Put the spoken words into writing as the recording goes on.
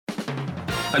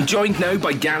I'm joined now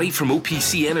by Gary from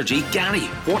OPC Energy. Gary,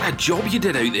 what a job you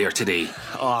did out there today.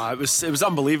 Oh, it was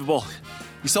unbelievable.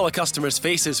 You saw the customers'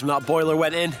 faces when that boiler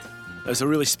went in. It was a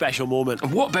really special moment.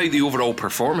 And what about the overall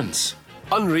performance?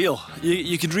 Unreal.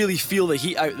 You could really feel the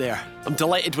heat out there. I'm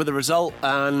delighted with the result,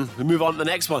 and we move on to the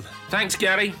next one. Thanks,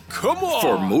 Gary. Come on!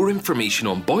 For more information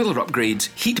on boiler upgrades,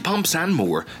 heat pumps and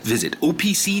more, visit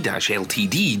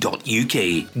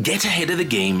opc-ltd.uk. Get ahead of the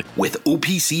game with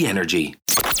OPC Energy.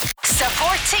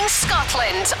 Supporting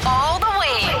Scotland all the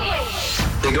way.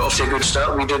 They got off to a good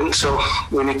start, we didn't, so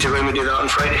we need to remedy that on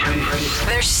Friday.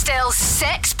 There's still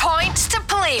 6 points to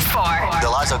play for. The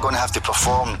lads are going to have to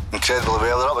perform incredibly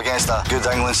well. They're up against a good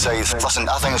England side. Listen,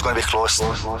 I think it's going to be close.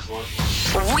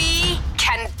 We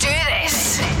can do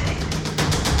this.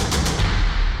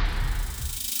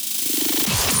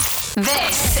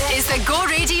 This is the Go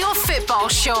Radio Football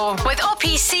Show with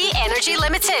OPC Energy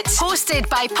Limited, hosted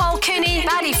by Paul Cooney,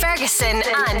 Barry Ferguson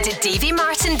and Davie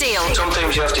Martindale.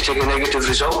 Sometimes you have to take a negative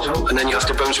result and then you have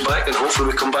to bounce back and hopefully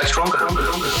we come back stronger.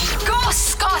 Go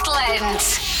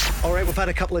Scotland! Alright, we've had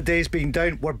a couple of days being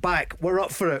down. We're back. We're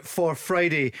up for it for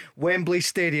Friday. Wembley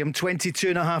Stadium,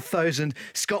 22,500.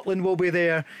 Scotland will be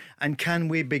there. And can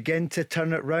we begin to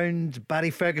turn it round? Barry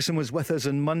Ferguson was with us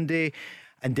on Monday,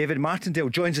 and David Martindale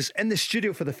joins us in the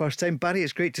studio for the first time. Barry,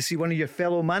 it's great to see one of your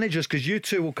fellow managers, because you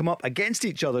two will come up against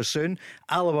each other soon.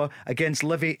 Alloa against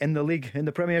Livy in the league in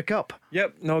the Premier Cup.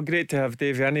 Yep, no, great to have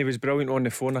Davey in. He was brilliant on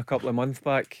the phone a couple of months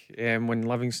back when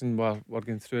Livingston were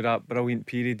going through that brilliant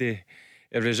period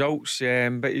of results,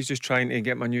 but he's just trying to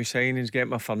get my new signings, get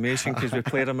my formation, because we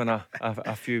played him in a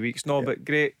few weeks. No, but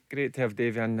great to have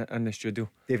Davey in the studio.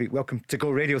 Davey, welcome to Go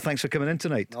Radio. Thanks for coming in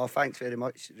tonight. No, thanks very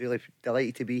much. Really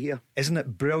delighted to be here. Isn't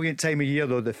it brilliant time of year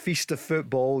though? The feast of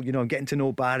football, you know, getting to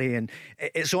know Barry, and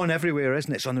it's on everywhere, isn't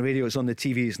it? It's on the radio, it's on the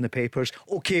TV, it's in the papers.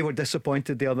 Okay, we're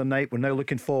disappointed the other night. We're now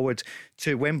looking forward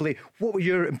to Wembley. What were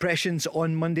your impressions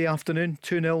on Monday afternoon?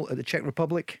 2-0 at the Czech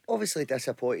Republic. Obviously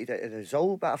disappointed at the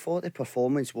result, but I thought the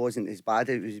performance wasn't as bad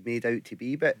as it was made out to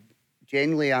be. But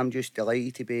generally I'm just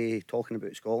delighted to be talking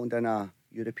about Scotland in a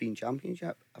European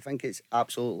Championship. I think it's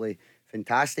absolutely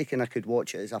fantastic, and I could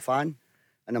watch it as a fan,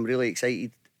 and I'm really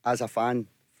excited as a fan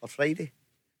for Friday.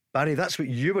 Barry, that's what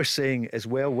you were saying as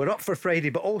well. We're up for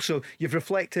Friday, but also you've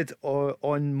reflected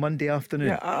on Monday afternoon.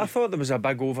 Yeah, I thought there was a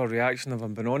big overreaction, if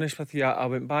I'm being honest with you. I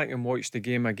went back and watched the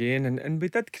game again, and we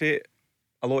did create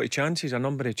a lot of chances, a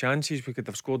number of chances. We could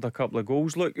have scored a couple of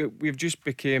goals. Look, we've just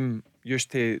became used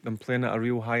to them playing at a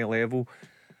real high level.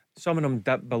 Some of them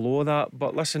dip below that,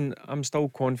 but listen, I'm still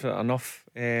confident enough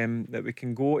that we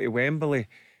can go to Wembley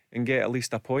and get at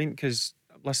least a point, because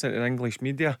listening to the English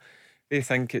media, they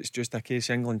think it's just a case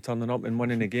of England turning up and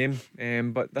winning the game,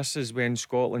 but this is when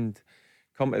Scotland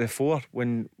come to the fore,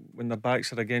 when their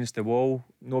backs are against the wall.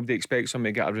 Nobody expects them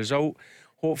to get a result.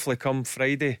 Hopefully come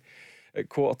Friday at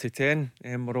 10:15,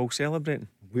 we're all celebrating.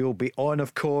 We'll be on,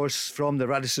 of course, from the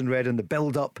Radisson Red and the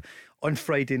build-up on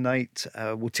Friday night.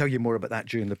 We'll tell you more about that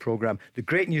during the programme. The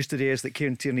great news today is that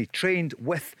Kieran Tierney trained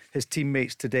with his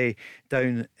teammates today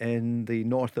down in the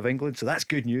north of England. So that's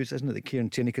good news, isn't it, that Kieran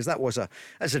Tierney, because that was a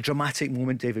dramatic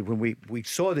moment, David, when we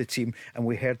saw the team and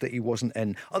we heard that he wasn't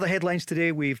in. Other headlines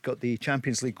today: we've got the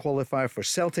Champions League qualifier for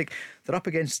Celtic. They're up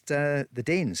against the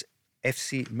Danes,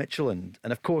 FC Midtjylland.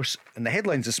 And of course, in the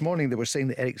headlines this morning, they were saying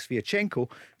that Eric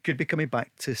Sviatchenko could be coming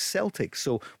back to Celtic.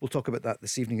 So we'll talk about that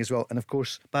this evening as well. And of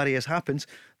course, Barry, as happens,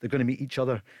 they're going to meet each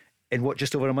other in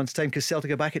just over a month's time, because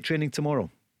Celtic are back at training tomorrow.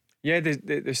 Yeah,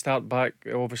 they start back,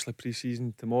 obviously,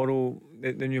 pre-season tomorrow.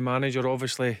 The new manager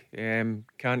obviously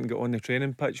can't get on the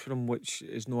training pitch for him, which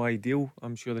is no ideal.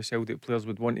 I'm sure the Celtic players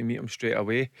would want to meet him straight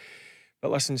away. But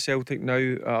listen, Celtic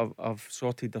now have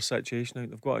sorted their situation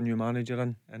out. They've got a new manager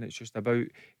in, and it's just about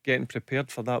getting prepared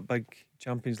for that big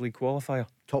Champions League qualifier.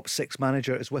 Top 6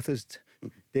 manager is with us,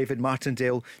 David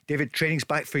Martindale. David, training's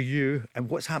back for you,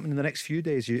 and what's happening in the next few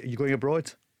days? You going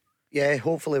abroad? Yeah,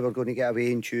 hopefully we're going to get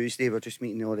away on Tuesday. We're just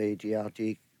meeting all the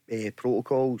GRG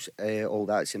protocols, all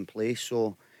that's in place.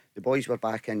 So the boys were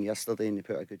back in yesterday and they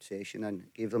put a good session in,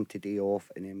 gave them today off,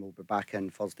 and then we'll be back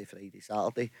in Thursday, Friday,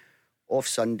 Saturday. Off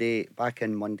Sunday, back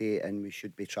in Monday, and we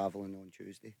should be travelling on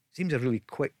Tuesday. Seems a really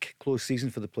quick, close season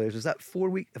for the players. Is that 4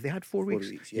 weeks? Have they had 4 weeks?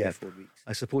 4 weeks, yeah, 4 weeks.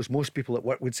 I suppose most people at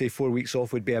work would say 4 weeks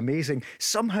off would be amazing.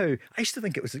 Somehow, I used to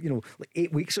think it was, like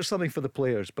 8 weeks or something for the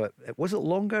players, but was it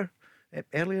longer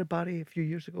earlier, Barry, a few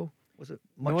years ago? Was it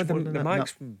much more than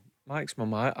that? The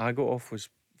maximum I got off was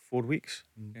 4 weeks,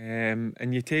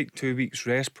 and you take 2 weeks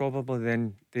rest probably.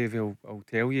 Then Dave will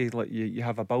tell you, like, you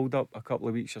have a build up a couple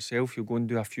of weeks yourself. You'll go and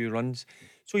do a few runs,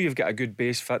 so you've got a good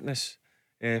base fitness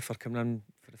for coming in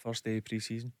for the first day of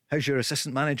pre-season. How's your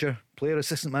assistant manager player,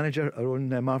 assistant manager, our own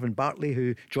Marvin Bartley,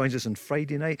 who joins us on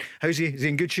Friday night. How's he? Is he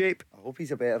in good shape? I hope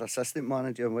he's a better assistant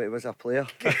manager than what he was a player.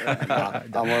 Nah,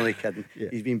 I'm only kidding. Yeah.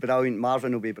 He's been brilliant.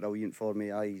 Marvin will be brilliant for me.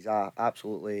 He's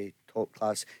absolutely top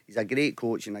class. He's a great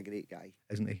coach and a great guy,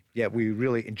 isn't he? Yeah, we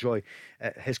really enjoy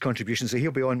his contributions. So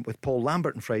he'll be on with Paul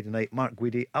Lambert on Friday night. Mark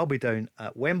Guidi. I'll be down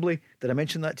at Wembley. Did I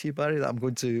mention that to you, Barry, that I'm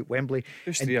going to Wembley?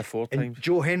 Just 3 or 4 times.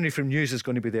 Joe Henry from News is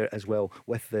going to be there as well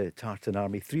with the Tartan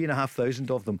Army. 3,500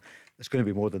 of them. There's going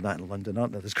to be more than that in London,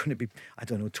 aren't there? There's going to be,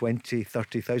 20,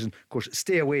 30,000. Of course,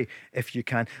 stay away if you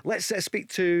can. Let's speak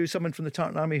to someone from the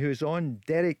Tartan Army who's on.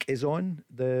 Derek is on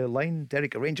the line.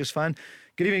 Derek, a Rangers fan.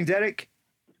 Good evening, Derek.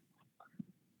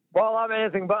 Well, I'm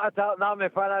anything but a Tartan Army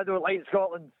fan. I don't like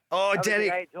Scotland. Oh,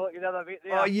 Derek. Oh,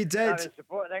 you did. I was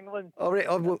supporting England. All right.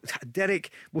 Well, Derek,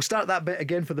 we'll start that bit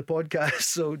again for the podcast.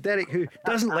 So, Derek, who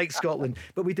doesn't like Scotland,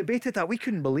 but we debated that. We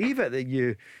couldn't believe it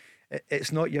that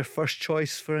it's not your first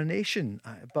choice for a nation.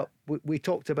 But we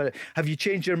talked about it. Have you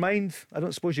changed your mind? I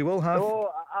don't suppose you will have. No,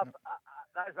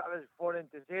 that's what I was phoning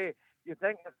to say. You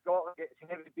think if Scotland gets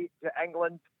heavy beat to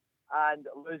England and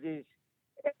loses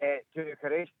to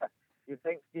Croatia, you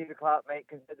think Stevie Clarke might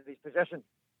consider his position?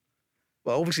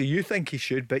 Well, obviously you think he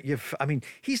should, but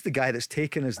he's the guy that's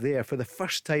taken us there for the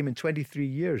first time in 23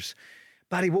 years.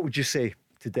 Barry, what would you say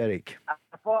to Derek?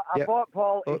 I thought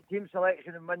Paul, his team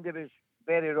selection on Monday was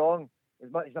very wrong.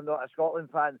 As much as I'm not a Scotland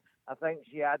fan, I think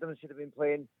Shea Adams should have been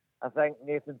playing. I think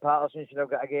Nathan Patterson should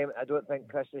have got a game. I don't think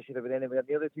Christie should have been anywhere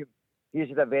near the team. He's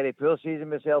had a very poor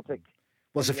season with Celtic.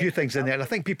 Well, there's a few things in there, and I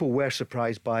think people were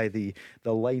surprised by the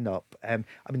lineup.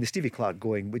 The Stevie Clarke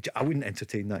going, which I wouldn't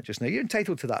entertain that just now. You're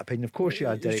entitled to that opinion, of course. You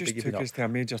are, Derek. He just took us to a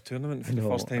major tournament for the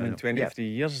first time in 23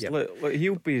 years. Yep. Look,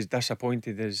 he'll be as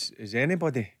disappointed as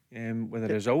anybody with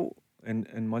the result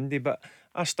in Monday. But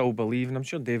I still believe, and I'm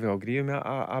sure David will agree with me.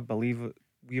 I believe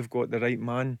we've got the right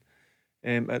man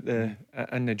in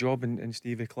the job in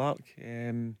Stevie Clarke.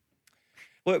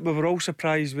 Look, we were all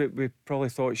surprised. We probably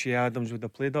thought Shea Adams would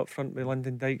have played up front with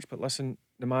Lyndon Dykes, but listen,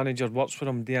 the manager works for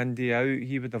him day in, day out.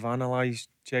 He would have analysed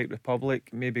Czech Republic,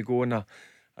 maybe go in a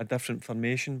different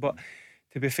formation. But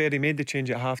to be fair, he made the change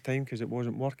at half time because it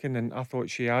wasn't working, and I thought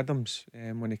Shea Adams,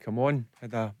 when he came on,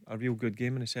 had a real good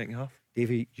game in the second half.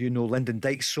 Davey, you know Lyndon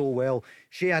Dykes so well.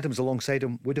 Shea Adams alongside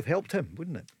him would have helped him,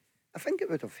 wouldn't it? I think it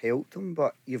would have helped him,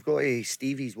 but you've got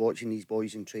Stevie's watching these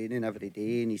boys in training every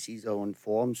day and he sees they're on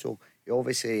form, so he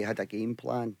obviously had a game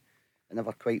plan. It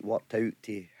never quite worked out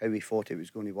to how he thought it was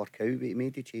going to work out, but he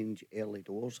made the change early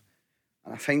doors.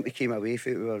 And I think we came away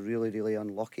from it, we were really, really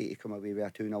unlucky to come away with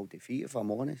a 2-0 defeat, if I'm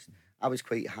honest. I was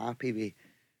quite happy with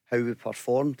how we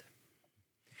performed.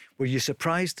 Were you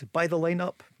surprised by the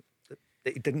lineup?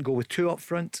 That he didn't go with 2 up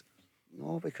front?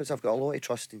 No, because I've got a lot of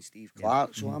trust in Steve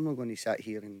Clarke, so I'm not going to sit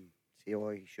here and say, oh,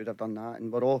 he should have done that.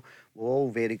 And we're all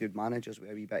very good managers with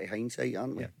a wee bit of hindsight,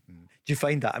 aren't we? Yeah. Do you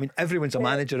find that? Everyone's a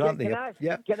manager, aren't they?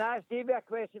 Can I ask Davey a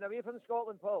question away from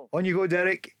Scotland, Paul? On you go,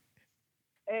 Derek.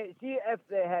 See if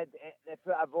they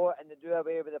put a vote and they do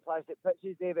away with the plastic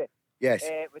pitches, Davey. Yes.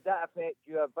 Would that affect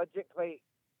your budget quite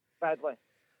badly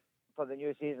for the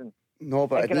new season? No,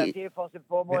 but can I say first and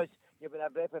foremost, you've been a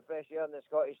breath of fresh air in the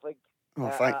Scottish League. Oh,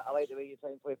 thanks. I like the way you try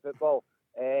and play football,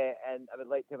 and I would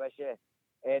like to wish you,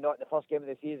 not in the first game of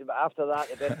the season, but after that,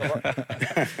 the best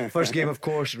of luck. First game, of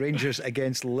course, Rangers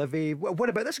against Livy. What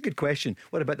about, that's a good question,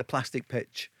 what about the plastic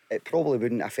pitch? It probably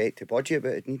wouldn't affect the budget,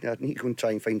 but I'd need to go and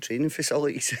try and find training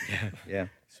facilities. Yeah.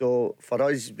 So for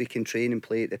us, we can train and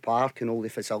play at the park, and all the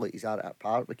facilities are at that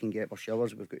park. We can get our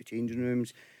showers, we've got changing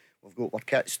rooms, we've got our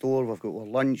kit store, we've got our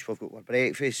lunch, we've got our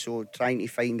breakfast. So trying to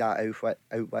find that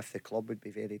out with the club would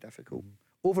be very difficult.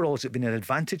 Overall, has it been an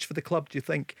advantage for the club, do you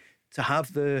think, to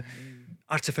have the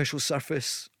artificial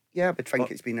surface? Yeah, I would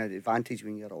think it's been an advantage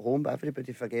when you're at home, but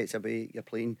everybody forgets about you're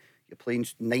playing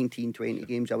 19, 20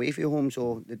 games away from home,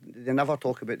 so they never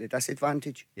talk about the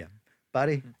disadvantage. Yeah.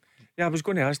 Barry? Yeah, I was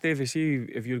going to ask Davey, see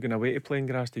if you're going away to playing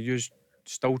grass, to use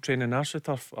still training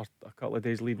AstroTurf or a couple of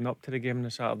days leading up to the game on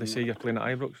the Saturday, say you're playing at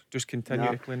Ibrox, just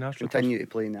continue to play in AstroTurf? Continue to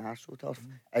play in the AstroTurf.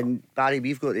 And Barry,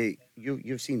 we've got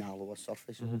you've seen Alloa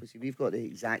surface, obviously. We've got the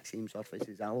exact same surface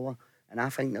as Alloa, and I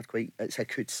think it's a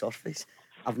good surface.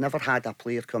 I've never had a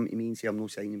player come to me and say I'm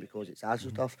not signing because it's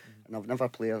AstroTurf, and I've never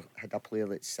had a player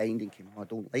that's signed and came, I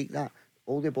don't like that.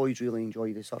 All the boys really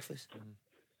enjoy the surface.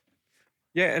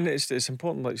 Yeah, and it's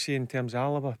important, like say in terms of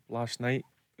Alaba last night,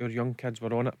 our young kids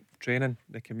were on it training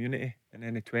the community, and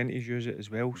then the 20s use it as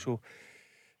well. So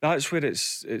that's where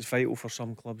it's vital for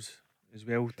some clubs as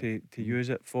well to use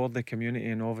it for the community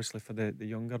and obviously for the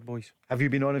younger boys. Have you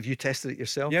been on? Have you tested it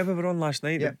yourself? Yeah, we were on last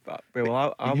night. Yeah.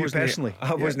 Well, I You wasn't personally?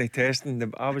 I wasn't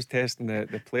testing. I was testing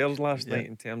the players last night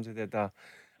in terms of they did a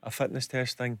fitness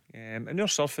test thing. And their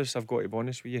surface, I've got to be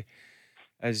honest with you,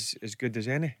 is as good as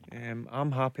any.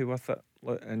 I'm happy with it.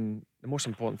 And the most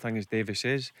important thing, as Davie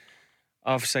says,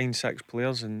 I've signed 6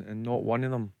 players and not one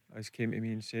of them has came to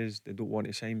me and says they don't want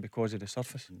to sign because of the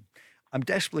surface. I'm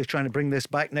desperately trying to bring this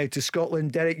back now to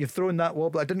Scotland. Derek, you've thrown that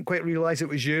wobble. I didn't quite realise it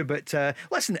was you, but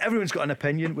listen, everyone's got an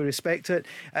opinion. We respect it.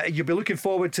 You'll be looking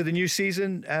forward to the new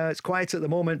season. It's quiet at the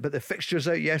moment, but the fixtures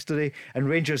out yesterday and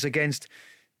Rangers against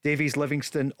Davies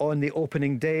Livingston on the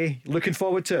opening day. Looking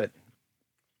forward to it.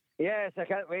 Yes, I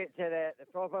can't wait till the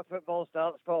proper football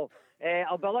starts, Paul.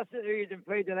 I'll be listening to you on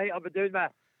Friday night. I'll be doing my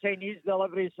Chinese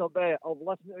delivery, so I'll be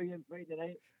listening to you on Friday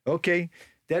night. Okay.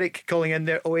 Derek calling in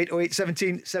there 0808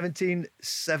 17 17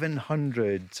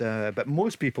 700. But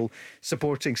most people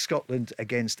supporting Scotland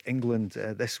against England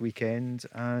this weekend.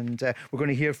 And we're going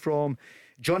to hear from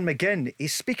John McGinn.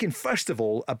 He's speaking first of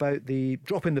all about the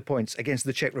drop in the points against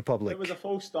the Czech Republic. It was a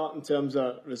false start in terms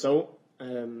of result.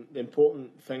 The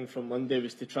important thing from Monday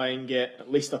was to try and get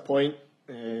at least a point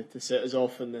to set us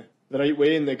off in the right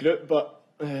way in the group. But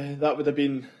that would have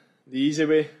been the easy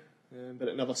way. But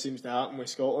it never seems to happen with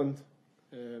Scotland.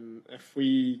 If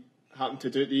we happened to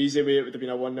do it the easy way, it would have been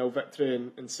a 1-0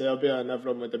 victory in Serbia and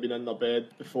everyone would have been in their bed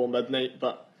before midnight.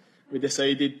 But we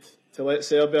decided to let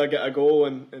Serbia get a goal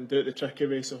and do it the tricky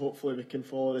way, so hopefully we can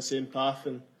follow the same path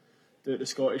and do it the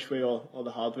Scottish way or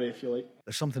the hard way, if you like.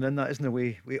 There's something in that, isn't there?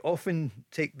 We often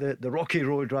take the rocky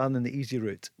road rather than the easy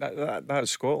route.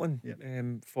 That's Scotland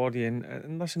for you.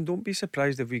 And listen, don't be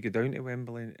surprised if we go down to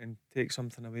Wembley and take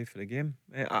something away for the game.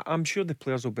 I'm sure the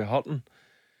players will be hurting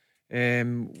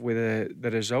with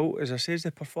the result. As I says,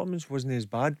 the performance wasn't as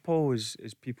bad, Paul, as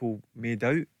people made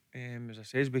out. As I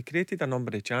says, we created a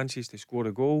number of chances to score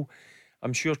a goal.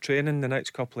 I'm sure training the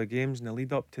next couple of games in the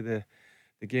lead up to the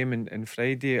game in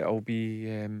Friday, it'll be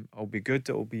good.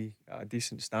 It'll be at a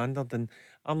decent standard, and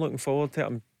I'm looking forward to it.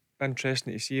 I'm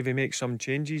interested to see if he makes some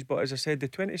changes. But as I said, the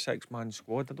 26-man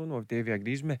squad, I don't know if Davey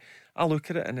agrees with me. I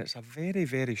look at it and it's a very,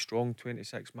 very strong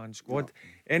 26-man squad.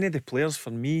 Yeah. Any of the players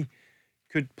for me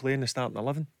could play in the starting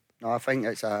 11. No, I think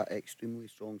it's an extremely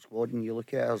strong squad, and you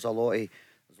look at it, there's a lot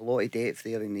of depth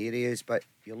there in the areas, but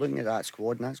you're looking at that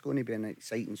squad and that's going to be an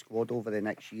exciting squad over the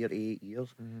next year to 8 years.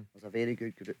 There's a very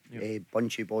good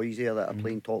bunch of boys there that are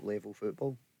playing top level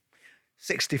football.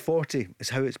 60-40 is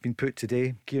how it's been put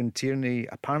today. Kieran Tierney,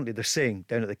 apparently they're saying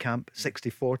down at the camp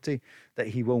 60-40 that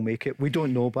he will make it. We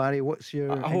don't know, Barry. What's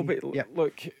your I hope it. Yeah.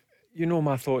 Look, you know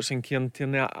my thoughts on Kieran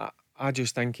Tierney. I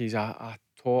just think he's a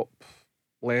top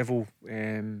level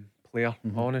player.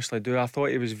 Honestly do. I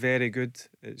thought he was very good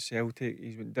at Celtic.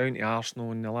 He's went down to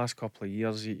Arsenal in the last couple of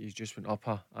years. He's just went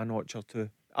up a notch or two.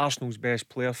 Arsenal's best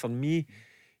player for me.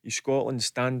 He's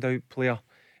Scotland's standout player,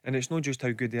 and it's not just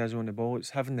how good he is on the ball,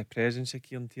 it's having the presence of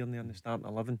Kieran Tierney in the starting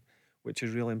 11, which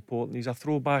is really important. He's a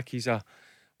throwback, he's a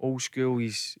old school,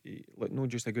 he's not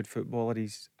just a good footballer,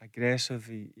 he's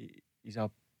aggressive, he's a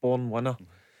born winner.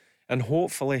 And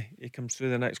hopefully he comes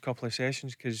through the next couple of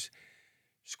sessions, because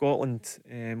Scotland,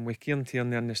 with Kieran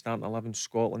Tierney in the starting 11,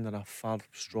 Scotland are a far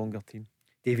stronger team.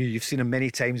 Davey, you've seen him many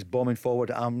times bombing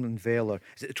forward at Armvale, or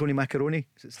is it Tony Macaroni?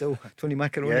 Is it still Tony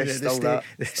Macaroni at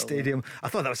the stadium? I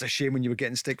thought that was a shame when you were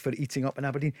getting stick for eating up in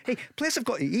Aberdeen. Hey, players have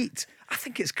got to eat. I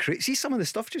think it's crazy. See some of the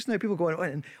stuff just now, people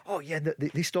going, and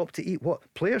they stopped to eat. What?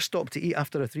 Players stopped to eat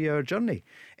after a 3-hour journey.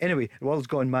 Anyway, the world's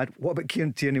gone mad. What about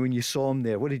Kieran Tierney when you saw him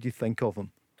there? What did you think of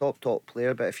him? Top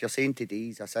player, but if you're saying today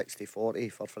he's a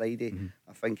 60-40 for Friday,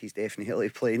 I think he's definitely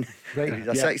playing. Right. He's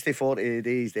a 60-40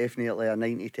 today, he's definitely a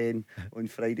 90-10 on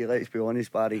Friday. Let's be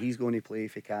honest, Barry, he's going to play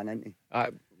if he can, isn't he?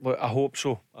 Look, I hope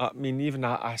so. I mean, even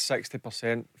at a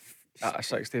 60%,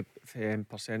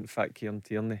 fit Kieran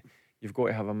Tierney, you've got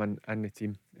to have him in the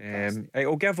team.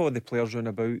 I'll give all the players round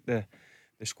about the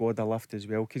squad a lift as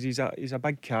well, because he's a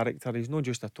big character. He's not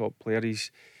just a top player.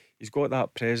 He's got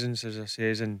that presence, as I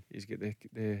says, and he's got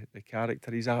the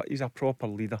character. He's a proper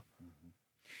leader.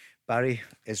 Barry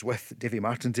is with Davie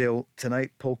Martindale tonight,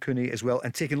 Paul Cooney as well,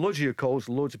 and taking loads of your calls,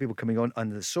 loads of people coming on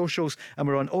the socials, and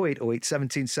we're on 0808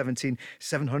 17 17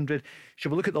 700.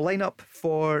 Shall we look at the lineup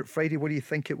for Friday? What do you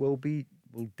think it will be?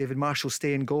 Will David Marshall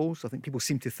stay in goals? I think people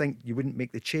seem to think you wouldn't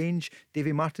make the change.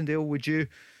 Davie Martindale, would you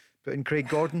put in Craig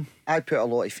Gordon? I'd put a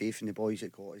lot of faith in the boys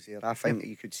that got us there. I think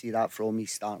you could see that from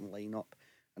his starting lineup.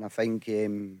 And I think,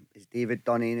 has David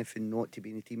done anything not to be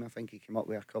in the team? I think he came up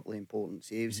with a couple of important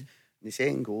saves. And the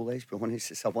second goal, let's be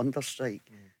honest, it's a wonder strike.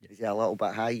 Is it a little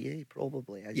bit high? Yeah,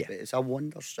 probably is, but it's a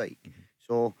wonder strike.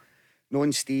 So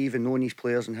knowing Steve and knowing his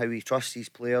players and how he trusts his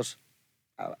players,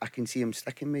 I can see him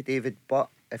sticking with David. But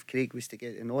if Craig was to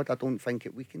get the nod, I don't think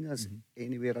it weakens us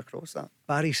anywhere across that.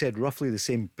 Barry said roughly the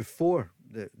same before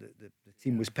the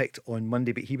team was picked on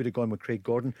Monday, but he would have gone with Craig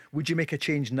Gordon. Would you make a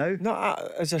change now? No,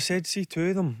 as I said, see two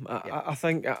of them. I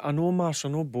think I know Marsh, I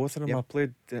know both of them. I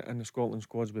played in the Scotland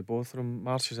squads with both of them.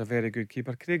 Marsh is a very good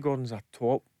keeper. Craig Gordon's a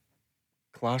top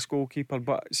class goalkeeper.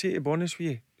 But see, to be honest with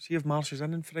you, see if Marsh is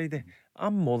in on Friday,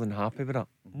 I'm more than happy with that.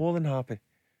 More than happy.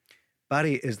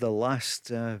 Barry is the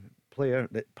last player,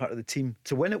 that part of the team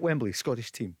to win at Wembley,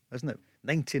 Scottish team, isn't it?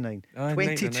 99.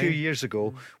 22 99. years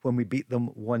ago when we beat them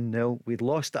 1-0. We'd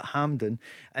lost at Hampden,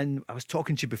 and I was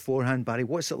talking to you beforehand, Barry,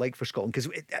 what's it like for Scotland? Because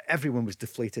everyone was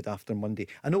deflated after Monday.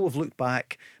 I know we've looked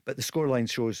back, but the scoreline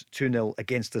shows 2-0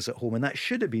 against us at home, and that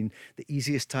should have been the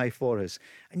easiest tie for us.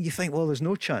 And you think, well, there's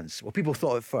no chance. Well, people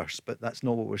thought at first, but that's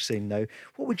not what we're saying now.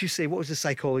 What would you say? What was the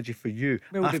psychology for you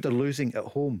after losing at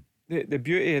home? The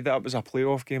beauty of that was a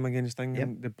playoff game against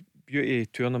England. The beauty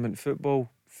of tournament football,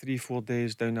 3-4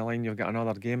 days down the line you've got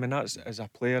another game, and that's, as a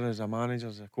player, as a manager,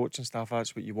 as a coaching staff,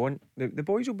 that's what you want. The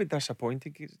boys will be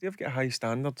disappointed because they've got high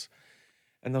standards,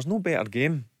 and there's no better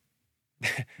game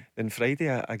than Friday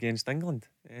against England.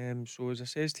 So as I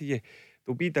says to you,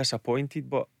 they'll be disappointed,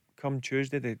 but come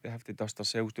Tuesday they have to dust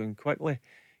themselves down quickly,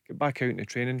 get back out in the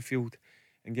training field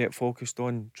and get focused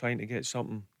on trying to get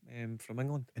something from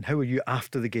England. And how were you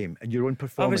after the game and your own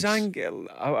performance? I was angry.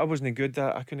 I wasn't good.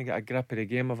 I couldn't get a grip of the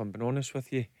game, if I'm being honest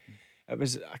with you. It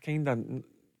was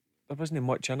there wasn't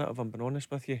much in it, if I'm being honest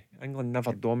with you. England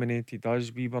never dominated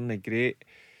us. We weren't great,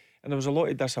 and there was a lot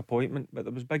of disappointment, but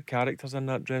there was big characters in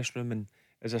that dressing room. And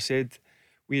as I said,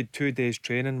 we had 2 days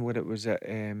training where it was at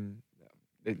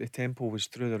the tempo was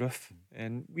through the roof,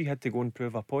 and we had to go and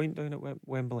prove a point down at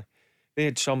Wembley. They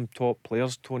had some top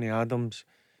players: Tony Adams,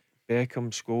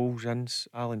 Beckham, Scholes, Ince,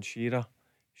 Alan Shearer,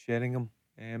 Sheringham.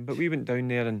 But we went down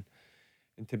there and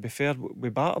to be fair, we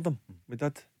battered them. We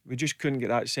did. We just couldn't get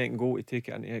that second goal to take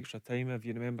it into extra time. If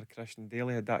you remember, Christian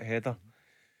Daly had that header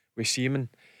with Seaman.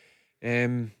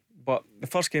 But the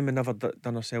first game we never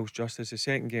done ourselves justice. The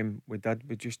second game we did.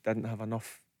 We just didn't have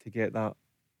enough to get that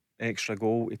extra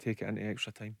goal to take it into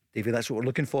extra time. Davey, that's what we're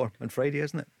looking for on Friday,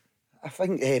 isn't it? I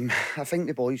think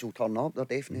the boys will turn up. They're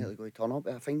definitely going to turn up.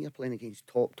 I think you're playing against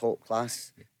top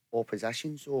class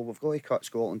opposition, so we've got to cut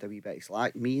Scotland a wee bit of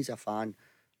slack. Me as a fan,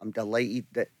 I'm delighted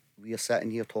that we are sitting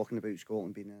here talking about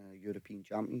Scotland being a European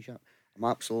Championship. I'm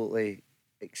absolutely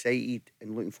excited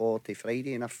and looking forward to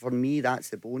Friday, and for me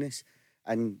that's the bonus.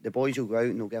 And the boys will go out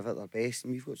and they'll give it their best,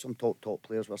 and we've got some top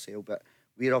players ourselves, but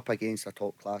we're up against a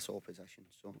top class opposition.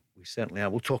 So we certainly are.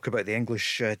 We'll talk about the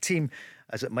English team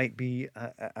as it might be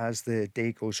as the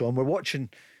day goes on. We're watching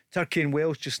Turkey and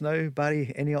Wales just now.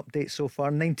 Barry, any updates so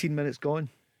far? 19 minutes gone.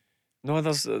 No,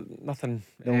 there's nothing.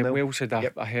 Wales had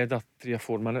a header 3 or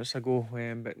 4 minutes ago,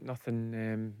 but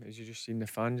nothing. As you just seen the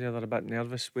fans there, they're a bit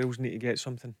nervous. Wales need to get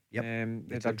something. They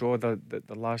had a draw the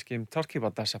last game. Turkey were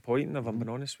disappointing, if I'm being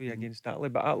honest with you, against Italy,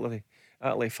 but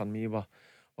Italy for me were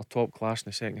top class in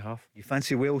the second half. You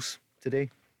fancy Wales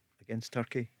today against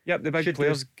Turkey? Yep, the big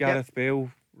players, Gareth Bale,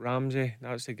 Ramsey,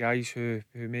 that's the guys who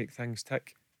make things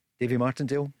tick. Davie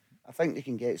Martindale? I think they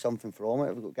can get something from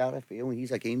it. We've got Gareth Bale,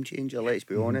 he's a game changer, let's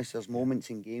be honest. There's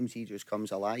moments in games he just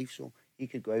comes alive, so he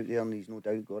could go out there and he's no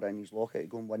doubt got in his locker to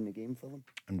go and win the game for them.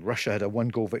 And Russia had a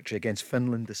 1-goal victory against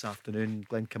Finland this afternoon.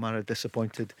 Glenn Kamara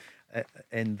disappointed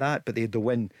in that, but they had the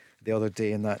win the other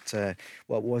day in that, it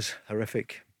was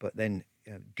horrific, but then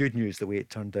good news the way it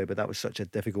turned out. But that was such a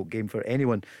difficult game for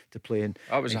anyone to play in.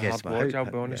 That was a hard watch, I'll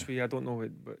be honest with you. I don't know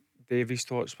what Davey's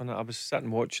thoughts when I was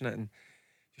sitting watching it and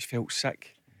just felt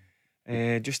sick.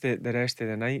 Just the rest of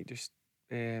the night, just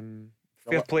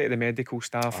fair play to the medical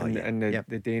staff and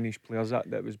the Danish players.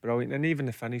 That was brilliant, and even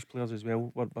the Finnish players as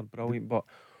well were brilliant. But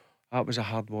that was a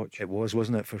hard watch. It was,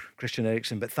 wasn't it, for Christian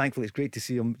Eriksen? But thankfully it's great to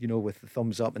see him, with the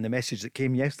thumbs up and the message that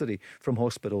came yesterday from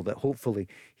hospital that hopefully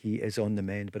he is on the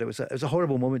mend. But it was a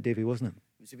horrible moment, Davey, wasn't it?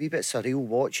 It was a wee bit surreal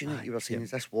watching it. You were saying,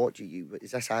 is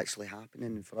this actually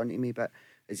happening in front of me? But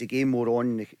as the game wore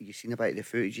on, you've seen a bit of the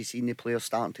footage, you've seen the players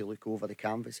starting to look over the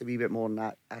canvas a wee bit more, and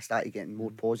that I started getting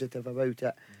more positive about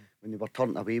it. When they were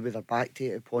turned away with their back to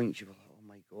it at points, you were like, oh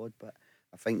my God. But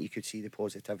I think you could see the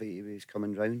positivity was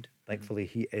coming round. Thankfully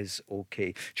he is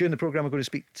okay. During the programme we're going to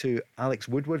speak to Alex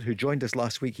Woodward, who joined us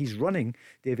last week. He's running,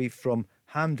 Davey, from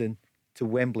Hampden to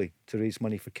Wembley to raise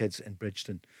money for kids in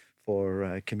Bridgeton,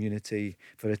 for community,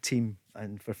 for a team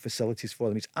and for facilities for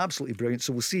them. He's absolutely brilliant,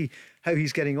 so we'll see how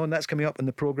he's getting on. That's coming up in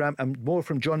the programme, and more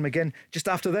from John McGinn just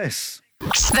after this.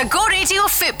 The Go Radio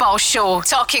Football Show,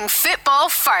 talking football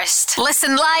first.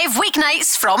 Listen live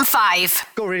weeknights from 5.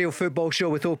 Go Radio Football Show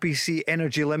with OPC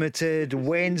Energy Limited.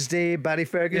 Wednesday, Barry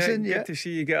Ferguson. Good to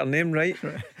see you get our name right.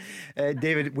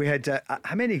 David, we had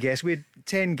how many guests? We had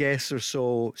 10 guests or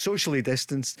so, socially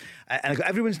distanced, and I got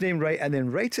everyone's name right. And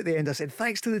then right at the end I said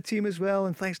thanks to the team as well,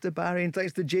 and thanks to Barry, and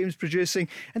thanks to James producing,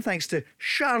 and thanks to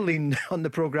Charlene on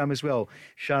the programme as well.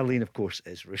 Charlene, of course,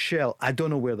 is Rochelle. I don't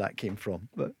know where that came from,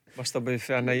 but must have been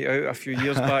for a night out a few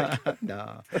years back.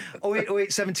 Nah.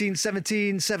 0808 17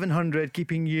 17 700,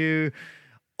 keeping you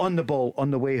on the ball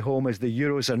on the way home as the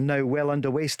Euros are now well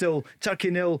underway. Still Turkey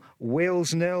 0, Wales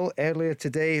 0. Earlier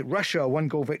today, Russia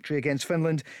 1-goal victory against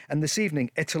Finland, and this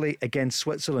evening Italy against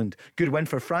Switzerland. Good win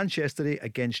for France yesterday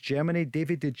against Germany.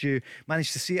 David, did you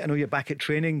manage to see it? I know you're back at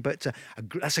training, but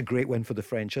that's a great win for the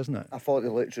French, isn't it? I thought they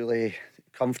looked really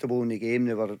comfortable in the game.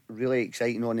 They were really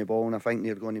exciting on the ball, and I think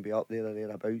they're going to be up there or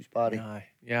thereabouts, Barry.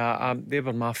 Yeah, they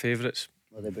were my favourites.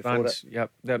 Were they before France, it?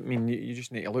 yep. I mean, you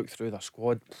just need to look through their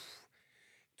squad.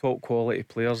 Top quality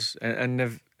players, and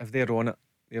if they're on it,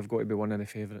 they've got to be one of the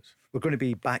favourites. We're going to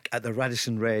be back at the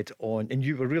Radisson Red and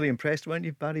you were really impressed, weren't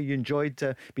you, Barry? You enjoyed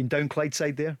being down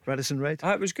Clydeside there, Radisson Red?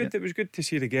 It was good. It was good to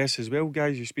see the guests as well,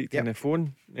 guys. You speak to on the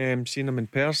phone, seeing them in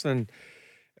person, and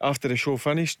after the show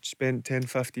finished, spent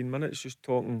 10-15 minutes just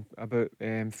talking about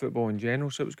football in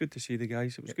general. So it was good to see the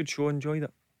guys. It was a good show. Enjoyed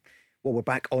it. Well, we're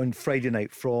back on Friday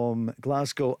night from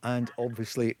Glasgow and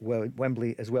obviously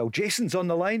Wembley as well. Jason's on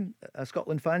the line, a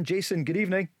Scotland fan. Jason, good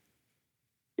evening.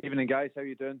 Evening, guys. How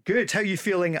you doing? Good. How are you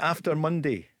feeling after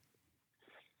Monday?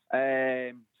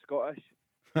 Scottish.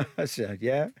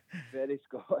 Yeah. Very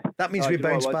Scottish. That means we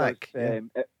bounce back.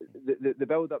 The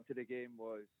build up to the game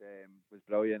was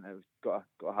brilliant. I got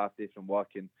a half day from work,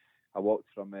 and I walked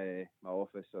from my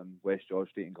office on West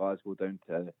George Street in Glasgow down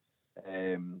to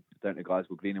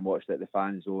Glasgow Green and watched it at the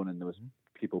fan zone, and there was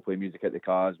people playing music at the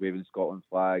cars, waving Scotland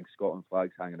flags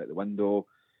hanging out the window,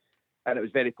 and it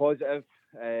was very positive.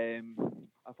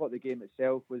 I thought the game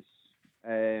itself was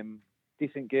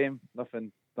decent game,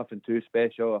 nothing too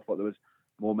special. I thought there was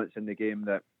moments in the game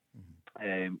that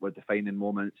were defining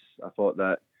moments. I thought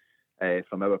that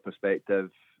from our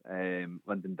perspective,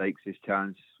 Lyndon Dykes'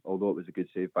 chance, although it was a good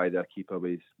save by their keeper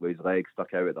with his leg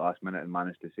stuck out at the last minute and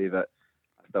managed to save it,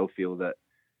 I still feel that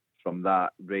from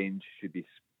that range should be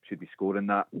scoring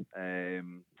that.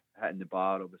 Hitting the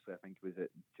bar, obviously, I think it was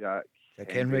Jack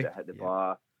Henry that hit the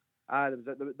bar.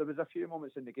 There was a few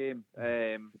moments in the game,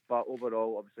 but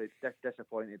overall, obviously,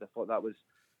 disappointed. I thought that was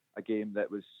a game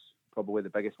that was probably the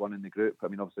biggest one in the group. I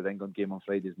mean, obviously, the England game on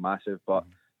Friday is massive, but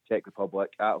Czech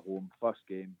Republic at home, first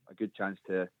game, a good chance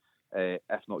to,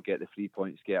 if not get the 3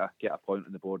 points, get a point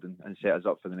on the board and set us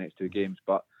up for the next two games.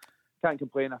 But can't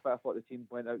complain. I thought the team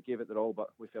went out, gave it their all, but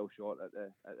we fell short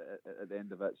at the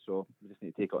end of it. So we just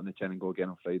need to take it on the chin and go again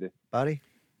on Friday. Barry?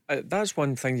 That's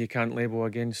one thing you can't label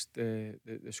against the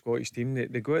Scottish team. They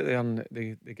go out there and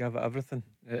they give it everything.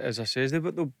 As I says,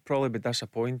 they'll probably be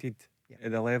disappointed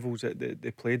at the levels that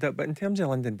they played at. But in terms of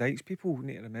Lyndon Dykes, people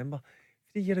need to remember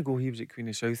 3 years ago he was at Queen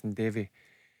of South and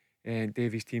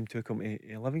Davie's team took him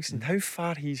to Livingston. How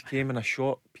far he's came in a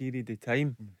short period of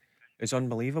time is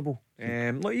unbelievable.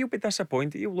 Look, you'll be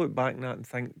disappointed. You'll look back on that and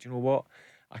think, do you know what,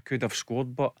 I could have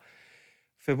scored. But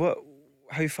for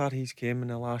how far he's came in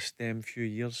the last few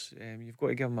years, you've got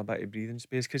to give him a bit of breathing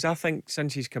space, because I think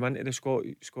since he's come into the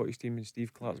Scottish team and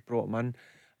Steve Clark's brought him in,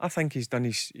 I think he's done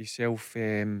himself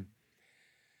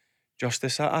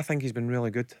justice. I think he's been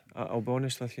really good. I'll be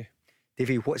honest with you.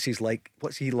 Davey, what's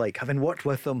he like? Having worked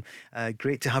with him,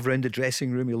 great to have around the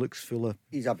dressing room. He looks full of.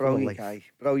 He's a brilliant guy.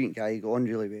 Brilliant guy. He got on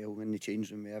really well in the change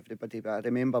room with everybody. But I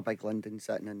remember Big Lyndon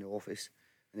sitting in the office,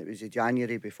 and it was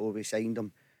January before we signed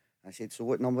him. I said, "So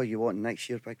what number you want next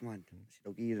year, big man?" I said,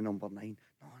 "I'll give you the number 9.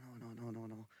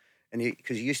 No. And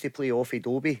because he used to play off of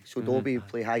Dobie, so Dobie would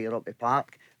play higher up the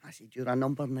park. I said, "You're a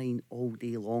number 9 all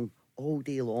day long.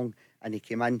 And he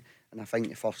came in, and I think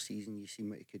the first season you seen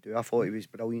what he could do. I thought he was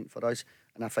brilliant for us,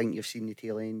 and I think you've seen the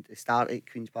tail end, the start at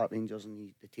Queen's Park Rangers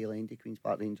and the tail end of Queen's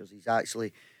Park Rangers. He's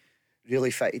actually really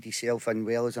fitted himself in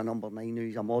well as a number 9 now.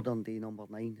 He's a modern day number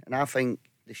 9, and I think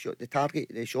the shot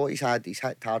he's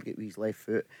hit target with his left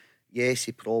foot. Yes,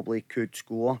 he probably could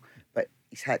score, but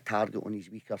he's hit target on his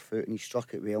weaker foot, and he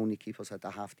struck it well, and the keeper's had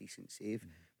a half decent save.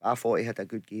 I thought he had a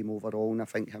good game overall, and I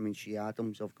think him and Shea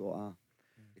Adams have got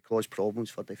cause problems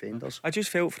for defenders. I just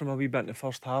felt from a wee bit in the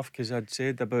first half, because I'd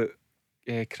said about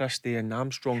Christie and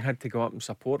Armstrong had to go up and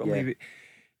support him. Yeah.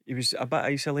 He was a bit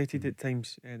isolated at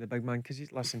times, the big man, because he's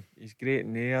great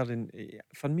in the air, and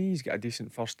for me he's got a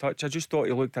decent first touch. I just thought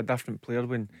he looked a different player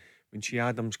when when Shea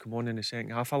Adams come on in the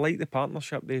second half. I like the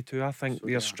partnership they two. I think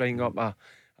they're striking up a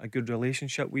good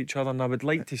relationship with each other, and I would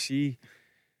like to see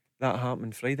that happen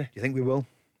on Friday. Do you think we will?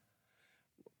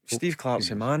 Steve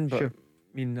Clark's a man, but sure.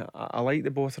 I mean, I like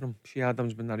the both of them. Shea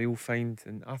Adams been a real find,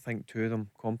 and I think two of them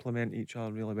complement each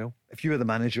other really well. If you were the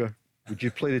manager, would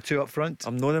you play the two up front?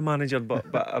 I'm not the manager, but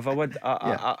if I would,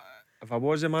 if I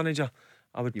was the manager,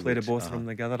 I would play the both of them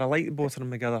together. I like the both of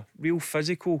them together. Real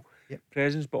physical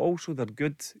presence, but also they're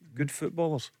good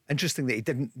footballers. Interesting that he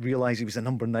didn't realise he was a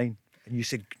number 9. And you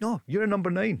said, no, you're a number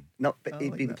 9. No, but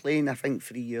he'd been playing, I think,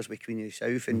 3 years with Queen of the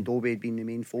South, and Dobie had been the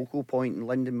main focal point, and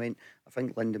Lyndon went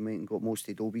and got most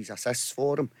of Dobie's assists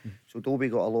for him. So Dobie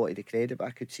got a lot of the credit, but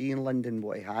I could see in Lyndon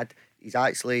what he had. He's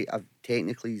actually,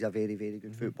 technically, he's a very, very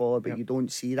good footballer, but you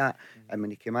don't see that. And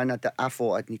when he came in, I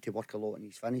thought I'd need to work a lot on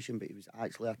his finishing, but he was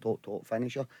actually a top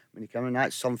finisher. When he came in,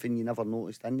 that's something you never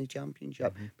noticed in the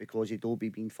Championship, because of Dobie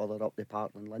being further up the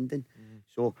park than Lyndon.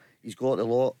 So he's got a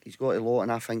lot,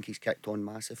 and I think he's kicked on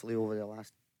massively over the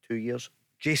last 2 years.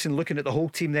 Jason, looking at the whole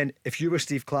team then, if you were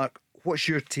Steve Clarke, what's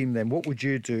your team then? What would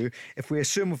you do? If we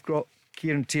assume we've got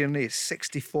Kieran Tierney, it's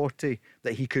 60-40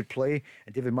 that he could play,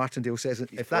 and David Martindale says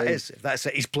if that's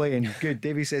it, he's playing. Good.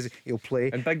 Davie says he'll play.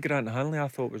 And big Grant Hanley, I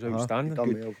thought was outstanding.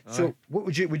 Good. So what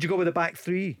would you go with the back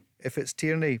three if it's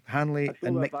Tierney, Hanley,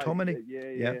 and McTominay?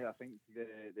 Yeah. I think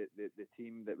the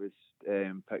team that was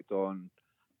picked on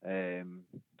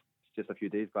just a few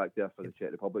days back there for the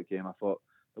Czech Republic game, I thought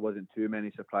there wasn't too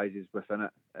many surprises within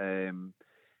it.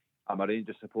 I'm a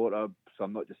Rangers supporter, so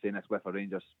I'm not just saying this with a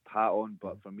Rangers hat on,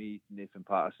 but for me, Nathan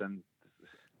Patterson,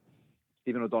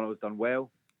 Stephen O'Donnell's done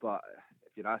well, but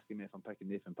if you're asking me if I'm picking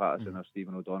Nathan Patterson or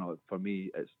Stephen O'Donnell, for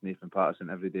me, it's Nathan Patterson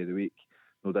every day of the week.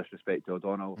 No disrespect to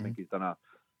O'Donnell, I think he's done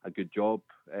a good job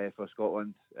for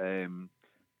Scotland,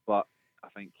 but I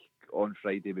think on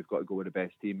Friday we've got to go with the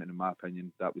best team, and in my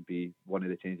opinion, that would be one of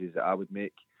the changes that I would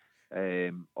make.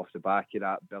 Off the back of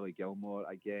that, Billy Gilmour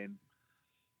again,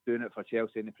 doing it for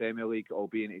Chelsea in the Premier League,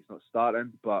 albeit he's not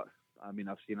starting, but I mean,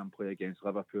 I've seen him play against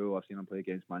Liverpool, I've seen him play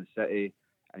against Man City,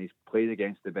 and he's played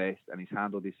against the best, and he's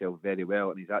handled himself very well,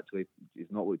 and he's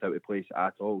not looked out of place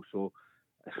at all. So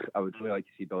I would really like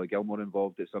to see Billy Gilmour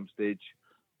involved at some stage.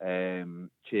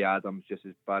 Shea Adams, just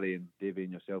as Barry and Davie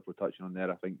and yourself were touching on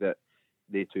there, I think that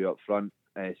they two up front.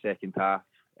 Second half,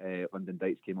 Lyndon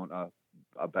Dykes came on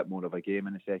a bit more of a game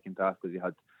in the second half because he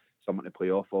had someone to play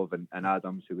off of, and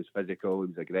Adams, who was physical, he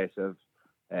was aggressive,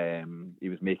 he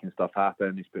was making stuff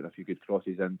happen, he's putting a few good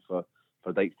crosses in for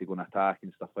Dykes to go and attack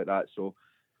and stuff like that. So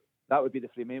that would be the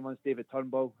three main ones. David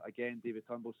Turnbull,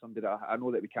 somebody that I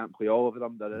know that we can't play all of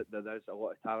them, there's a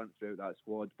lot of talent throughout that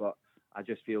squad, but I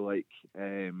just feel like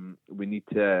we need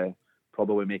to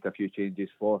probably make a few changes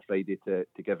for Friday to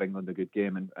give England a good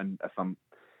game, and if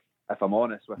I'm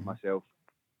honest with myself,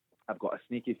 I've got a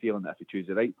sneaky feeling that if we choose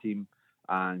the right team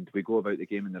and we go about the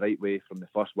game in the right way from the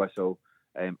first whistle,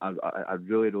 I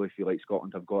really feel like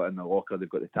Scotland have got it in the locker. They've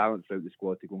got the talent throughout the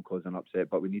squad to go and cause an upset,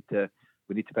 but we need to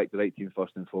pick the right team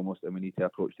first and foremost, and we need to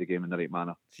approach the game in the right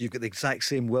manner. So you've got the exact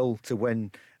same will to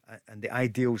win and the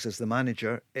ideals as the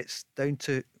manager. It's down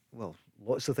to, well,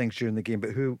 lots of things during the game,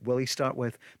 but who will he start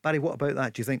with? Barry, what about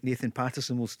that? Do you think Nathan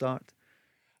Patterson will start?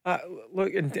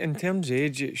 Look, in terms of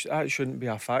age, that shouldn't be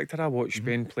a factor. I watched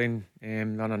Spain playing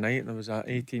the other night, and there was an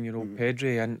 18-year-old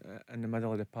Pedri in the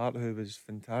middle of the park who was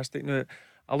fantastic. Now,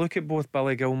 I look at both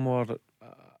Billy Gilmour,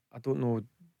 I don't know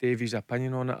Davie's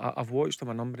opinion on it. I've watched him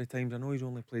a number of times. I know he's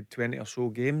only played 20 or so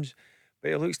games, but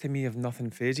it looks to me if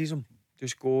nothing phases him.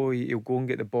 Just he'll go and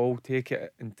get the ball, take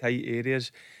it in tight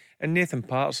areas. And Nathan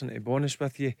Patterson, to be honest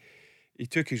with you, he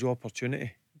took his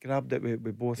opportunity, grabbed it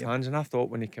with both hands, and I thought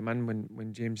when he came in,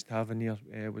 when James Tavernier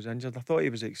was injured, I thought he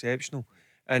was exceptional,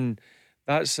 and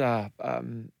that's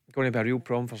going to be a real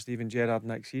problem for Steven Gerrard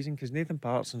next season, because Nathan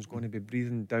Patterson's going to be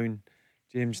breathing down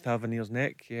James Tavernier's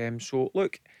neck. So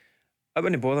look, it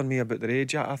wouldn't bother me about their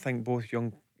age. I think both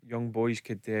young boys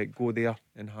could go there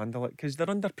and handle it, because they're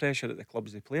under pressure at the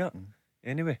clubs they play at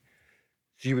anyway.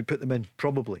 So you would put them in,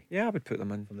 probably? Yeah, I would put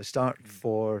them in from the start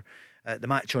for the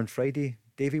match on Friday.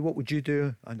 Davie, what would you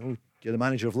do? I know you're the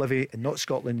manager of Livy and not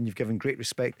Scotland, and you've given great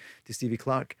respect to Stevie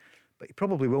Clarke, but he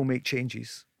probably will make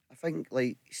changes. I think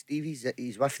like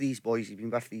he's with these boys, he's been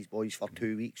with these boys for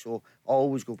 2 weeks, so I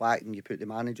always go back and you put the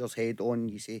manager's head on,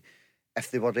 you say if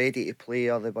they were ready to play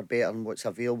or they were better than what's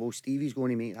available, Stevie's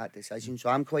going to make that decision. So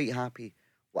I'm quite happy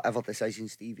whatever decision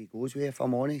Stevie goes with, if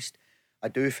I'm honest. I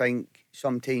do think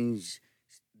sometimes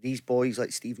these boys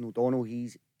like Stephen O'Donnell,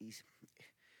 he's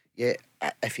Yeah,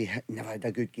 if he never had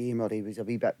a good game or he was a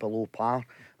wee bit below par,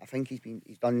 I think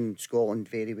he's done Scotland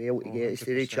very well to get us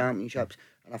to the championships.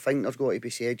 And I think there's got to be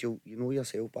said, you know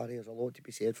yourself, Barry, there's a lot to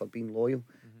be said for being loyal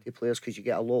to players, because you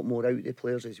get a lot more out of the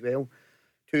players as well.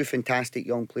 Two fantastic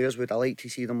young players. Would I like to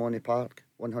see them on the park?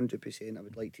 100%. I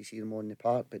would like to see them on the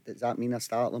park, but does that mean I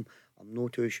start them? I'm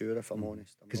not too sure, if I'm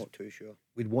honest. I'm not too sure.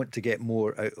 We'd want to get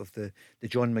more out of the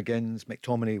John McGinns.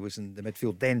 McTominay was in the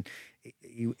midfield. Then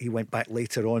he went back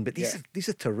later on. But these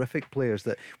are terrific players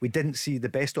that we didn't see the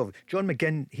best of. John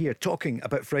McGinn here talking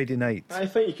about Friday night. I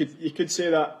think you could say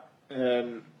that.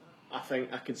 I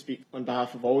think I can speak on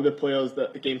behalf of all the players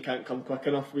that the game can't come quick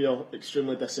enough. We are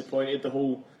extremely disappointed. The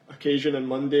whole occasion on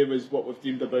Monday was what we've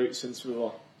dreamed about since we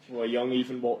were young,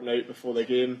 even walking out before the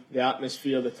game. The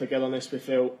atmosphere, the togetherness we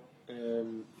felt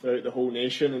throughout the whole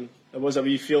nation, and there was a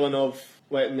wee feeling of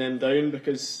letting them down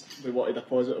because we wanted a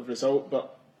positive result,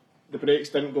 but the breaks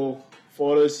didn't go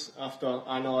for us. After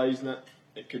analysing it,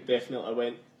 it could definitely have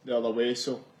went the other way,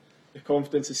 so the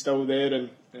confidence is still there, and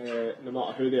no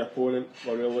matter who the opponent,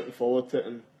 we're really looking forward to it.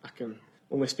 And I can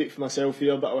only speak for myself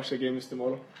here, but I wish the game was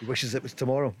tomorrow. He wishes it was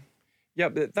tomorrow. Yeah,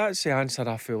 but that's the answer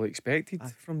I fully expected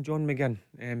from John McGinn.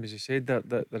 As he said, that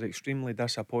they're extremely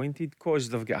disappointed because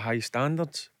they've got high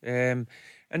standards. And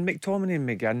McTominay and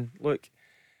McGinn, look,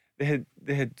 they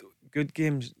had good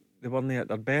games. They weren't at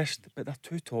their best, but they're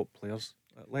two top players.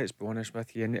 Let's be honest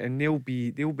with you, and they'll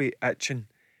be itching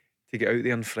to get out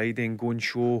there on Friday and go and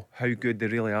show how good they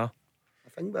really are. I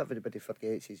think what everybody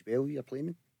forgets as well, you're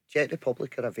playing Czech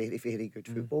Republic are a very, very good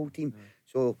football team.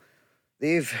 So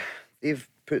they've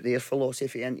put their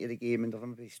philosophy into the game, and they've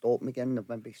maybe stopped McGinn, they've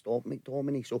maybe stopped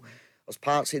McTominay. So there's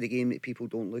parts of the game that people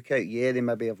don't look at. Yeah, they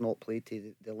maybe have not played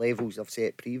to the levels they've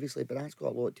set previously, but that's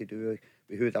got a lot to do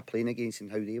with who they're playing against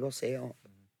and how they were set up.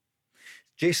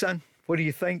 Jason, what do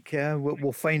you think?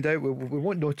 We'll find out. We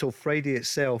won't know till Friday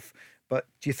itself, but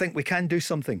do you think we can do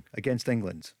something against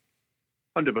England?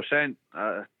 100%,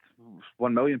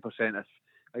 1,000,000%.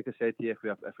 Like I said to you,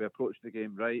 if we approach the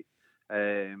game right,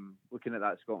 looking at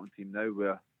that Scotland team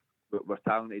now, we're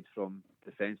talented from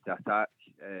defence to attack.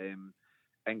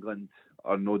 England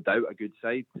are no doubt a good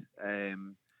side. I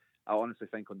honestly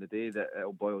think on the day that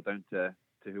it'll boil down to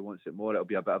who wants it more. It'll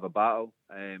be a bit of a battle,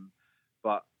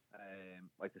 but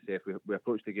like I say, if we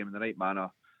approach the game in the right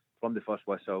manner from the first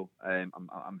whistle, I'm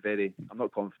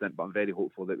not confident, but I'm very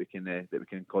hopeful that we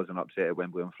can cause an upset at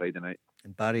Wembley on Friday night.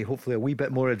 And Barry, hopefully a wee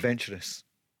bit more adventurous.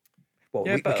 Well,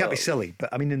 we can't be silly, but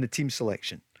I mean in the team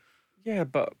selection. Yeah,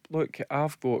 but look,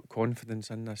 I've got confidence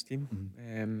in this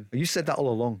team. You said that all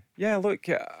along. Yeah, look,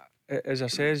 as I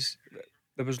says,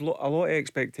 there was a lot of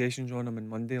expectations on him on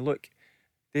Monday. Look,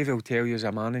 Dave will tell you as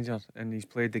a manager, and he's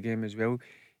played the game as well,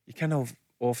 you can have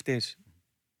off days.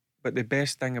 But the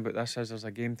best thing about this is there's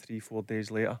a game 3-4 days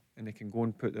later, and they can go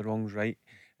and put the wrongs right.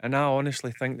 And I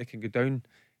honestly think they can go down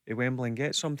to Wembley and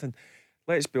get something.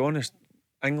 Let's be honest,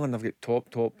 England have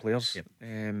got top players. Yep. I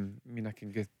mean, I can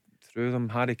go through them.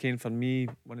 Harry Kane, for me,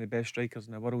 one of the best strikers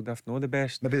in the world, if not the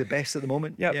best. Maybe the best at the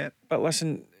moment. Yep. Yeah. But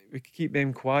listen, we can keep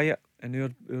them quiet, and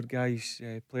our guys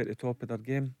play at the top of their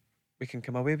game. We can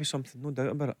come away with something, no doubt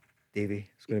about it. Davey,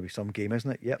 it's going to be some game,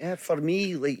 isn't it? Yep. Yeah, for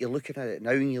me, like you're looking at it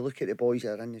now, and you look at the boys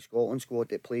that are in the Scotland squad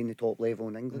that play in the top level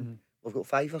in England. We've got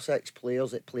 5 or 6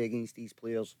 players that play against these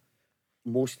players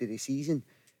most of the season.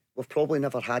 We've probably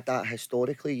never had that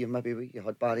historically. You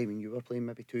had Barry when you were playing,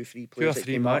 maybe 2-3 players. 2 or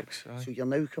 3 max. So you're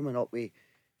now coming up with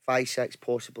 5, 6,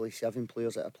 possibly 7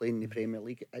 players that are playing in the Premier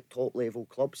League at top level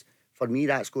clubs. For me,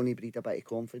 that's going to breed a bit of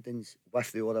confidence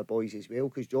with the other boys as well,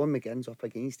 because John McGinn's up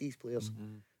against these players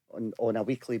on a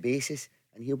weekly basis,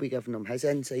 and he'll be giving them his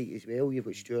insight as well. You've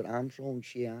got Stuart Armstrong,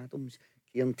 Shea Adams,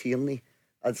 Kieran Tierney.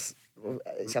 It's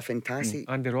a fantastic.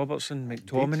 Andy Robertson,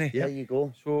 McTominay. There you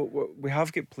go. So we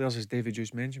have got players, as David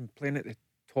just mentioned, playing at the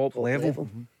top level.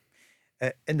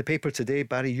 In the paper today,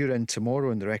 Barry, you're in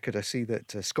tomorrow in the Record. I see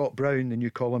that Scott Brown, the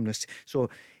new columnist, so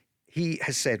he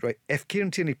has said, right, if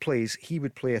Kieran Tierney plays, he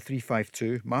would play a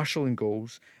 3-5-2, Marshall in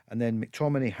goals, and then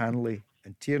McTominay, Hanley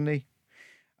and Tierney,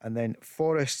 and then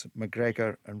Forrest,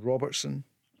 McGregor and Robertson,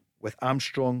 with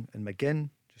Armstrong and McGinn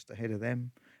just ahead of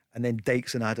them, and then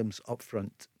Dykes and Adams up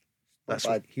front. That's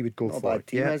what he would go for. Not a bad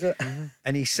team, is it?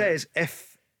 And he says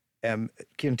if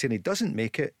Kieran Tierney doesn't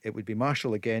make it, it would be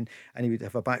Marshall again, and he would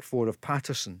have a back 4 of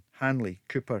Patterson, Hanley,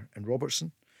 Cooper and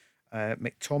Robertson,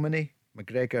 McTominay,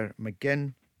 McGregor,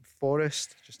 McGinn,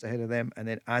 Forrest just ahead of them, and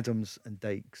then Adams and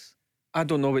Dykes. I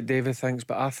don't know what David thinks,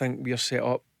 but I think we're set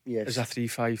up as a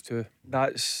 3-5-2.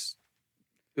 That's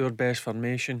our best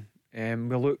formation.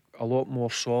 We look a lot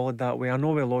more solid that way. I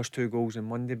know we lost 2 goals on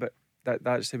Monday, but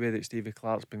that's the way that Stevie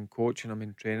Clark's been coaching him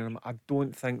and training him. I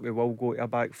don't think we will go to a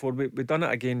back four. We done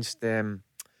it against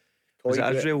was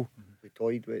it Israel? We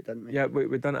toyed with it, didn't we? Yeah,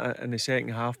 we done it in the second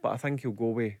half, but I think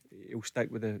he'll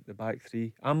stick with the back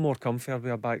three. I'm more comfortable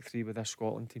with a back three with this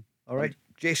Scotland team. All right,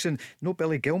 Jason, no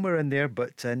Billy Gilmer in there,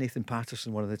 but Nathan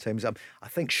Patterson one of the times. I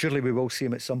think surely we will see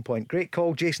him at some point. Great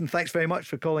call, Jason. Thanks very much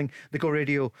for calling the Go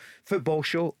Radio Football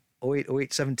Show.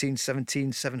 0808 17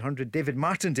 17 700. David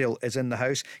Martindale is in the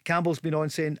house. Campbell's been on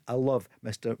saying, I love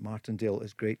Mr. Martindale.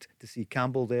 It's great to see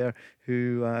Campbell there,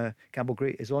 who Campbell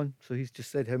Great is on. So he's just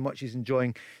said how much he's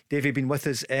enjoying Davey being with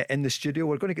us in the studio.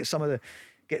 We're going to get some of the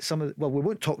well, we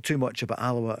won't talk too much about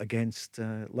Alloa against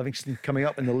Livingston coming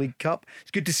up in the League Cup.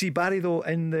 It's good to see Barry though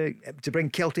to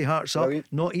bring Kelty Hearts up.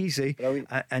 Brilliant. Not easy.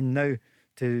 And now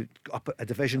to up a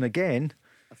division again.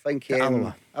 I think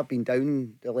I've been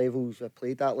down the levels. I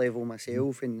played that level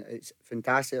myself, and it's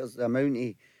fantastic. There's the amount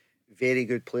of very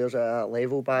good players at that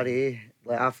level, Barry.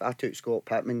 Like I took Scott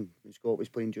Pittman when Scott was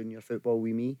playing junior football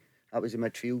with me. That was the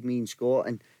midfield, me and Scott,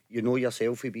 and you know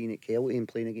yourself with being at Kelty and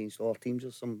playing against our teams.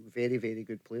 There's some very, very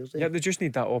good players there. Yeah, they just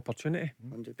need that opportunity.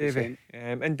 100%. Davey.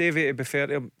 And Davey, to be fair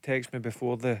to him, texts me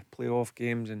before the playoff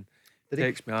games and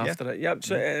text me after it. Yep.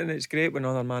 So, and it's great when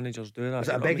other managers do that. Was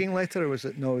it a begging letter or was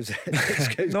it? No, it's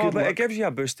no, but it gives you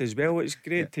a boost as well. It's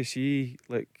great to see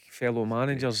like fellow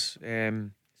managers.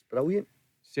 It's brilliant.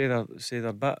 Say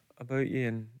their bit about you,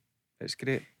 and it's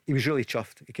great. He was really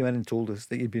chuffed. He came in and told us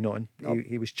that he'd been on.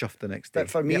 He was chuffed the next day. But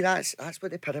for me, that's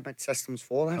what the pyramid system's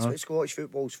for. That's what Scottish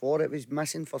football's for. It was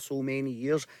missing for so many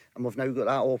years, and we've now got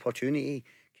that opportunity.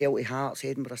 Kelty Hearts,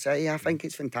 Edinburgh City. I think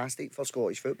it's fantastic for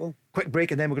Scottish football. Quick break,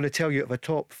 and then we're going to tell you of a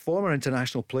top former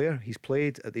international player. He's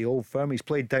played at the Old Firm, he's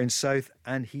played down south,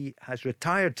 and he has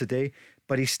retired today,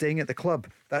 but he's staying at the club.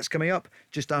 That's coming up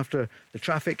just after the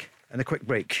traffic and a quick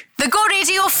break. The Go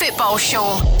Radio Football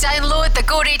Show. Download the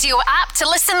Go Radio app to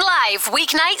listen live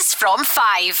weeknights from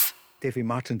 5. Davie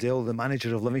Martindale, the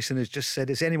manager of Livingston, has just said,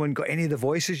 has anyone got any of the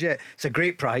voices yet? It's a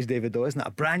great prize, David, though, isn't it?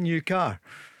 A brand new car.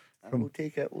 We'll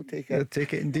take it. We'll take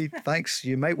it indeed. Thanks.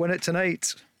 You might win it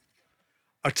tonight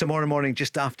or tomorrow morning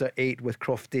just after 8 with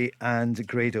Crofty and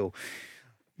Grado.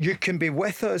 You can be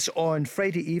with us on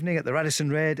Friday evening at the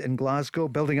Radisson Red in Glasgow,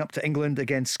 building up to England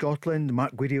against Scotland.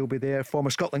 Mark Guidi will be there.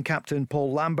 Former Scotland captain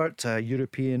Paul Lambert, a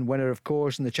European winner, of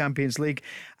course, in the Champions League.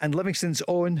 And Livingston's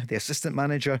own, the assistant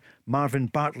manager, Marvin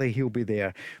Bartley, he'll be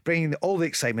there, bringing all the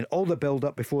excitement, all the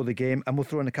build-up before the game. And we'll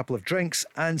throw in a couple of drinks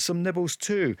and some nibbles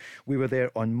too. We were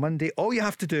there on Monday. All you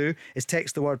have to do is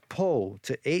text the word Paul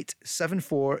to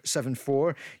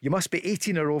 87474. You must be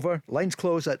 18 or over. Lines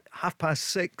close at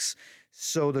 6:30.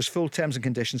 So there's full terms and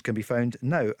conditions can be found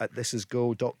now at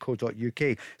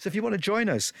thisisgo.co.uk. So if you want to join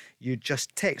us, you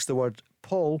just text the word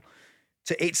Paul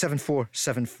to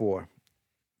 87474.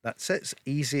 That's it. It's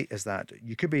easy as that.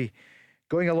 You could be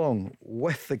going along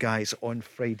with the guys on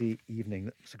Friday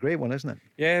evening. It's a great one, isn't it?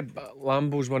 Yeah,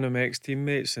 Lambo's one of my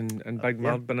ex-teammates, and Big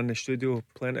Marv been in the studio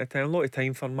plenty of time. A lot of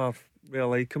time for Marv.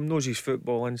 Really like him, knows his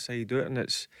football inside out, and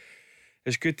it's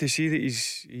good to see that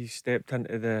he's stepped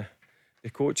into the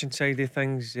coaching side of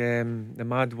things, the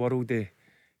mad world of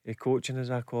coaching, as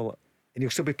I call it. And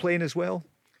he'll still be playing as well?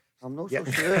 I'm not so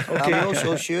sure. Okay. I'm not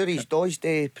so sure. He's dodged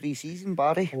pre-season,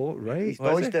 Barry. Oh, right. He's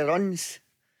dodged the runs.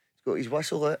 He's got his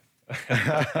whistle out.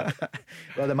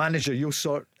 Well, the manager, you'll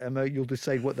sort him out. You'll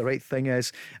decide what the right thing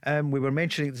is. We were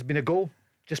mentioning there's been a goal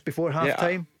just before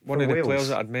half-time. One of the players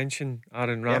that I'd mentioned,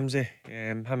 Aaron Ramsey,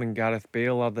 him and Gareth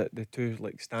Bale are the two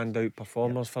standout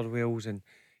performers for Wales, and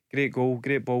great goal,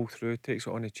 great ball through, takes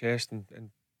it on the chest and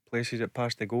places it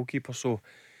past the goalkeeper. So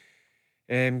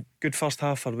good first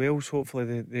half for Wales.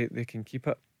 Hopefully they can keep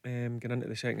it, get into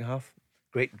the second half.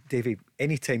 Great, Davey.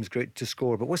 Any time's great to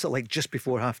score, but what's it like just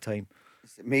before half time?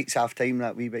 It makes half time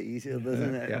that wee bit easier,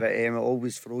 doesn't it? But it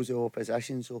always throws the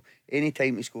opposition. So any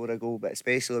time to score a goal, but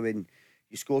especially when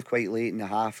you score quite late in the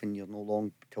half and you're no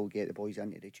long till get the boys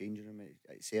into the changing room,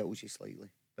 it settles you slightly.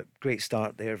 But great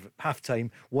start there. Half time,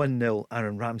 1-0.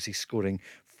 Aaron Ramsey scoring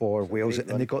for Wales,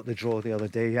 and they got the draw the other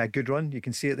day. Yeah, good run. You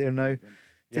can see it there now.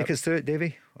 Take us through it,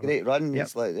 Davey. Great run.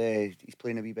 It's like he's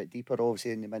playing a wee bit deeper,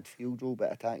 obviously in the midfield role,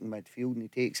 but attacking midfield, and he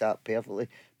takes that perfectly.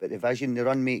 But the vision, the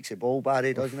run makes the ball,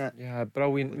 Barry, doesn't it? Yeah,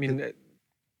 brilliant. I mean,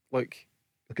 look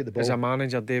at the ball. As a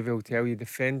manager, Davey will tell you,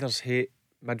 defenders hate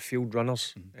midfield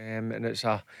runners, and it's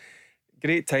a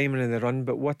great timing in the run,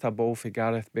 but what a ball for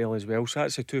Gareth Bale as well. So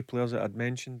that's the two players that I'd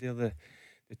mentioned there, the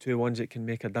two ones that can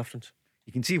make a difference.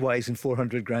 You can see why he's in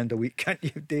 400 grand a week, can't you,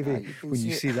 Davey? When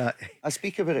you see that. I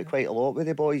speak about it quite a lot with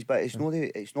the boys, but it's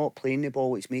not playing the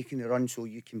ball, it's making the run so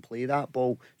you can play that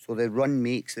ball. So the run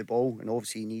makes the ball, and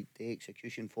obviously you need the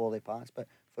execution for the pass. But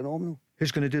phenomenal.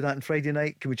 Who's going to do that on Friday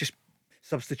night? Can we just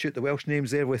substitute the Welsh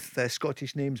names there with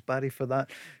Scottish names, Barry, for that?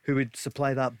 Who would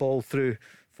supply that ball through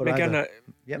for either?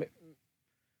 Yep.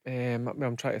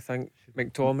 I'm trying to think.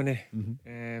 McTominay,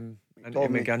 and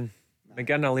McGinn. Aye.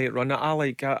 McGinn a late runner.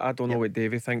 I don't know what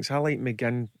Davey thinks. I like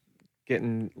McGinn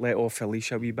getting let off a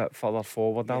leash a wee bit further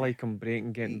forward. I like him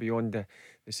breaking, getting beyond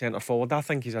the centre forward. I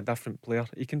think he's a different player.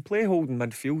 He can play holding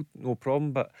midfield, no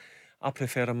problem, but I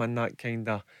prefer him in that kind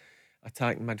of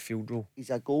attacking midfield role. He's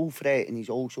a goal threat, and he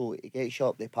gets you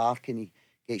up the park and he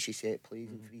gets you set plays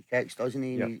and free kicks, doesn't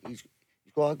he? And he's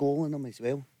got a goal in him as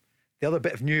well. The other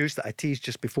bit of news that I teased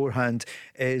just beforehand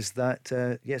is that,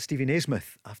 Stevie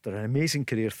Naismith, after an amazing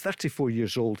career, 34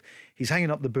 years old, he's hanging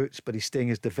up the boots, but he's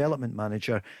staying as development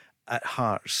manager at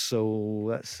Hearts. So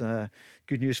that's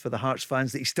good news for the Hearts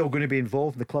fans that he's still going to be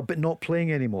involved in the club, but not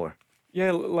playing anymore.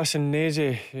 Yeah, listen,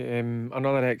 Nazy,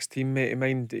 another ex-teammate of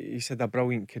mine, he's had a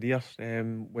brilliant career.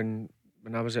 When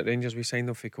I was at Rangers, we signed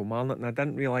him for Kilmarnock, and I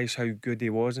didn't realise how good he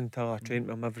was until I trained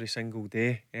with him every single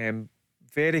day.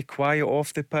 Very quiet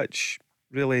off the pitch,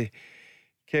 really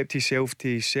kept himself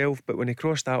to himself, but when he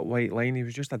crossed that white line, he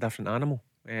was just a different animal,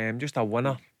 just a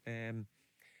winner, and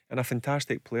a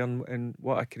fantastic player, and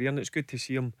what a career. And it's good to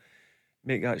see him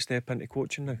make that step into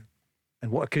coaching now.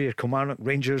 And what a career. Kilmarnock,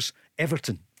 Rangers,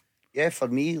 Everton. Yeah, for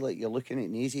me, like, you're looking at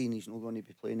Nazy and he's not going to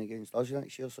be playing against us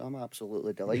next year, so I'm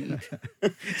absolutely delighted.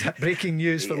 Breaking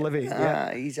news for Livy.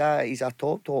 He's a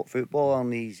top footballer,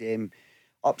 and he's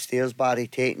upstairs, Barry.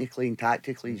 Technically and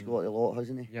tactically, he's got a lot,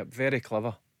 hasn't he? Yep, very clever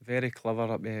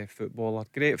up footballer,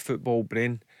 great football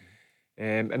brain,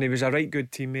 and he was a right good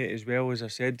teammate as well. As I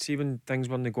said, see, when things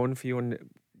weren't going for you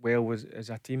as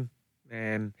a team,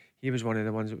 he was one of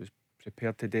the ones that was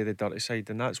prepared to do the dirty side,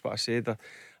 and that's what I said.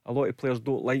 A lot of players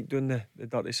don't like doing the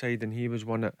dirty side, and he was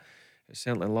one that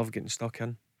certainly loved getting stuck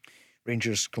in.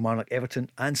 Rangers, Kilmarnock, Everton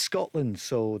and Scotland.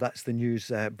 So that's the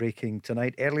news breaking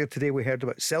tonight. Earlier today we heard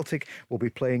about Celtic will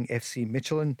be playing FC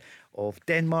Midtjylland of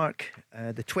Denmark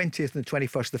the 20th and the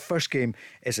 21st. The first game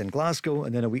is in Glasgow,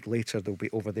 and then a week later they'll be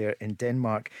over there in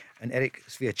Denmark. And Eric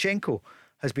Sviatchenko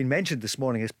has been mentioned this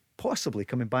morning as possibly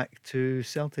coming back to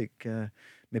Celtic,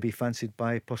 maybe fancied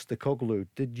by Postecoglou.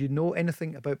 Did you know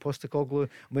anything about Postecoglou?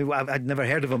 I mean, I'd never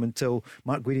heard of him until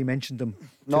Mark Guidi mentioned him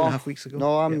 2.5 weeks ago.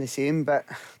 No, I'm the same, but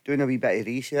doing a wee bit of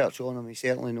research on him, he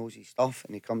certainly knows his stuff,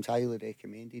 and he comes highly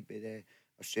recommended by the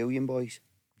Australian boys.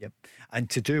 Yep. And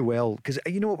to do well, because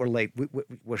you know what we're like,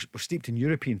 we're steeped in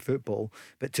European football,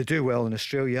 but to do well in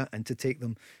Australia and to take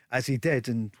them, as he did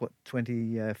in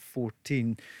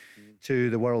 2014 to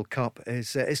the World Cup,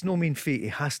 it's no mean feat. He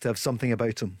has to have something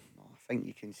about him. I think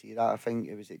you can see that. I think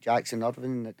it was at Jackson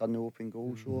Irvine that done the open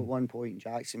goal show at one point.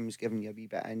 Jackson was giving you a wee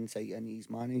bit of insight into his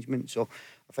management, so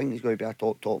I think he's going to be a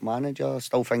top manager. I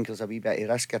still think there's a wee bit of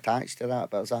risk attached to that,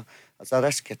 but there's a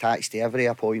risk attached to every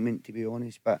appointment, to be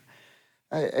honest. But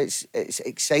it's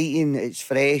exciting, it's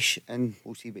fresh, and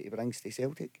we'll see what he brings to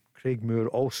Celtic. Craig Moore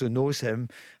also knows him,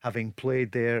 having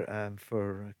played there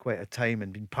for quite a time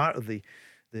and been part of the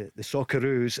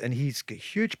Socceroos, and he's got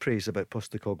huge praise about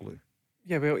Postecoglou.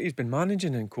 Yeah, well, he's been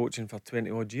managing and coaching for 20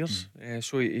 odd years,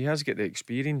 so he has got the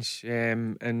experience,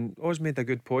 and always made a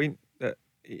good point that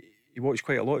he watched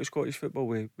quite a lot of Scottish football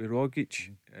with Rogic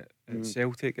at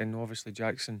Celtic, and obviously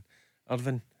Jackson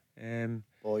Irvine,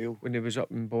 Boyle, when he was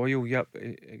up in Boyle. Yep,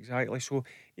 exactly. So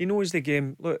he knows the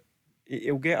game. Look,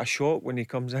 he'll get a shock when he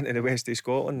comes into the west of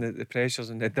Scotland. The pressures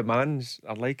and the demands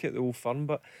are like it, the old firm,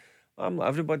 but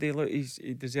everybody, look,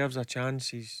 he deserves a chance.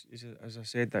 He's as I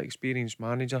said, that experienced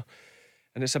manager.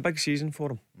 And it's a big season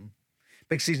for him.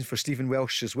 Big season for Stephen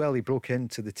Welsh as well. He broke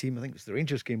into the team, I think it was the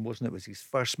Rangers game, wasn't it? It was his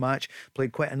first match.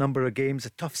 Played quite a number of games. A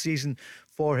tough season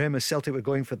for him as Celtic were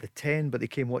going for the 10, but they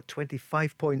came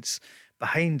 25 points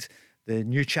behind the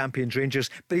new champions Rangers.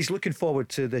 But he's looking forward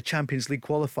to the Champions League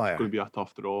qualifier. It's going to be a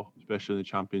tough draw, especially in the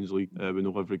Champions League. We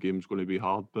know every game's going to be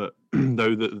hard, but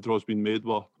now that the draw's been made,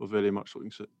 we're very much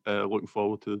looking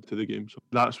forward to the game. So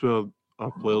that's where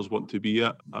our players want to be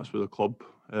at. That's where the club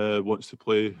wants to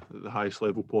play at the highest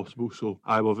level possible. So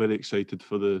we're very excited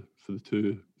for the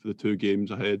two games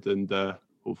ahead, and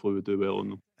hopefully we do well in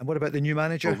them. And what about the new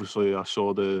manager? Obviously, I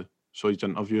saw his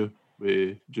interview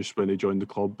just when he joined the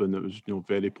club, and it was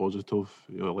very positive.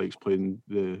 He likes playing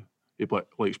he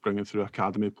likes bringing through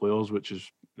academy players, which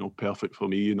is perfect for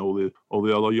me and all the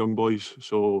other young boys.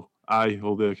 So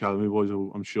all the academy boys,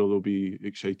 I'm sure they'll be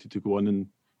excited to go in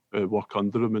and work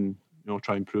under him and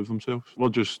try and prove themselves. We're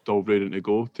just all ready to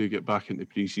go to get back into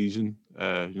pre-season.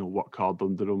 Work hard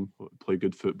under him, play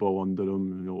good football under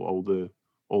him. All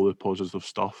all the positive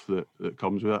stuff that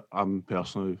comes with it. I'm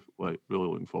personally really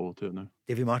looking forward to it now.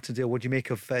 Davie Martindale, what do you make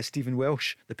of Stephen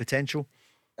Welsh, the potential?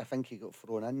 I think he got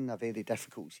thrown in a very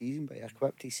difficult season, but he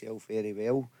equipped himself very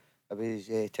well. There was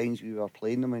times we were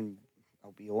playing him, and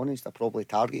I'll be honest, I probably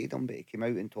targeted him, but he came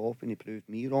out on top and he proved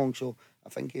me wrong. So I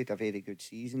think he had a very good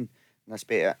season,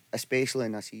 and especially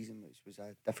in a season which was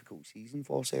a difficult season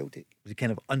for Celtic. Was he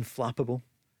kind of unflappable?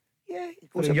 Yeah, he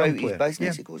goes about his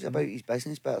business. He goes about his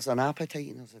business, but there's an appetite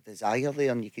and there's a desire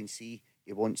there, and you can see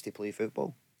he wants to play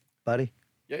football. Barry?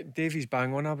 Yeah, Davey's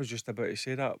bang on. I was just about to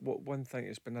say that. One thing,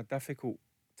 it's been a difficult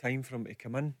time for him to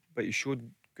come in, but he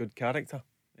showed good character.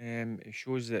 It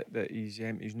shows that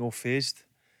he's no phased.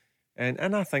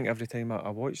 And I think every time I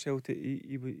watch Celtic,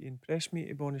 he impressed me,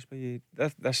 to be honest with you.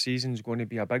 This season's going to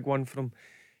be a big one for him.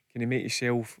 Can he make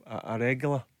himself a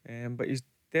regular? But he's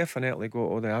definitely got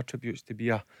all the attributes to be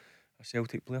a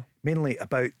Celtic player. Mainly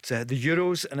about the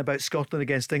Euros and about Scotland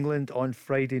against England on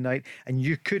Friday night, and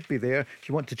you could be there if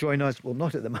you want to join us. Well,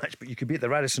 not at the match, but you could be at the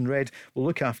Radisson Red. We'll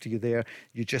look after you there.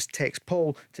 You just text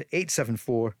Paul to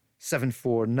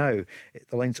 87474 now.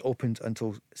 The line's opened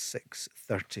until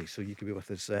 6:30, so you could be with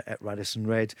us at Radisson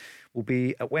Red. We'll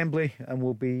be at Wembley, and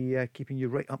we'll be keeping you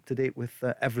right up to date with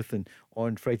everything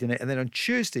on Friday night, and then on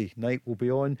Tuesday night we'll be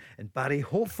on in Barry,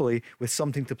 hopefully with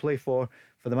something to play for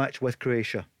the match with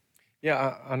Croatia.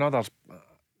 Yeah,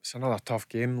 it's another tough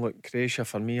game. Look, Croatia,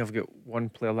 for me, I've got one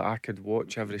player that I could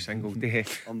watch every single day.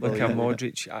 Look at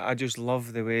Modric. I just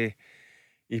love the way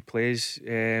he plays.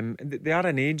 They are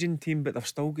an aging team, but they've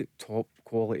still got top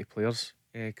quality players,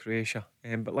 Croatia.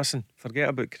 But listen, forget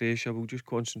about Croatia. We'll just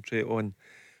concentrate on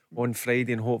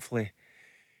Friday and hopefully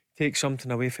take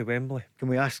something away from Wembley. Can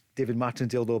we ask David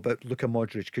Martindale though about Luka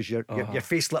Modric, because your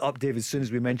face lit up, David, as soon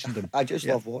as we mentioned him. I just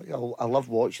love watching. I love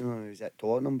watching him when he was at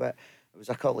Tottenham, but it was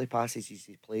a couple of passages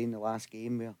he's playing the last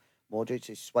game where Modric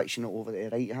is switching it over to the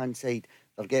right hand side.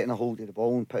 They're getting a hold of the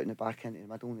ball and putting it back into the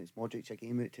middle, and it's Modric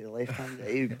again out to the left hand.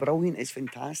 It's brilliant. It's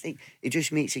fantastic. It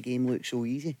just makes the game look so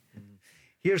easy.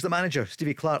 Here's the manager,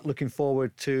 Stevie Clarke, looking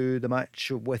forward to the match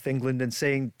with England and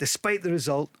saying, despite the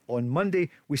result on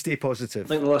Monday, we stay positive. I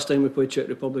think the last time we played Czech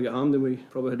Republic at Hampden, we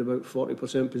probably had about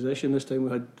 40% possession. This time we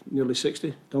had nearly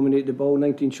 60. Dominated the ball,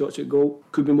 19 shots at goal.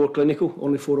 Could be more clinical,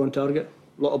 only 4 on target.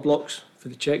 A lot of blocks for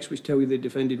the Czechs, which tell you they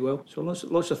defended well. So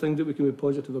lots of things that we can be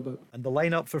positive about. And the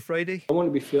lineup for Friday? I want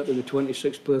to be fair to the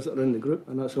 26 players that are in the group,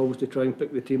 and that's always to try and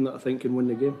pick the team that I think can win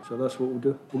the game. So that's what we'll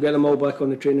do. We'll get them all back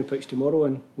on the training pitch tomorrow,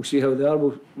 and we'll see how they are.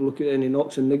 We'll look at any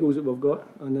knocks and niggles that we've got,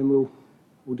 and then we'll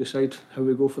decide how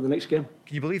we go for the next game.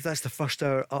 Can you believe that's the first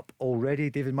hour up already,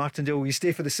 David Martindale? Will you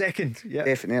stay for the second? Yeah,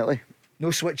 definitely. No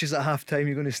switches at half time.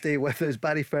 You're going to stay with us.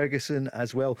 Barry Ferguson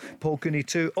as well. Paul Cooney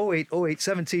too. 0808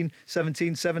 17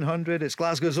 17 700. It's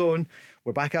Glasgow's own.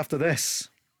 We're back after this.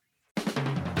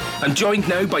 I'm joined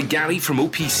now by Gary from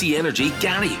OPC Energy.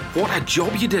 Gary, what a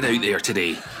job you did out there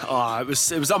today. Oh, it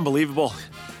was unbelievable.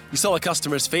 You saw the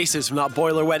customers' faces when that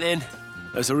boiler went in.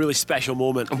 It was a really special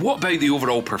moment. And what about the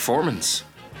overall performance?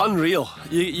 Unreal.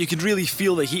 You could really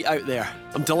feel the heat out there.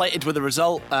 I'm delighted with the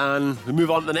result, and we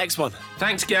move on to the next one.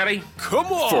 Thanks, Gary. Come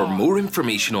on! For more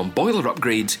information on boiler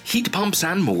upgrades, heat pumps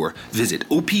and more, visit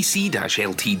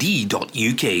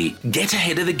opc-ltd.uk. Get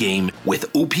ahead of the game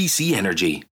with OPC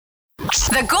Energy.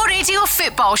 The Go Radio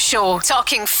Football Show,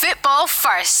 talking football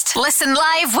first. Listen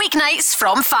live weeknights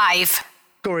from 5.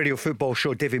 Go Radio Football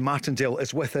Show. David Martindale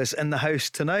is with us in the house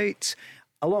tonight,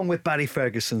 along with Barry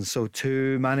Ferguson. So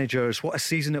 2 managers. What a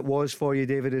season it was for you,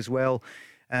 David, as well.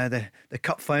 The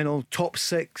cup final, top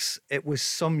 6. It was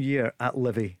some year at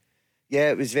Livy.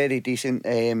 Yeah, it was very decent.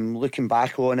 Looking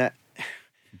back on it,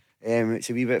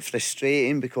 it's a wee bit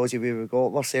frustrating because of where we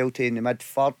got ourselves to in the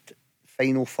mid-third.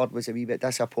 Final third was a wee bit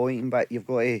disappointing, but you've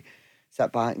got to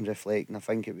sit back and reflect, and I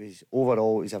think it was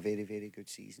a very, very good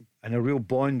season. And a real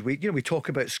bond. We talk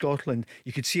about Scotland,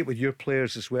 you could see it with your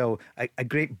players as well. A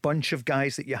great bunch of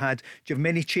guys that you had. Do you have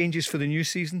many changes for the new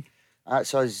season?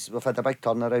 That's us. We've had a big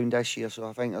turnaround this year, so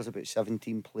I think there's about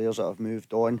 17 players that have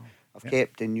moved on. I've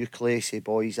kept the nucleus of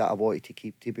boys that I wanted to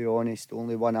keep, to be honest. The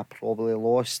only one I probably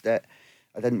lost that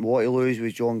I didn't want to lose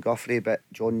was John Guthrie, but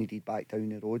John needed back down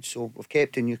the road. So we've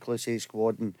kept the nucleus of the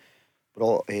squad and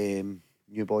brought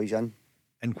new boys in.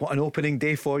 And what an opening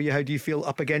day for you. How do you feel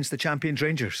up against the champions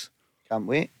Rangers? Can't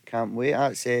wait.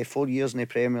 That's 4 years in the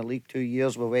Premier League, 2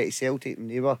 years we went to Celtic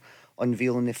and they were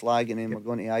unveiling the flag, and then we're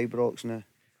going to Ibrox now.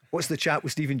 What's the chat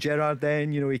with Steven Gerrard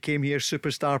then? He came here,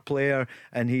 superstar player,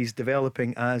 and he's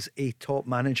developing as a top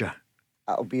manager.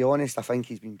 I'll be honest, I think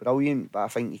he's been brilliant, but I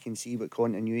think you can see what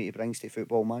continuity brings to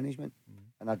football management.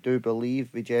 And I do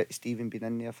believe with Stephen being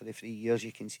in there for the 3 years,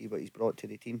 you can see what he's brought to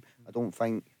the team. I don't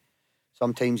think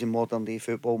sometimes in modern day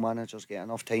football, managers get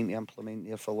enough time to implement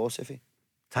their philosophy.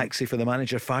 Taxi for the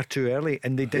manager far too early,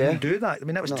 and they didn't do that. I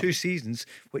mean, that was 2 seasons,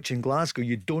 which in Glasgow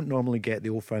you don't normally get the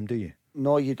Old Firm, do you?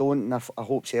 No, you don't, and I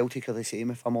hope Celtic are the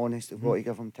same, if I'm honest. They've got to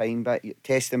give him time, but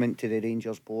testament to the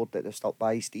Rangers board that they've stuck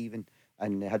by Stephen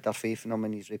and they had their faith in him,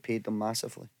 and he's repaid them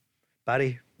massively.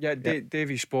 Barry? Yeah,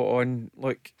 Davey's spot on.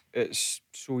 Look, it's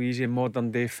so easy in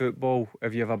modern day football.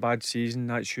 If you have a bad season,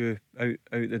 that's you out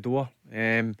the door.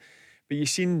 But you've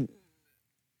seen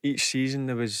each season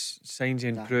there was signs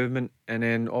of improvement, and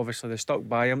then obviously they stuck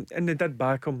by him, and they did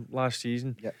back him last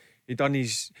season. He done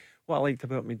his, what I liked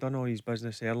about him, he done all his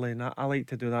business early, and I like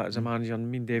to do that as a manager.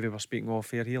 And me and Davey were speaking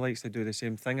off here. He likes to do the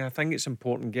same thing. I think it's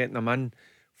important getting them in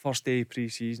first day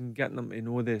pre-season, getting them to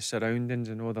know the surroundings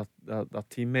and know their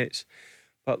teammates.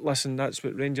 But listen, that's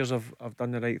what Rangers have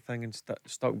done the right thing and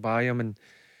stuck by him, and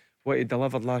what he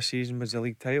delivered last season was the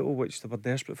league title, which they were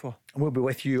desperate for. And we'll be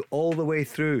with you all the way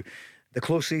through the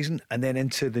close season and then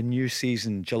into the new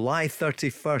season, July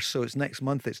 31st, so it's next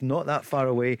month. It's not that far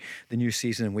away, the new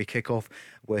season, and we kick off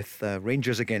with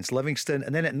Rangers against Livingston,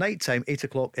 and then at night time, 8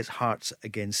 o'clock, it's Hearts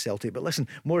against Celtic. But listen,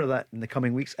 more of that in the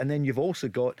coming weeks. And then you've also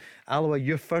got Alloa,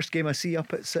 your first game I see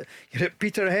up at you're at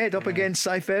Peterhead up against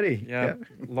Cy Ferry.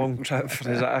 Long trip for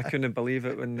us. I couldn't believe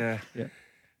it when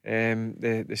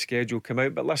the schedule came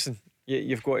out. But listen,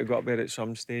 you've got to go up there at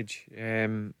some stage,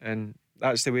 and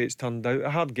that's the way it's turned out.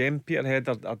 A hard game. Peterhead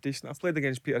are decent. I played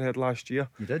against Peterhead last year.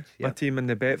 You did? My team in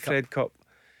the Betfred Cup.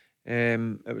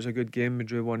 It was a good game. We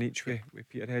drew 1 each way with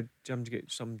Peterhead. Jim's got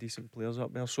some decent players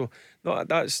up there. So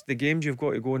that's the games you've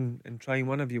got to go and try and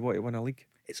win if you want to win a league.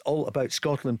 It's all about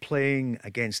Scotland playing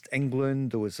against England.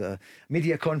 There was a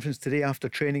media conference today after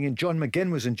training, and John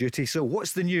McGinn was on duty. So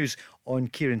what's the news on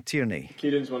Kieran Tierney?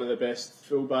 Kieran's one of the best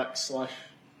full-backs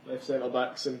 / left centre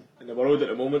backs in the world at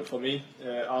the moment for me.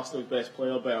 Arsenal's best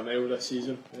player by a mile this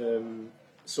season.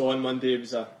 So on Monday it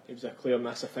was a clear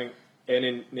miss. I think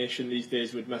any nation these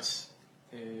days would miss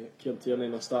Kieran Tierney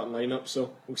in a starting lineup.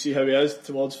 So we'll see how he is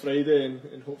towards Friday,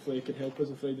 and hopefully he can help us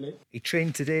on Friday night. He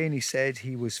trained today and he said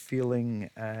he was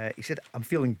feeling. He said, "I'm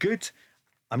feeling good.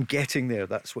 I'm getting there."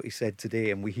 That's what he said today,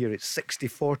 and we hear it's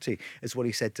 60-40 is what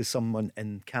he said to someone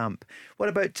in camp. What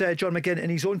about John McGinn in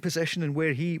his own position and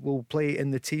where he will play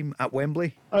in the team at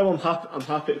Wembley? I'm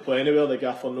happy to play anywhere. The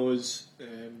gaffer knows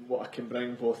what I can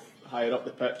bring, both higher up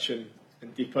the pitch and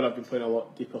deeper. I've been playing a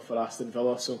lot deeper for Aston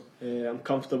Villa, so I'm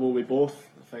comfortable with both.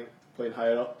 I think playing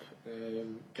higher up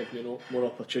gives me more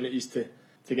opportunities to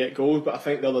get goals. But I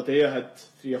think the other day I had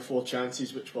 3 or 4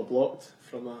 chances which were blocked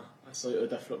from a slightly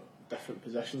different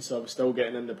position, so I was still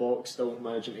getting in the box, still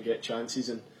managing to get chances,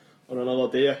 and on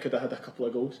another day I could have had a couple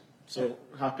of goals. So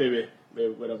happy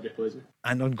with wherever he plays me.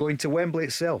 And on going to Wembley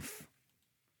itself,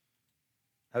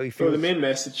 how he feels? Well, the main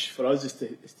message for us is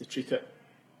to treat it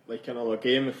like another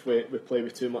game. If we play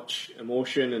with too much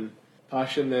emotion and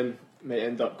passion, then it might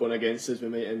end up going against us. We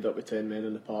might end up with 10 men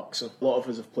in the park. So a lot of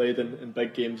us have played in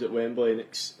big games at Wembley and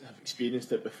have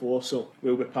experienced it before, so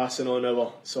we'll be passing on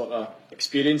our sort of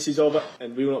experiences of it,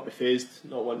 and we will not be fazed,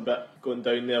 not one bit, going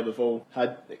down there. We've all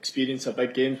had experience of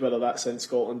big games, whether that's in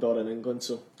Scotland or in England,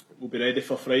 so we'll be ready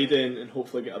for Friday and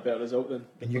hopefully get a better result than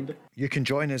Monday. You can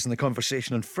join us in the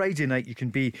conversation on Friday night. You can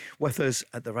be with us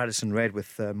at the Radisson Red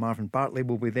with Marvin Bartley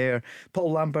will be there.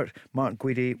 Paul Lambert, Mark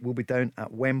Guidi will be down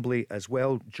at Wembley as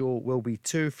well. Joe will be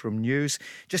too from News.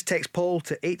 Just text Paul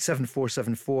to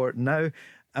 87474 now,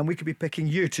 and we could be picking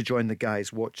you to join the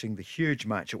guys watching the huge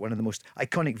match at one of the most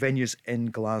iconic venues in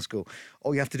Glasgow.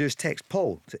 All you have to do is text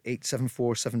Paul to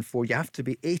 87474. You have to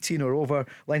be 18 or over.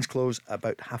 Lines close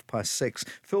about 6:30.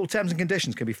 Full terms and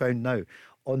conditions can be found now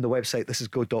on the website. This is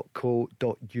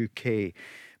go.co.uk.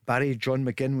 Barry, John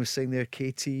McGinn was saying there,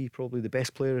 KT probably the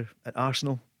best player at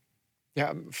Arsenal.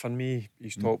 Yeah, for me,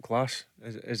 he's top class.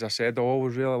 As I said, I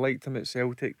always really liked him at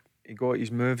Celtic. He got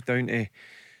his move down to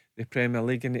the Premier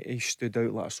League and he stood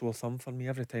out like a sore thumb for me.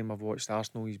 Every time I've watched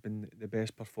Arsenal, he's been the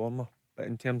best performer. But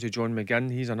in terms of John McGinn,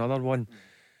 he's another one.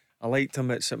 I liked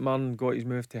him at St Mirren, got his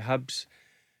move to Hibs.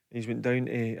 He's went down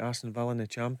to Aston Villa in the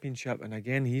Championship, and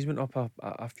again he's went up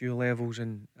a few levels,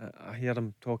 and I hear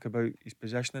him talk about his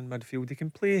position in midfield. He can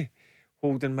play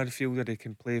holding midfielder, he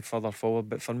can play further forward,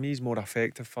 but for me he's more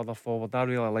effective further forward. I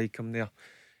really like him there.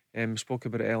 Spoke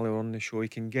about it earlier on in the show. He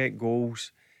can get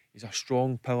goals. He's a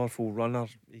strong, powerful runner.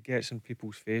 He gets in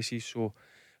people's faces. So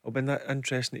it'll be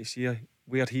interesting to see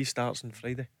where he starts on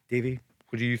Friday. Davey,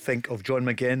 what do you think of John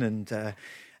McGinn and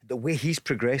the way he's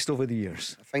progressed over the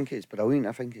years? I think it's brilliant.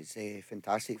 I think it's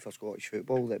fantastic for Scottish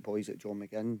football that boys like John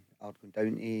McGinn are going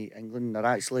down to England. They're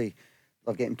actually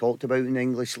they're getting talked about in the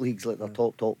English leagues like they're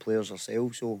top players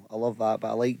themselves. So I love that. But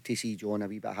I like to see John a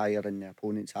wee bit higher in the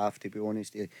opponent's half, to be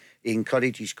honest. He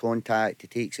encourages contact, he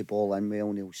takes the ball in well,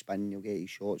 and he'll spin, he'll get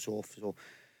his shots off. So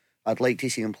I'd like to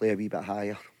see him play a wee bit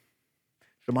higher.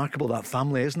 It's remarkable, that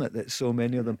family, isn't it? That so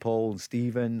many of them, Paul and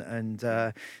Stephen, and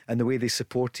the way they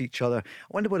support each other. I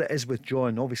wonder what it is with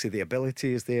John. Obviously the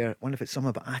ability is there. I wonder if it's some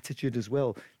about attitude as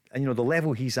well. And the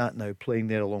level he's at now, playing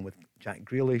there along with Jack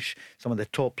Grealish, some of the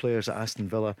top players at Aston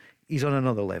Villa, he's on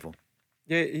another level.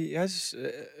 Yeah, he is.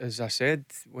 As I said,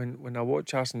 when I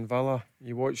watch Aston Villa,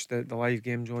 you watch the live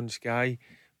games on Sky,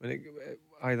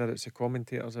 either it's the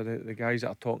commentators or the guys that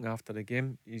are talking after the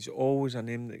game, he's always a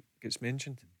name that gets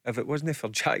mentioned. If it wasn't for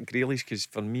Jack Grealish, because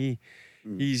for me,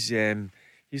 he's in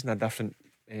a different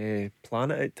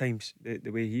planet at times,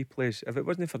 the way he plays. If it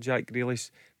wasn't for Jack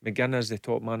Grealish, McGinn is the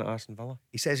top man at Aston Villa.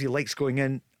 He says he likes going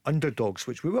in underdogs,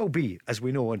 which we will be, as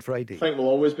we know, on Friday. I think we'll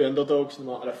always be underdogs,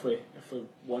 no matter if we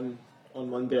won on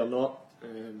Monday or not.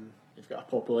 We've got a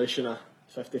population of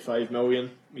 55 million.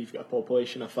 We've got a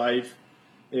population of 5.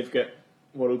 They've got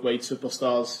worldwide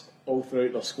superstars all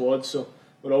throughout their squad, so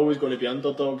we're always going to be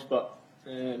underdogs, but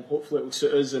hopefully it will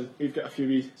suit us, and we've got a few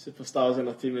wee superstars in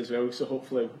our team as well, so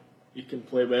hopefully we can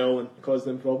play well and cause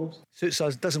them problems. Suits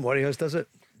us, doesn't worry us, does it,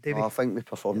 Davey? I think we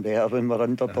perform better when we're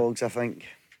underdogs, I think.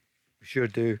 We sure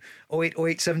do.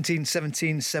 0808 17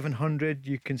 17 700.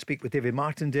 You can speak with Davie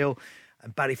Martindale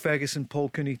and Barry Ferguson, Paul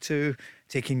Cooney too,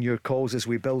 taking your calls as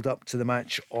we build up to the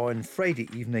match on Friday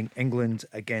evening, England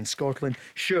against Scotland.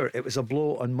 Sure, it was a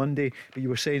blow on Monday, but you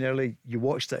were saying earlier you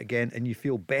watched it again and you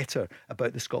feel better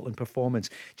about the Scotland performance.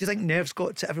 Do you think nerves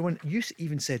got to everyone? You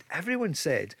even said, everyone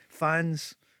said,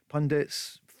 fans,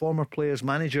 pundits, former players,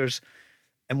 managers,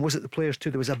 and was it the players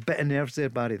too? There was a bit of nerves there,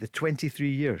 Barry, the 23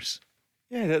 years.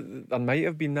 Yeah, there might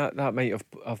have been that might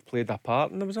have played a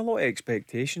part, and there was a lot of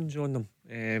expectations on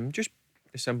them. Just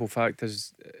the simple fact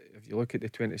is, if you look at the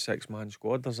 26-man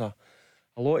squad, there's a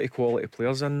lot of quality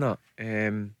players in that.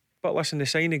 But listen, the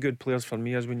sign of good players for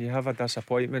me is when you have a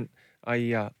disappointment,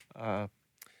 i.e. a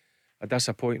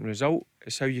disappointing result,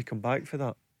 it's how you come back for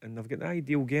that. And they've got the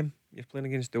ideal game. You're playing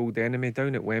against the old enemy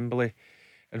down at Wembley,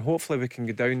 and hopefully we can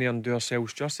go down there and do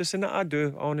ourselves justice. And I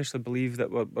honestly believe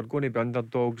that we're going to be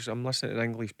underdogs. I'm listening to the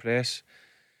English press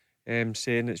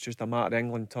saying it's just a matter of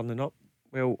England turning up.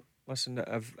 Well, listen,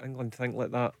 if England think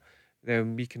like that,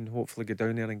 then we can hopefully go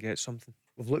down there and get something.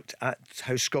 We've looked at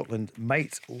how Scotland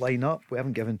might line up. We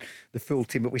haven't given the full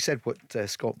team, but we said what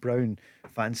Scott Brown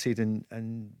fancied.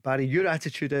 And Barry, your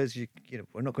attitude is, you know,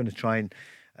 we're not going to try and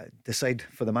decide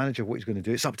for the manager what he's going to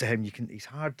do. It's up to him. He's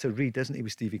hard to read, isn't he,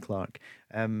 with Stevie Clarke?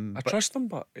 I trust him,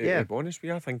 but to be honest with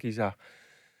you, I think he's a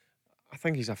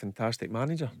fantastic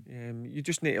manager. You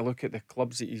just need to look at the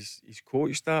clubs that he's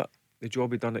coached at, the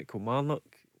job he done at Kilmarnock,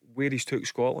 where he's took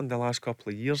Scotland the last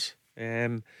couple of years.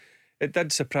 It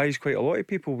did surprise quite a lot of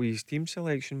people with his team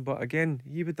selection, but again,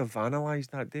 he would have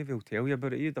analysed that. Dave will tell you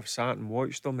about it. He'd have sat and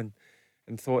watched them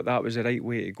and thought that was the right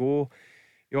way to go.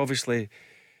 He obviously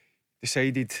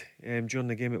decided during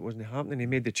the game it wasn't happening. He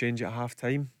made the change at half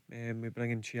time with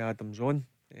bringing Che Adams on,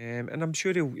 and I'm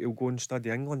sure he'll go and study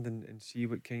England and see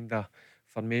what kind of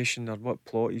formation or what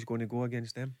plot he's going to go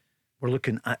against them. We're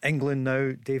looking at England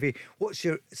now, Davey.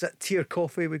 Is that tea or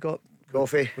coffee we got?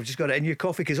 Coffee. We've just got it in your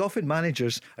coffee, because often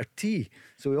managers are tea,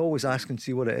 so we always ask and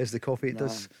see what it is. The coffee it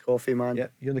does. Coffee, man. Yeah,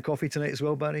 you're in the coffee tonight as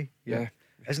well, Barry. Yeah.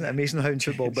 Isn't it amazing how in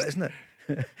football, but isn't it?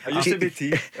 I used to be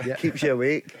tea. Yeah. Keeps you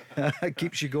awake.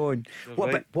 Keeps you going.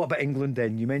 What about England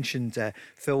then? You mentioned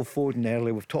Phil Foden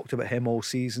earlier. We've talked about him all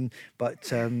season,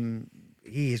 but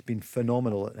he has been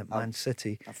phenomenal at Man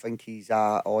City. I think he's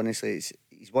honestly,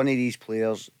 he's one of these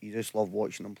players you just love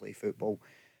watching him play football.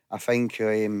 I think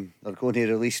they're going to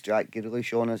release Jack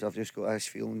Grealish on us. I've just got this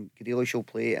feeling Grealish will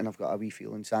play, and I've got a wee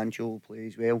feeling Sancho will play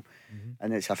as well.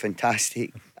 And it's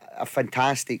fantastic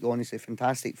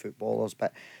footballers.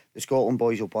 But the Scotland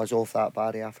boys will buzz off that,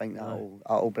 Barry. I think that'll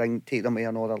take them to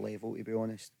another level, to be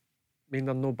honest. I mean,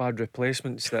 they're no bad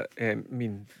replacements.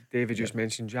 David just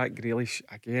mentioned Jack Grealish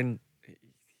again.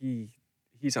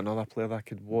 He's another player that I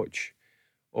could watch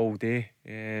all day.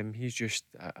 He's just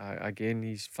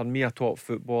he's for me a top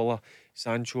footballer.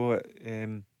 Sancho,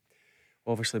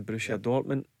 obviously Borussia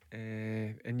Dortmund,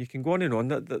 and you can go on and on.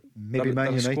 That maybe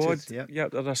Man United. Squad,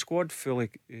 they're a squad full of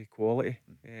quality.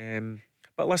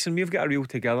 But listen, we've got a real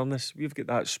togetherness. We've got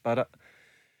that spirit,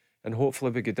 and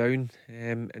hopefully we go down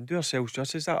and do ourselves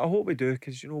justice. I hope we do,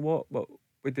 because you know what,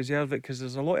 we deserve it, because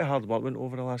there's a lot of hard work went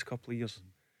over the last couple of years.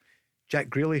 Jack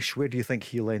Grealish, where do you think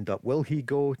he'll end up? Will he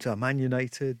go to a Man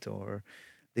United or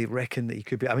they reckon that he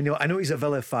could be? I mean, I know he's a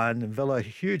Villa fan and Villa a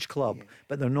huge club,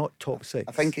 but they're not top six.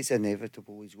 I think it's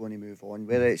inevitable he's going to move on,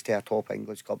 whether it's to a top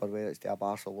English club or whether it's to a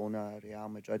Barcelona, Real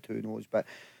Madrid, who knows. But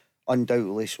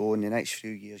undoubtedly so, in the next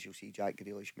few years you'll see Jack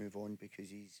Grealish move on, because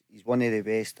he's one of the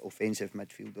best offensive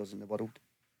midfielders in the world.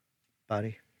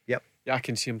 Barry? Yep. Yeah, I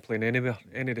can see him playing anywhere,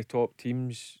 any of the top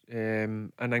teams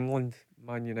in England.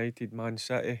 Man United, Man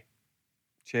City,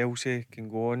 Chelsea, can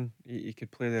go on. He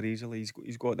could play there easily.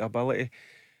 He's got the ability.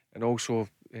 And also,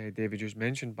 David just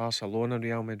mentioned Barcelona,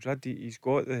 Real Madrid. He's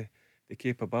got the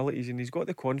capabilities and he's got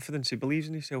the confidence. He believes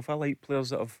in himself. I like players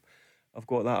that have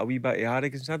got that a wee bit of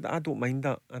arrogance. I don't mind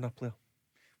that in a player.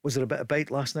 Was there a bit of bite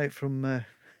last night from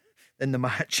in the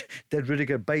match? Did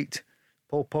Rudiger bite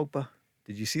Paul Pogba?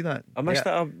 Did you see that? I missed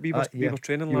that. We were training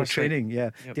last night. You were training,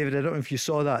 yeah. Yep. David, I don't know if you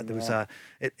saw that. There was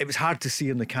it was hard to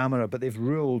see on the camera, but they've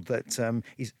ruled that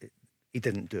he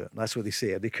didn't do it. That's what they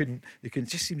say. They couldn't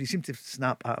just seem to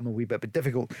snap at him a wee bit, but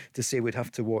difficult to say. We'd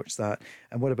have to watch that.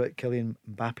 And what about Kylian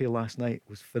Mbappe last night?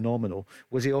 Was phenomenal.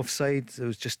 Was he offside? It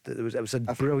was a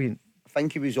brilliant. I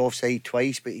think he was offside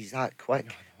twice, but he's that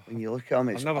quick. When you look at him,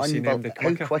 it's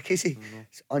how quick is he?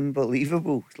 It's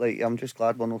unbelievable. It's like, I'm just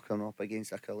glad we're not coming up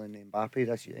against a Kylian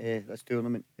Mbappe this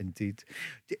tournament. Indeed.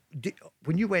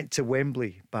 When you went to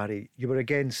Wembley, Barry, you were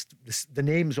against the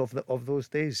names of those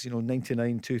days.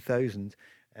 99, 2000,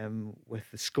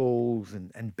 with the Scholes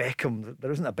and Beckham.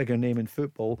 There isn't a bigger name in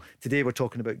football. Today we're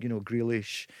talking about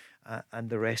Grealish and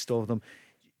the rest of them.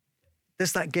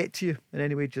 Does that get to you in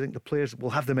any way? Do you think the players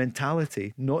will have the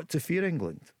mentality not to fear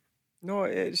England? No,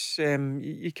 it's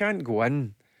you can't go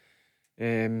in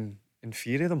in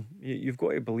fear of them. You've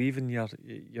got to believe in your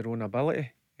own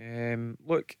ability.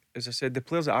 Look, as I said, the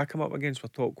players that I come up against were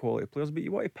top quality players, but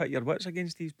you want to pit your wits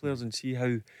against these players and see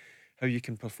how you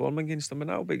can perform against them, and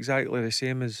that'll be exactly the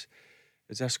same as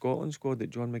this Scotland squad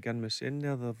that John McGinn was saying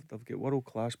there. They've got world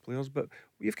class players, but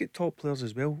we've got top players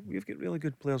as well. We've got really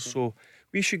good players, so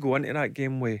we should go into that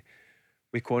game with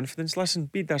confidence. Listen,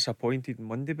 be disappointed on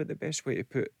Monday, but the best way to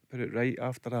put it right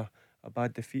after a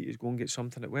bad defeat is go and get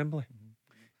something at Wembley.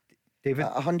 David?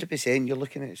 100%. You're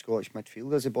looking at Scottish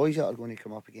midfielders. The boys that are going to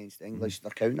come up against English,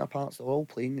 their counterparts, they're all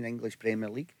playing in the English Premier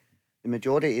League. The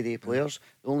majority of the players,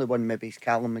 the only one maybe is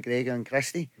Callum McGregor and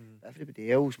Christie.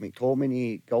 Everybody else,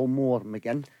 McTominay, Gilmore,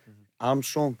 McGinn,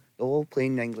 Armstrong, they're all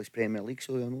playing the English Premier League,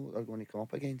 so they know what they're going to come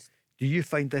up against. Do you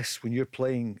find this when you're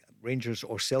playing Rangers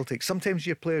or Celtic? Sometimes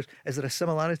your players, is there a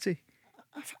similarity?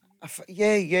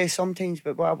 Yeah, sometimes.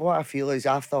 But what I feel is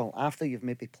after you've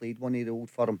maybe played one of the Old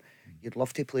Firm, you'd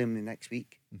love to play them the next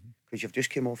week, because you've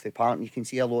just come off the park and you can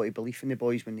see a lot of belief in the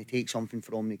boys when they take something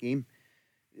from the game.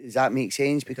 Does that make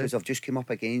sense? Because they've just come up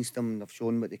against them and they've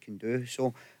shown what they can do.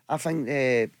 So I think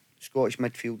the Scottish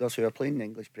midfielders who are playing the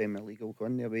English Premier League will go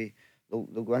in their way.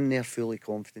 They'll go in there fully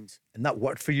confident. And that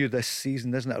worked for you this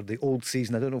season, isn't it? Or the old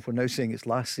season. I don't know if we're now saying it's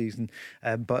last season,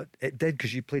 but it did,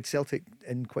 because you played Celtic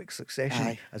in quick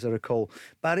succession, as I recall.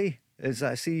 Barry,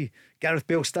 I see Gareth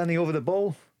Bale standing over the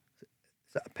ball.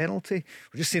 Is that a penalty?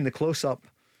 We're just seeing the close-up.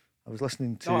 I was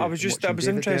listening to... No, I was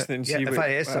interested in seeing... In fact,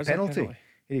 it's a penalty.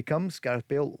 Here he comes, Gareth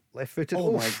Bale, left-footed.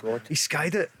 Oh my God. He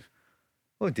skied it.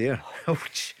 Oh dear.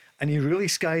 And he really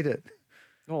skied it.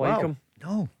 Not like him.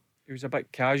 No. He was a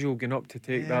bit casual going up to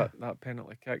take that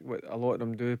penalty kick. What a lot of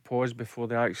them do, pause before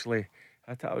they actually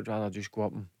hit it. I would rather just go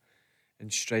up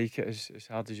and strike it as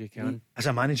hard as you can. As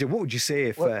a manager, what would you say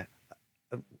if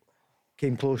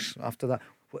came close after that?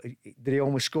 Did he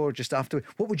almost score just after?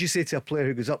 What would you say to a player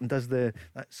who goes up and does that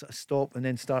sort of stop and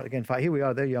then start again? In fact, here we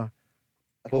are, there you are.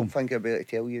 I don't think I'll be able to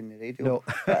tell you in the radio. No.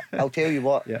 But I'll tell you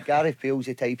what, Gareth Bale's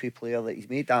the type of player that he's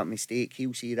made that mistake.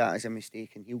 He'll see that as a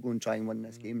mistake and he'll go and try and win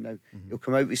this game now. He'll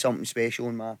come out with something special,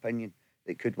 in my opinion,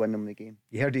 that could win them the game.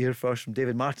 You heard it here first from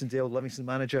David Martindale, Livingston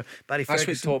manager. Barry Ferguson.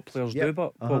 That's what top players do,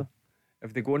 but Paul,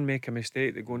 if they go and make a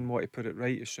mistake, they go and want to put it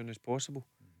right as soon as possible.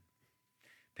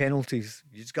 Penalties,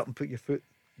 you just got to put your foot.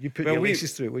 You put your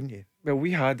laces through it, wouldn't you? Well,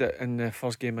 we had it in the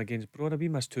first game against Brora. We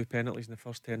missed 2 penalties in the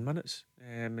first 10 minutes.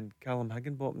 And Callum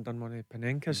Higginbottom done one of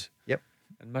Panenka's. Yep.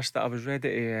 And missed it. I was ready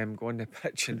to go on the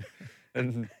pitch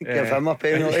and give him a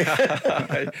penalty.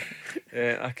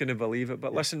 I couldn't believe it.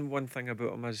 But listen, one thing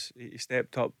about him is he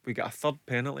stepped up. We got a 3rd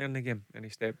penalty in the game, and he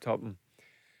stepped up and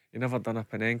he never done a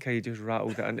Panenka. He just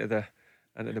rattled it into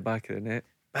the back of the net.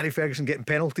 Barry Ferguson getting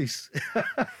penalties.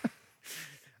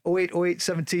 08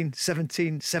 17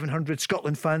 700.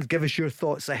 Scotland fans, give us your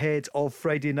thoughts ahead of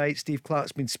Friday night. Steve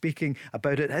Clarke's been speaking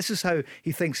about it. This is how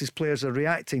he thinks his players are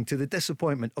reacting to the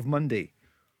disappointment of Monday.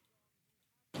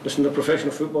 Listen, they're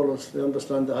professional footballers. They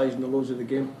understand the highs and the lows of the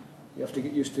game. You have to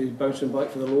get used to bouncing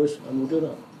back for the lows, and we'll do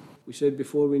that. We said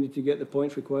before we need to get the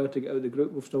points required to get out of the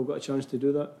group. We've still got a chance to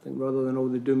do that. I think rather than all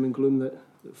the doom and gloom that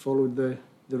followed the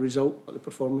result, the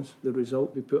performance, the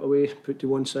result, we put away, put to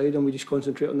one side, and we just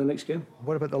concentrate on the next game.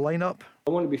 What about the lineup? I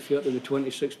want to be fair to the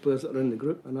 26 players that are in the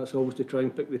group, and that's always to try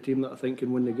and pick the team that I think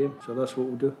can win the game. So that's what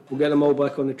we'll do. We'll get them all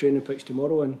back on the training pitch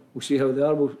tomorrow, and we'll see how they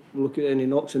are. We'll look at any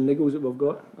knocks and niggles that we've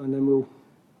got, and then we'll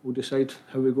decide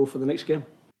how we go for the next game.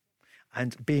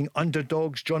 And being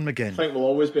underdogs, John McGinn. I think we'll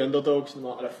always be underdogs,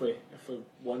 no matter if we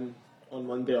won on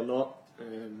Monday or not.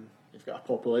 We've got a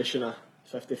population of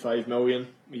 55 million.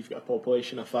 We've got a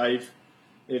population of 5.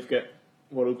 They've got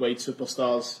worldwide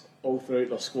superstars all throughout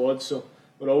their squad, so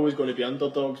we're always going to be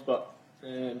underdogs, but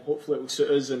hopefully it will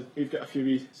suit us, and we've got a few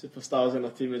wee superstars in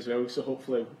our team as well, so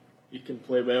hopefully we can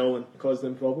play well and cause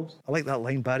them problems. I like that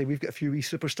line, Barry. We've got a few wee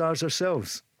superstars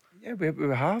ourselves. Yeah,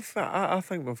 we have. I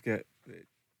think we've got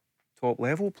top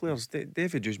level players.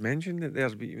 David just mentioned that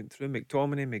there's been through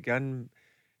McTominay,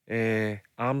 McGinn,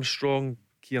 Armstrong,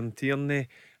 Kieran Tierney,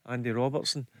 Andy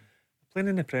Robertson, playing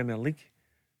in the Premier League.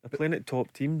 They're playing at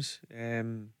top teams.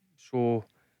 So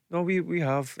no, we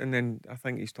have, and then I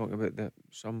think he's talking about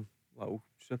some little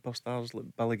superstars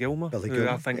like Billy Gilmour, who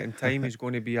I think in time is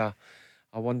going to be a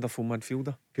wonderful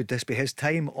midfielder. Could this be his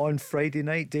time on Friday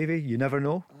night, Davey? You never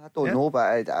know. I don't know,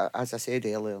 but as I said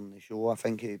earlier in the show, I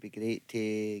think it would be great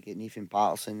to get Nathan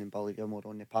Patterson and Billy Gilmour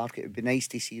on the park. It would be nice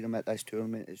to see them at this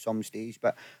tournament at some stage,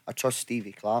 but I trust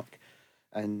Stevie Clark,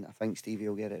 and I think Stevie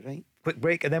will get it right. Quick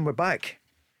break and then we're back.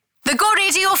 The Go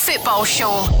Radio Football Show.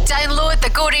 Download the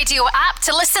Go Radio app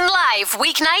to listen live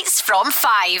weeknights from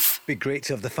 5. Be great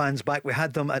to have the fans back. We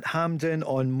had them at Hampden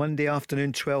on Monday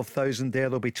afternoon, 12,000 there.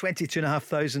 There'll be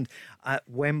 22,500 at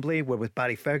Wembley. We're with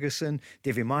Barry Ferguson,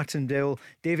 Davie Martindale.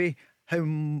 Davie, how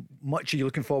much are you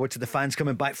looking forward to the fans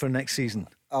coming back for next season?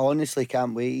 I honestly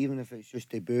can't wait, even if it's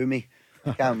just to boo me.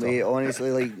 I can't wait,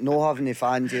 honestly. Like, not having the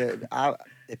fans here,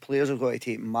 the players have got to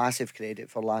take massive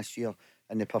credit for last year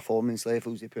and the performance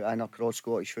levels they put in across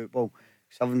Scottish football.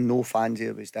 Because having no fans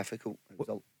here was difficult.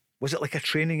 Was it like a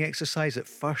training exercise at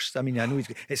first? I mean, I know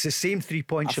it's the same 3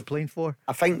 points you're playing for.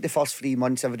 I think the first 3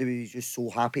 months everybody was just so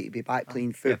happy to be back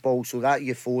playing football. Yeah. So that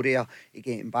euphoria of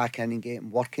getting back in and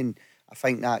getting working, I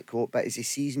think that got. But as the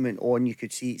season went on, you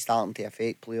could see it starting to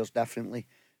affect players differently.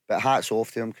 But hats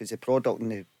off to them, because the product in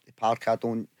the park, I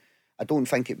don't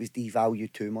think it was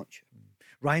devalued too much.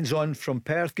 Ryan's on from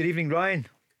Perth. Good evening, Ryan.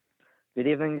 Good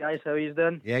evening, guys. How are you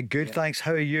doing? Yeah, good, thanks.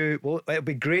 How are you? Well, it'll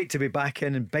be great to be back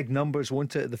in big numbers,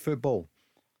 won't it, at the football?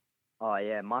 Oh,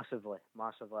 yeah, massively.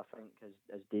 I think,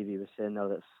 as Davey was saying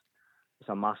there, it's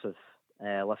a massive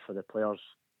lift for the players.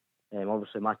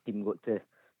 Obviously, my team got to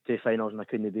 2 finals and I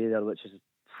couldn't be there, which is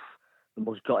the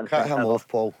most gutting thing. Cut him off,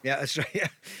 Paul. Yeah, that's right. Yeah.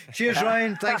 Cheers,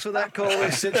 Ryan. Thanks for that call.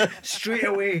 Straight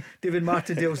away, David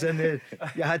Martindale's in there.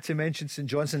 You had to mention St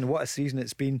Johnstone. What a season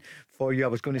it's been for you. I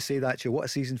was going to say that to you. What a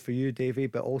season for you, Davey,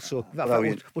 but also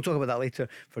we'll talk about that later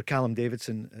for Callum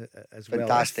Davidson as well. Fantastic.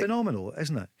 That's phenomenal,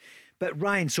 isn't it? But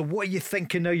Ryan, so what are you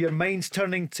thinking now? Your mind's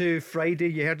turning to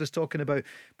Friday. You heard us talking about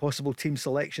possible team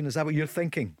selection. Is that what you're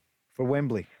thinking for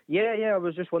Wembley? Yeah. I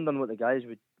was just wondering what the guys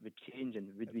would change, and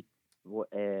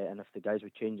and if the guys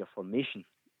would change their formation,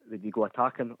 would we go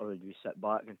attacking or would we sit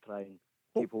back and try and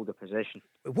keep hold of possession?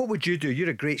 What would you do? You're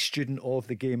a great student of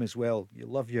the game as well. You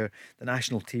love the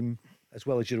national team as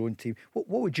well as your own team. What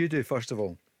would you do first of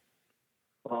all?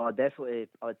 Oh, definitely.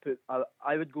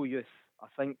 I would go youth. I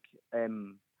think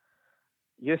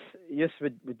youth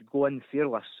would go in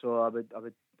fearless. So I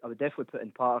would definitely put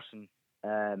in Patterson,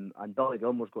 and Billy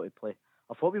Gilmour's got to play.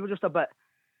 I thought we were just a bit,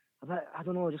 I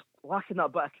don't know, just lacking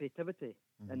that bit of creativity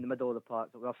in the middle of the park.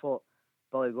 I thought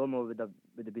Billy Gilmour would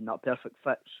have been that perfect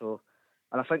fit. So,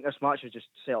 and I think this match was just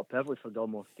set up perfectly for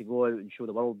Gilmour to go out and show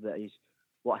the world that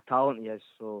what a talent he is.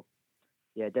 So,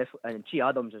 yeah, definitely, and Chi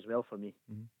Adams as well for me.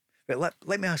 Mm-hmm. But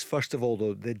let me ask first of all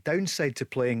though, the downside to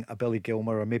playing a Billy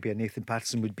Gilmour or maybe a Nathan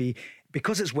Patterson would be,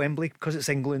 because it's Wembley, because it's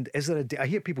England, is there I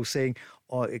hear people saying,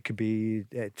 it could be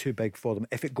too big for them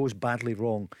if it goes badly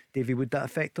wrong. Davey, would that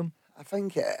affect them? I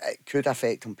think it could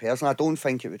affect him personally. I don't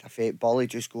think it would affect Billy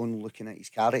just going and looking at his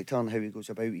character and how he goes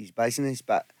about his business,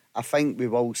 but I think we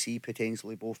will see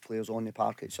potentially both players on the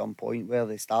park at some point, whether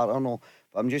they start or not.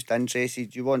 But I'm just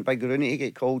interested, do you want Big Rooney to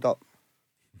get called up?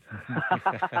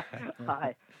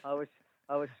 I was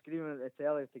screaming at the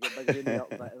telly to get Big Rooney up,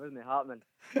 but it wasn't happening.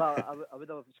 But I would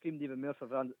have screamed even more for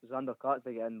Xander Clark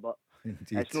to get in, but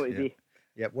indeed, it's not to be.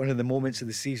 Yeah, one of the moments of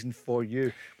the season for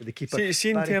you with the keeper.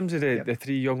 See in terms of the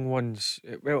 3 young ones,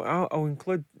 well, I'll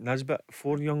include Nisbet,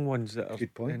 4 young ones that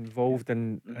are involved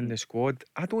in the squad.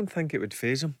 I don't think it would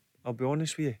faze him, I'll be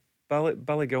honest with you.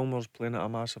 Billy Gilmour's playing at a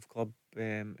massive club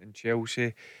in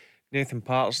Chelsea. Nathan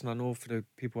Patterson, I know for the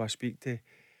people I speak to,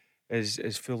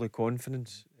 is full of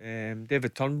confidence.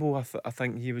 David Turnbull, I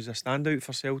think he was a standout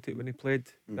for Celtic when he played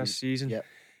this season. Yep.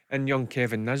 And young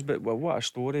Kevin Nisbet, well, what a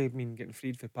story. I mean, getting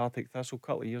freed for Partick Thistle a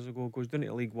couple of years ago, goes down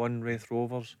to League One, Raith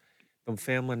Rovers,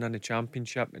 Dunfermline in the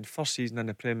Championship, and first season in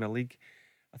the Premier League,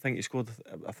 I think he scored,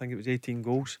 I think it was 18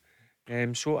 goals.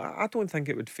 So I don't think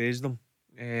it would faze them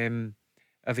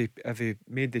if he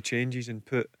made the changes and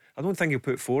I don't think he'll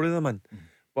put 4 of them in.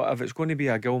 But if it's going to be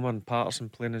a Gilmer and Patterson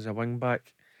playing as a wing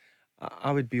back,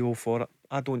 I would be all for it.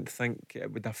 I don't think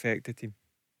it would affect the team.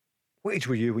 What age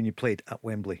were you when you played at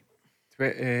Wembley?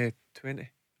 20.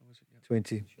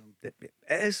 20. It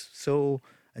is. So,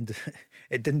 and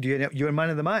it didn't do you any. You were man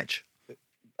of the match.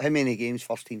 How many games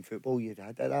first team football you'd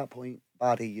had at that point,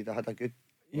 Barry? You'd have had a good.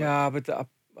 Yeah, but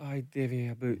Davey,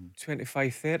 about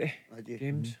 25, 30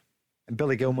 games. And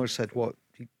Billy Gilmore's had what?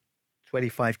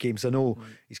 25 games. I know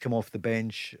he's come off the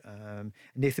bench.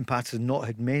 Nathan Patterson not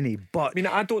had many, but I mean,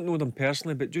 I don't know them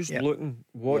personally, but just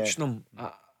watching them,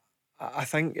 I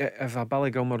think if a Billy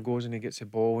Gilmore goes and he gets the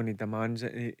ball and he demands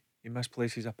it, he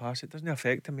misplaces a pass, it doesn't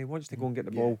affect him. He wants to go and get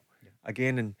the ball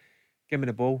again and give me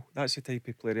the ball. That's the type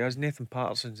of player he is. Nathan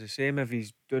Patterson's the same. If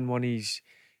he's doing one of his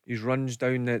runs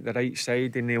down the right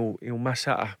side and he'll miss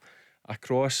it a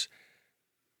cross,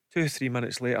 2 or 3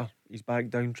 minutes later he's back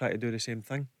down trying to do the same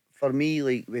thing. For me,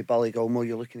 like with Billy Gilmore,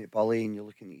 you're looking at Billy and you're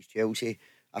looking at his Chelsea.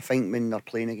 I think when they're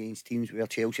playing against teams where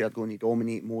Chelsea are going to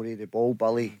dominate more of the ball,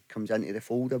 Billy comes into the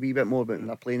fold a wee bit more. But when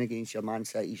they're playing against your Man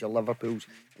Cities, your Liverpools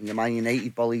and your Man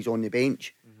United, Billy's on the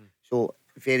bench. So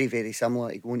very, very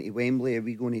similar to going to Wembley. Are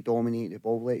we going to dominate the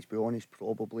ball? Let's be honest,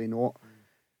 probably not.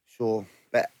 So,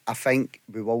 but I think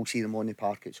we will see them on the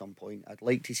park at some point. I'd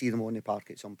like to see them on the park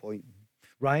at some point.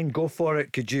 Ryan, go for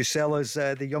it. Could you sell us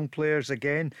the young players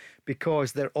again?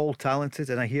 Because they're all talented,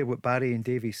 and I hear what Barry and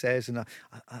Davey says, and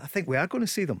I think we are going to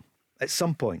see them at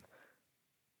some point.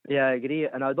 Yeah, I agree.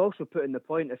 And I'd also put in the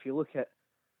point, if you look at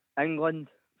England,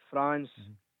 France,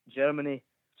 Germany,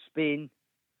 Spain,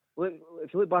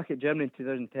 if you look back at Germany in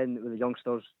 2010 with the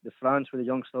youngsters, the France with the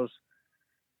youngsters,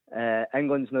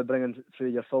 England's now bringing through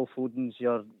your Phil Fodens,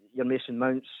 your Mason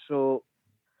Mounts. So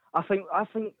I think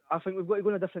we've got to go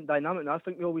in a different dynamic now. I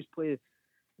think we always play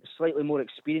slightly more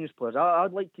experienced players.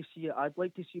 I'd like to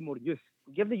see more youth.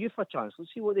 Give the youth a chance.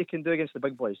 Let's see what they can do against the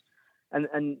big boys. And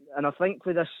I think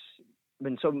with this,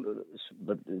 when some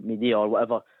media or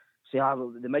whatever say,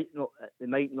 it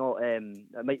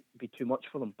might be too much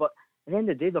for them. But at the end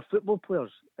of the day, they're football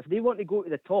players. If they want to go to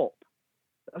the top,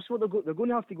 that's what they're going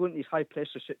to have to go into these high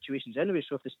pressure situations anyway.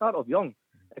 So if they start off young,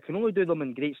 it can only do them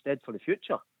in great stead for the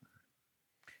future.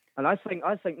 And I think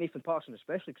Nathan Patterson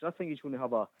especially, because I think he's going to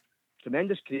have a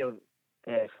tremendous career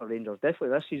for Rangers, definitely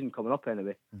this season coming up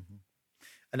anyway.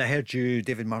 And I heard you,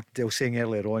 David Martindale, saying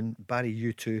earlier on, Barry,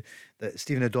 you too, that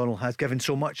Stephen O'Donnell has given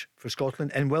so much for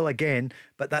Scotland and will again,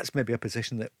 but that's maybe a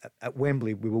position that at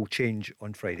Wembley we will change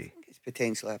on Friday. I think it's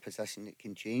potentially a position that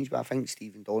can change, but I think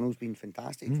Stephen O'Donnell's been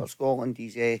fantastic for Scotland.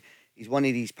 He's one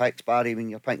of these picks, Barry, when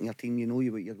you're picking your team, you know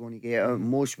what you're going to get.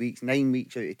 Most weeks, 9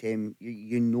 weeks out of 10,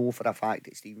 you know for a fact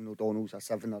that Stephen O'Donnell's a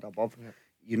 7 or above.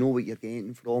 You know what you're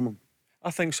getting from him.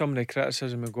 I think some of the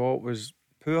criticism we got was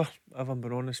poor, if I'm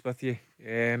being honest with you.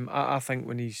 I think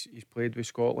when he's played with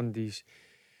Scotland,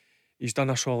 he's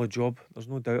done a solid job. There's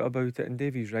no doubt about it. And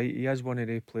Davey's right. He is one of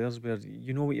the players where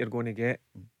you know what you're going to get.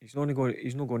 He's not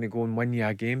going to go and win you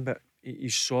a game, but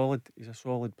he's solid. He's a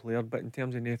solid player. But in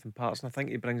terms of Nathan Patterson, I think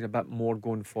he brings a bit more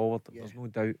going forward. There's no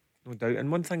doubt.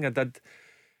 And one thing I did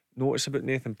notice about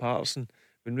Nathan Patterson,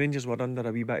 when Rangers were under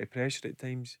a wee bit of pressure at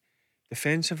times,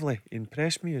 defensively, he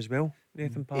impressed me as well.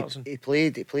 Nathan Patterson. He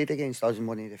played against us in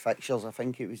one of the fixtures. I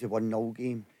think it was the 1-0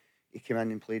 game. He came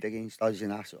in and played against us,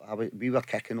 and we were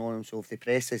kicking on him. So if they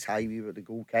pressed us high, we were the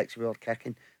goal kicks, we were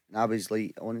kicking. And I was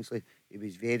like, honestly, he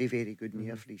was very, very good in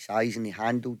here for his size, and he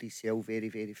handled himself very,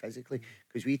 very physically.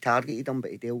 Because we targeted him,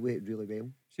 but he dealt with it really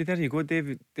well. See, there you go,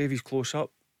 Davey's close up.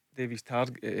 Davey's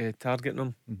targeting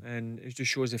him, and it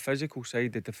just shows the physical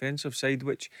side, the defensive side,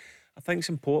 which I think is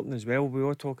important as well. We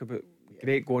all talk about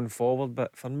great going forward,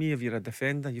 but for me, if you're a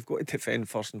defender, you've got to defend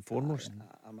first and foremost.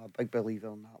 I'm a big believer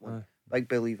in that one. Big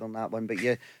believer in that one. But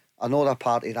another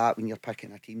part of that, when you're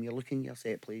picking a team, you're looking at your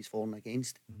set plays for and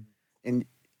against. And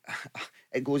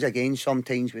it goes against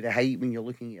sometimes with the height. When you're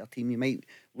looking at your team, you might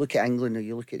look at England or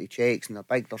you look at the Czechs, and they're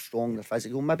big, they're strong, they're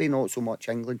physical. Maybe not so much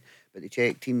England, but the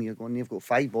Czech team, they've got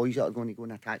 5 boys that are going to go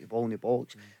and attack the ball in the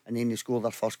box, and then they score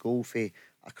their first goal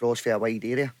across a wide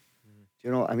area. Do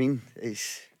you know what I mean?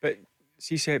 But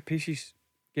see, set pieces,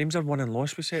 games are won and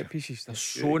lost with set pieces. They're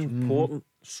so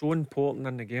important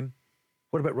in the game.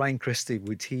 What about Ryan Christie?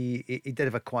 Would he did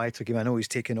have a quieter game. I know he's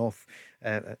taken off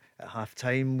at half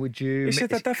time. Would you? He's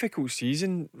had a difficult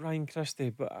season, Ryan Christie,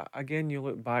 but again, you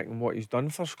look back on what he's done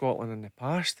for Scotland in the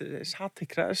past. It's hard to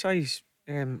criticise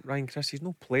Ryan Christie.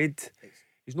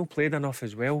 He's not played enough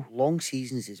as well. Long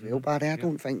seasons as well, Barry. I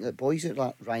don't think that boys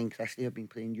like Ryan Christie have been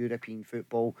playing European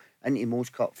football into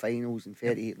most cup finals and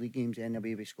 38 league games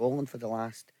anyway with Scotland for the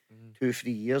last 2 or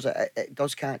 3 years. It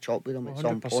does catch up with him at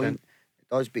some point.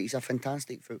 Does, but he's a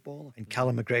fantastic footballer. And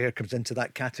Callum McGregor comes into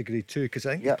that category too, because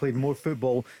I think he's played more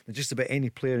football than just about any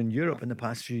player in Europe in the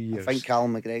past few years. I think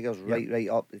Callum McGregor's right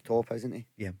up the top, isn't he?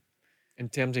 Yeah. In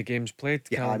terms of games played,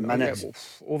 Callum,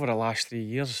 over the last 3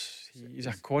 years, he's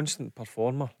a constant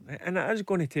performer, and it is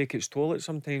going to take its toll at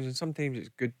sometimes, and sometimes it's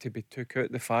good to be took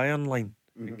out the firing line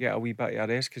and get a wee bit of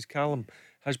a rest, because Callum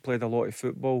has played a lot of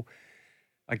football.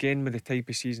 Again, with the type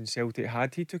of season Celtic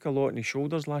had, he took a lot on his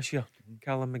shoulders last year.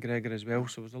 Callum McGregor as well,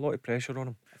 so there was a lot of pressure on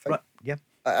him.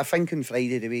 I think on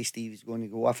Friday, the way Steve's going to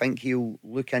go, I think he'll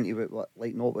look into it,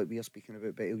 like not what we're speaking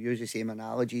about, but he'll use the same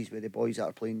analogies with the boys that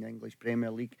are playing the English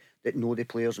Premier League, that know the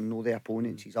players and know the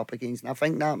opponents he's up against. And I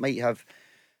think that might have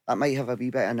a wee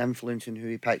bit of an influence on who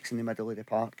he picks in the middle of the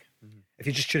park. If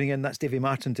you're just tuning in, that's Davie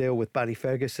Martindale with Barry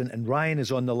Ferguson, and Ryan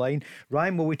is on the line.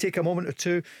 Ryan, will we take a moment or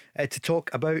two to talk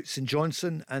about St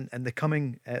Johnstone and the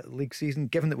coming league season,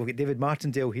 given that we've got David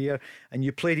Martindale here and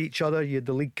you played each other, you had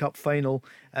the League Cup final.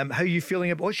 How are you feeling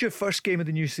about, what's your first game of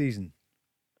the new season?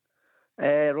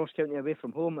 Ross County away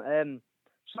from home.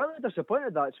 Slightly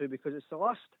disappointed actually, because it's the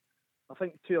last, I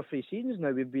think, 2 or 3 seasons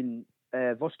now we've been,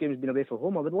 first game's been away from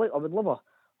home. I would love a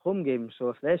home game, so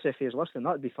if the SFA is listening,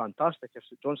 that would be fantastic if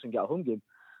St Johnstone get a home game.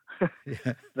 But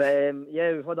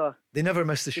we've had a... They never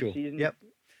miss the show. Season. Yep.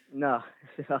 Nah.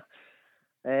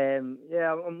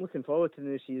 I'm looking forward to the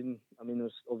new season. I mean,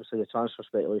 there's obviously the transfer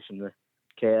speculation with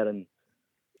Kerr and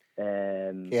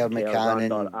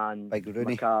McCann and Big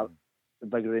Rooney.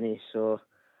 Big Rooney, so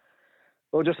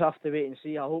we'll just have to wait and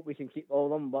see. I hope we can keep all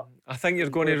of them, but I think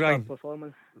you're going to, Ryan.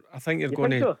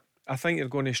 I think you're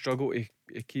going to struggle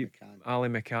to keep Ali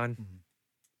McCann.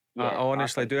 I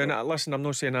honestly do. And listen, I'm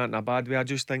not saying that in a bad way. I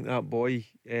just think that boy,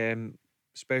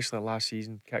 especially last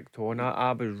season, kicked on.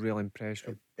 I was really impressed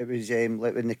with him. It was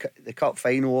like in the cup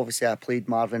final, obviously I played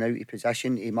Marvin out of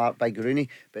position. He marked Big Rooney,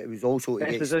 but it was also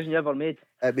best decision you ever made.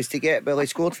 It was to get, he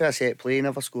scored for a set play,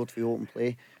 never scored for open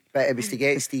play. But it was to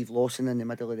get Steve Lawson in the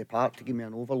middle of the park to give me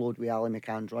an overload with Ali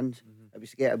McCann's runs. It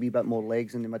was to get a wee bit more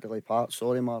legs in the middle of the park.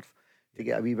 Sorry, Marv. To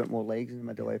get a wee bit more legs in the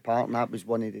middle of the park, and that was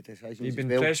one of the decisions. You've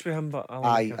been impressed with him, but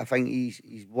I think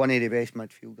he's one of the best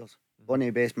midfielders. One of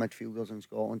the best midfielders in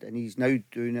Scotland, and he's now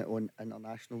doing it on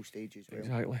international stage as well.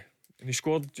 Exactly. And he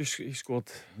scored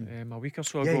a week or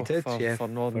so ago for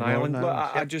Northern Ireland.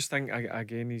 I just think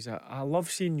again I love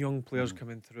seeing young players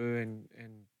coming through,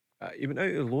 and he went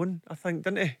out on loan, I think,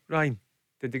 didn't he, Ryan?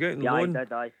 Did they go out on loan? Yeah, he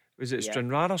did. Was it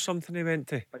Stranraer or something he went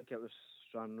to? I think it was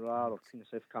Stranraer or Tina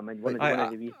South Command.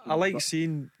 I like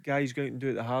seeing guys go out and do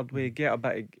it the hard way, get a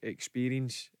bit of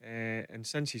experience, and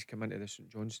since he's come into the St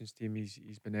Johnstone's team,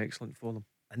 he's been excellent for them.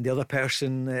 And the other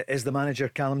person is the manager,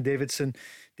 Callum Davidson.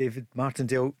 David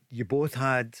Martindale, you both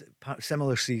had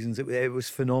similar seasons. It was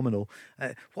phenomenal.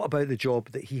 What about the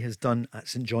job that he has done at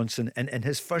St Johnstone in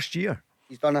his first year?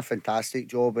 He's done a fantastic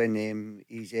job, and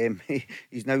he's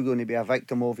now going to be a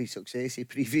victim of his success the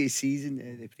previous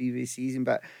season.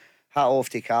 But hat off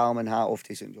to Callum and hat off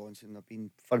to St Johnstone. They've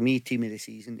been, for me, team of the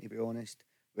season, to be honest.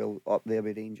 Well, up there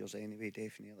with Rangers anyway,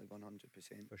 definitely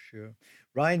 100%. For sure.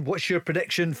 Ryan, what's your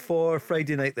prediction for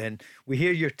Friday night then? We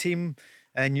hear your team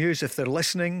news if they're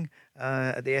listening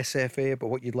at the SFA about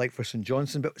what you'd like for St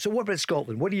Johnstone. But so what about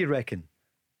Scotland? What do you reckon?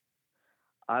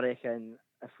 I reckon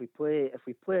if we play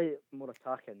more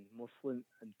attacking, more fluent,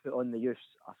 and put on the youths,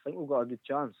 I think we've got a good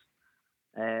chance.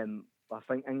 I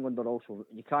think England are also,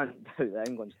 you can't doubt that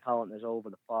England's talent is all over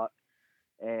the park.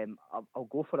 I'll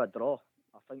go for a draw.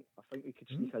 I think we could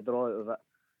sneak a draw out of it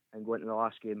and go into the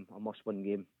last game, a must-win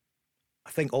game.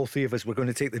 I think all three of us were going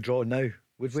to take the draw now,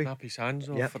 would we? Snap his hands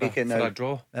off yep. for a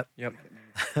draw. Yep.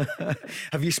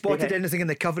 Have you spotted anything in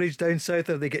the coverage down south?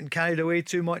 Are they getting carried away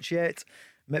too much yet?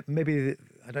 Maybe,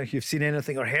 I don't know if you've seen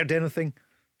anything or heard anything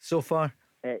so far.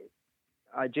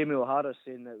 Jamie O'Hara's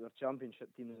saying that we're championship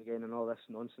teams again and all this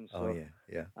nonsense. Oh,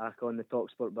 yeah. On the talk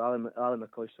sport, but Ali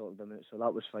McCoy sorted them out, so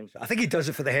that was fine. I think he does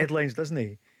it for the headlines, doesn't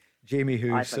he? Jamie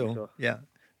Who. I think so. Yeah.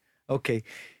 Okay.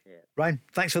 Yeah. Ryan,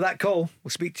 thanks for that call. We'll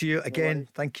speak to you again.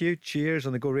 Thank you. Cheers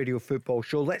on the Go Radio Football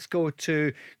Show. Let's go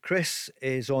to Chris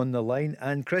is on the line.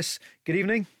 And Chris, good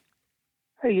evening.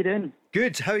 How you doing?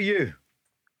 Good. How are you?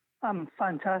 I'm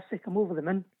fantastic. I'm over the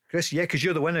moon. Chris, yeah, because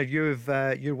you're the winner.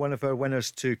 You're one of our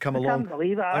winners to come I along. can't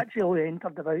believe it. I actually only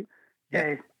entered about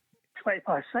 20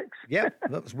 past 6. Yeah,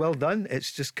 that was well done.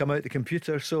 It's just come out the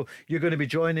computer. So you're going to be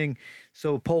joining.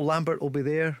 So Paul Lambert will be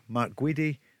there, Mark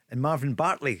Guidi and Marvin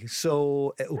Bartley.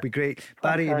 So it'll be great.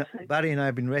 Barry and I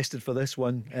have been rested for this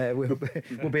one.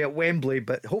 We'll be at Wembley,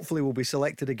 but hopefully we'll be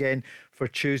selected again for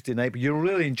Tuesday night. But you'll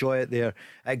really enjoy it there.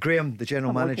 Graham, the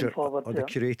general manager or the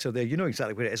curator there, you know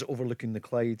exactly where it is, overlooking the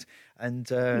Clyde.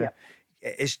 And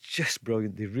it's just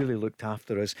brilliant. They really looked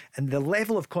after us. And the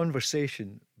level of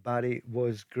conversation, Barry,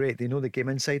 was great. They know the game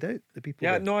inside out, the people.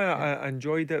 Yeah, no, I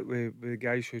enjoyed it with the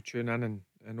guys who tune in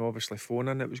and obviously phone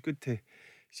in. It was good to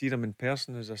see them in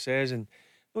person, as I says, and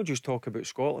not just talk about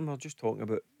Scotland. We're just talking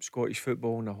about Scottish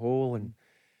football in a whole, and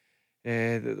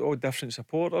all different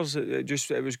supporters.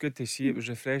 It was good to see. It was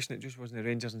refreshing. It just wasn't the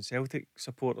Rangers and Celtic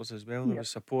supporters as well. There was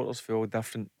supporters for all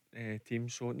different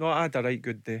teams. So no, I had a right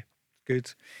good day.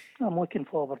 Good. I'm looking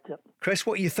forward to it. Chris,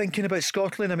 what are you thinking about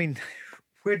Scotland? I mean,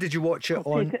 where did you watch it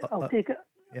on? I'll take it.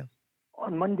 Yeah.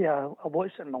 On Monday, I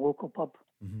watched it in my local pub.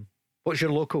 Mm-hmm. What's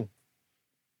your local?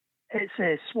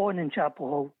 It's Swan in Chapel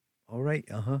Hall. All right.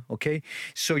 Okay.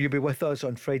 So you'll be with us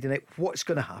on Friday night. What's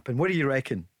going to happen? What do you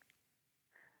reckon?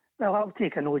 Well, I'll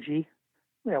take an OG.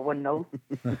 We're 1-0.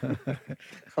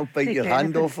 I'll bite your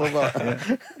hand off for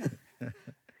that.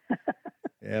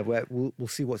 Yeah, we'll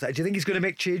see what's that. Do you think he's going to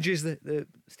make changes, the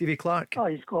Stevie Clark? Oh,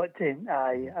 he's got to.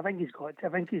 I think he's got to. I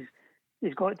think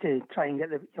he's got to try and get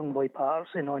the young boy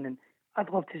Patterson on, and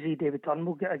I'd love to see David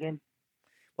Turnbull get a game.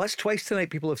 Well, that's twice tonight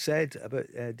people have said about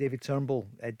David Turnbull.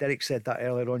 Derek said that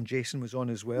earlier on. Jason was on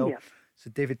as well. Yeah. So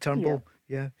David Turnbull,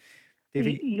 yeah.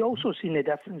 He also seen the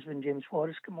difference when James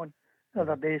Forrest came on the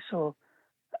other day, so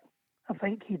I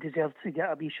think he deserves to get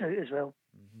a wee shout as well.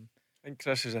 Mm-hmm. I think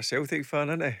Chris is a Celtic fan,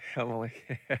 isn't he, Emily?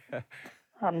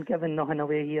 I'm giving nothing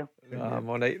away here. I'm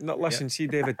all right. Listen, see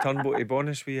David Turnbull, to be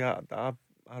honest with you, I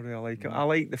really like him. I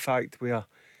like the fact where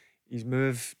his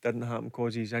move didn't happen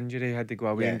because of his injury. He had to go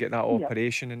away and get that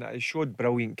operation, and it showed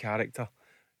brilliant character,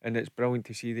 and it's brilliant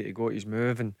to see that he got his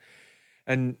move.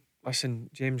 And listen,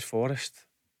 James Forrest,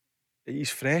 he's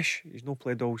fresh. He's not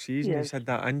played all season. He's had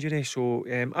that injury, so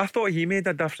I thought he made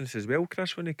a difference as well,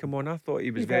 Chris, when he came on. I thought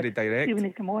he was very direct. When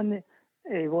he came on,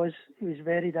 he was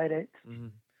very direct. Mm-hmm.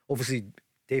 Obviously,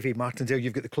 Davie Martindale,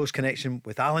 you've got the close connection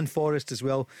with Alan Forrest as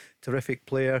well. Terrific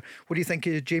player. What do you think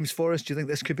of James Forrest? Do you think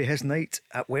this could be his night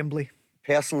at Wembley?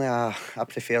 Personally, I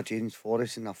prefer James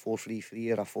Forrest in a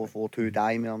 4-3-3 or a 4-4-2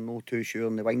 diamond. I'm not too sure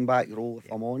in the wing-back role, if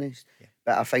I'm honest.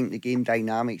 But I think the game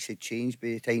dynamics had changed by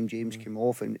the time James came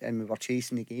off and we were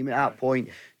chasing the game. At that point,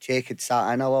 Czech had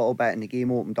sat in a little bit and the game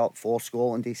opened up for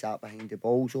Scotland. He sat behind the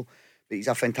ball. So, but he's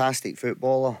a fantastic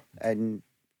footballer, and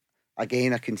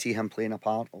again, I can see him playing a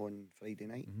part on Friday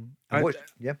night.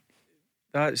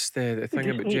 That's the thing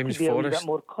about James Forrest. Forrest. A bit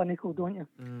more clinical, don't you?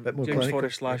 James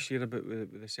Forrest last year about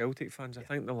with the Celtic fans. I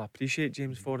think they'll appreciate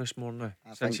James Forrest more now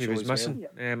since he was missing.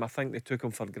 I think they took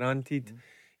him for granted.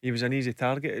 He was an easy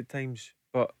target at times,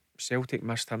 but Celtic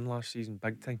missed him last season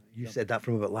big time. You said that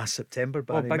from about last September,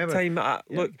 Barry. Big time.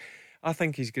 Look, I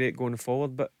think he's great going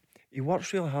forward, but he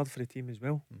works really hard for the team as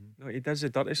well. No, he does the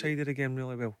dirty side of the game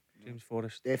really well. James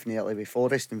Forrest. Definitely, with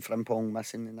Forrest and Frimpong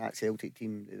missing in that Celtic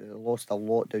team, they lost a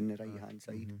lot down the right hand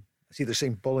side. I see they're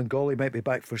saying Bolingoli might be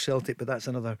back for Celtic, but that's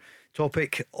another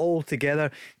topic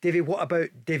altogether. Davey, what about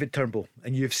David Turnbull?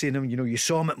 And you've seen him, you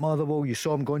saw him at Motherwell, you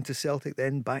saw him going to Celtic,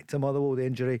 then back to Motherwell, the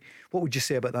injury. What would you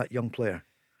say about that young player?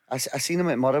 I seen him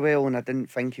at Motherwell and I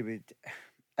didn't think he would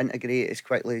integrate as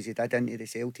quickly as he did into the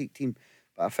Celtic team.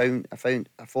 But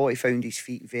I thought he found his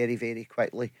feet very, very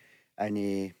quickly, and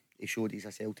he showed he's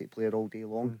a Celtic player all day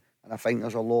long. And I think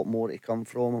there's a lot more to come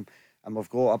from him. And we've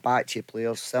got a batch of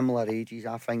players similar ages.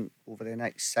 I think over the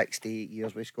next 6 to 8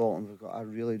 years with Scotland, we've got a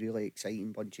really, really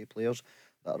exciting bunch of players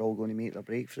that are all going to make their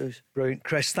breakthroughs. Brilliant.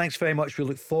 Chris, thanks very much. We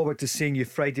look forward to seeing you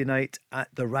Friday night at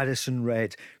the Radisson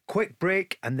Red. Quick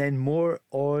break and then more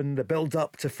on the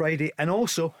build-up to Friday. And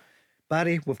also,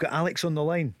 Barry, we've got Alex on the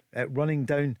line running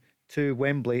down to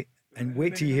Wembley. And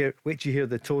wait till you hear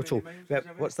the total.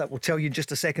 What's that? We'll tell you in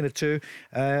just a second or two.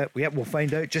 We'll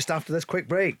find out just after this quick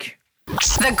break.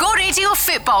 The Go Radio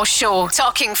Football Show,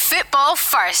 talking football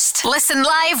first. Listen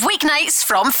live weeknights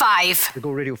from 5. The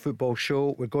Go Radio Football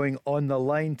Show. We're going on the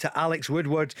line to Alex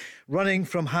Woodward, running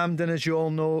from Hampden, as you all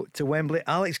know, to Wembley.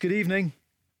 Alex, good evening.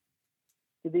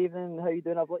 Good evening. How you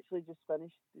doing? I've literally just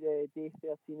finished day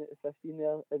 13 out of 15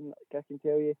 there, and I can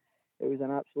tell you, it was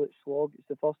an absolute slog. It's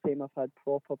the first time I've had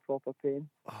proper pain.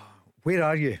 Where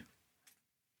are you?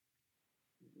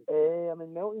 I'm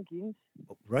in Milton Keynes.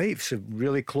 Right, so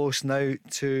really close now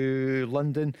to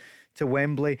London. to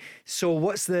Wembley.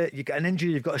 So you got an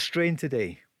injury, you've got a strain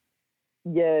today?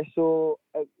 Yeah, so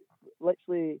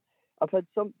literally, I've had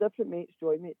some different mates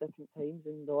join me at different times,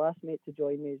 and the last mate to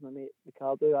join me is my mate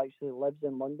Ricardo, who actually lives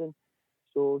in London.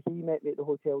 So he met me at the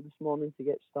hotel this morning to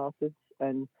get started,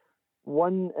 and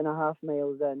 1.5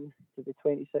 miles in to the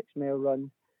 26-mile run,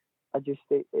 I just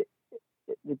the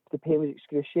pain was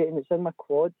excruciating. It's in my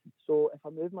quad, so if I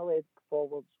move my leg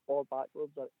forwards or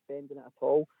backwards or bending it at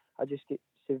all, I just get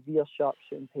severe sharp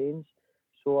shooting pains.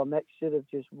 So a mixture of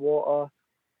just water,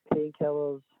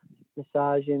 painkillers,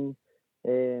 massaging,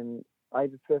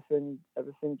 ibuprofen,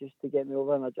 everything just to get me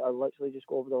over, and I literally just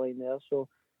go over the line there. So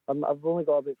I've only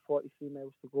got about 43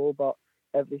 miles to go, but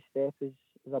every step is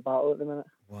a battle at the minute.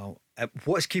 Wow.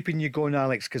 What's keeping you going,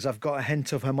 Alex? Because I've got a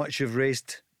hint of how much you've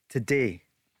raised today,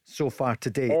 so far to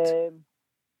date.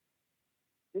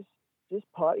 Just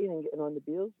partying and getting on the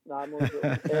beers. Nah, I'm only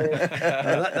joking.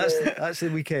 That's the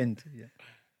weekend. Yeah.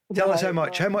 Tell us how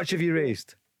much. How much have you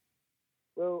raised?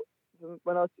 Well,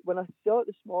 when I saw it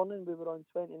this morning, we were on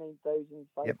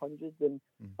 29,500, and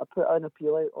I put an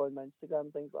appeal out on my Instagram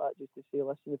and things like that just to say,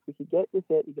 listen, if we could get to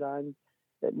 30 grand,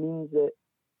 it means that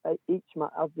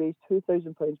I've raised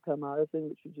 £2,000 per marathon,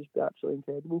 which would just be absolutely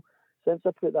incredible. Since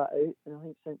I put that out, and I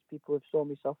think since people have saw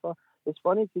me suffer, it's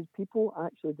funny because people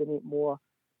actually donate more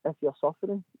if you're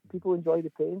suffering. People enjoy the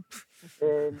pain.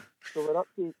 So we're up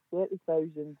to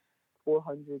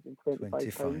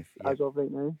 £30,425 as of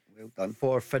right now. Well done.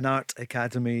 For Fanart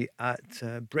Academy at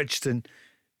Bridgeton.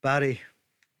 Barry,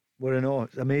 we're in awe.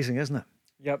 It's amazing, isn't it?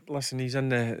 Yep, listen, he's in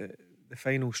the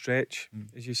final stretch,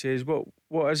 as you say.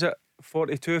 What is it?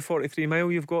 42, 43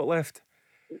 mile you've got left?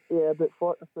 Yeah, about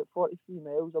 43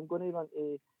 miles. I'm going to run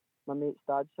to my mate's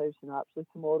dad's house in Apsley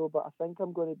tomorrow, but I think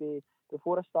I'm going to be,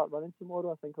 before I start running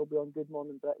tomorrow, I think I'll be on Good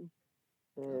Morning Britain.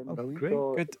 Great.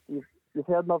 So Good. You've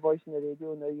heard my voice on the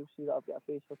radio, now you'll see that I've got a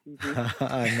face for TV.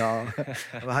 I know.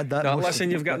 I've had that. Now,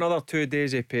 listen, you've got another 2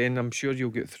 days of pain. I'm sure you'll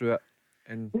get through it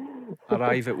and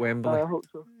arrive at Wembley. I hope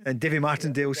so. And Davie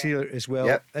Martindale's here as well.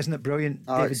 Yep. Isn't it brilliant?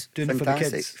 Oh, David it's doing it for the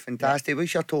kids. Fantastic.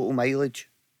 What's your total mileage?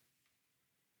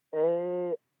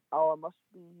 I must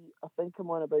be, I think I'm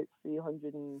on about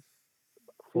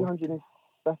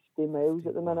 350 miles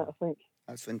at the minute, I think.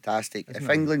 That's fantastic. Isn't if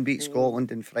it? England beat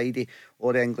Scotland on Friday,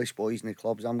 all the English boys in the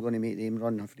clubs, I'm going to make them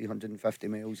run 350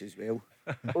 miles as well.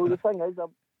 Well, the thing is, I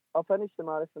finished the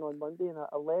marathon on Monday, and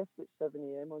I left at 7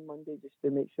 a.m. on Monday just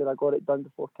to make sure I got it done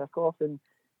before kick-off, and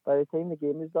by the time the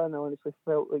game was done, I honestly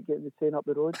felt like getting the train up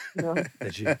the road. You know?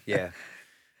 Did you? Yeah.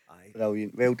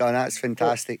 Brilliant. Well done. That's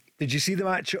fantastic. Did you see the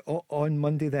match on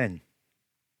Monday then?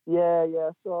 Yeah,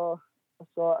 I saw.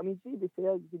 I mean, see, to be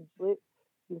fair, you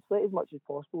can slate as much as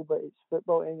possible, but it's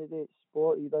football at the end of the day, it's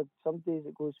sport. Either some days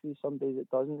it goes through, some days it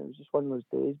doesn't. It was just one of those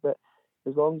days. But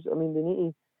as long as, I mean, they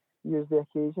need to use the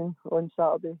occasion on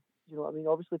Saturday. You know what I mean?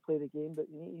 Obviously play the game, but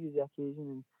you need to use the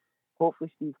occasion, and hopefully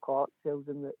Steve Clark tells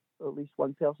them that at least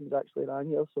one person's actually ran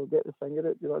here, so get the finger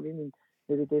out. You know what I mean? And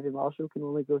maybe David Marshall can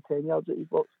only go 10 yards at his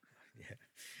box. Yeah,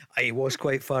 he was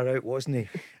quite far out, wasn't he?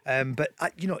 But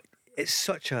you're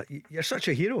such a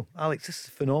hero, Alex. This is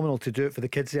phenomenal to do it for the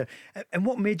kids there. And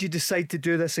what made you decide to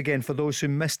do this again for those who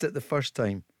missed it the first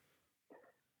time?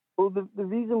 Well, the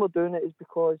reason we're doing it is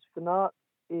because Fanart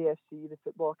AFC, the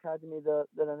football academy, they're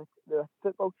a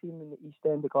football team in the East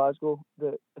End of Glasgow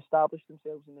that established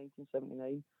themselves in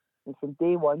 1979. And from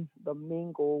day one, their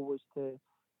main goal was to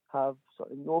have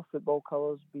sort of no football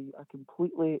colours, be a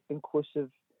completely inclusive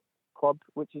club,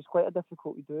 which is quite a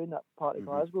difficulty to do in that part of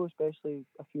Glasgow, especially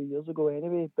a few years ago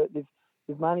anyway. But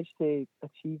they've managed to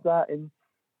achieve that, and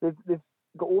they've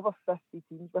got over 50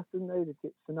 teams with them now. They've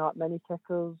got Fanart mini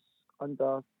kickers,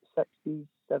 under 60s,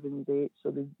 7s, 8s.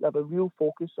 So they have a real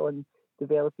focus on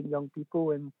developing young people,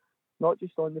 and not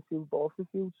just on the field but off the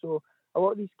field. So a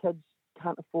lot of these kids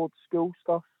can't afford school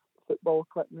stuff, football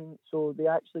equipment, so they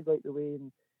actually go out the way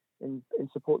and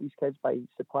support these kids by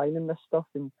supplying them this stuff.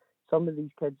 And some of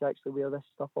these kids actually wear this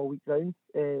stuff all week round.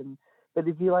 But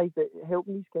they've realised that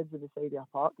helping these kids in the side of a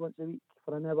park once a week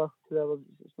for an hour, 2 hours,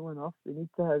 it's not enough.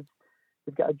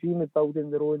 They've got a dream of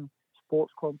building their own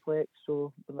sports complex.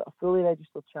 So they're a fully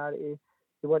registered charity.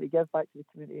 They want to give back to the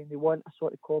community, and they want a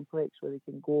sort of complex where they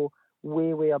can go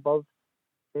way, way above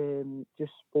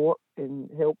just sport and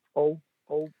help all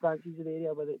branches of the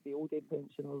area, whether it be old age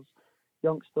pensioners,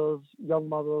 youngsters, young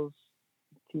mothers,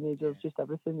 teenagers, just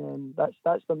everything. And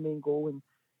that's their main goal, and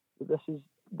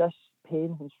this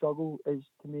pain and struggle is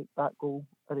to make that goal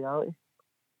a reality.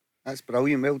 That's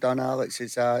brilliant. Well done, Alex.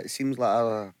 It seems like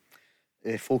our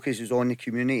focus is on the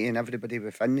community and everybody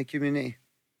within the community.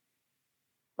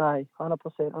 Aye, 100%.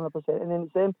 And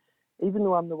then even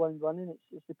though I'm the one running,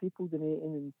 it's the people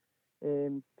donating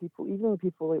and people, even the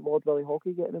people like Lord Willie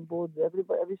Hockey getting on board.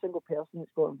 Every single person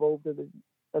that's got involved are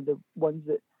the ones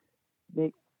that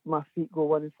make my feet go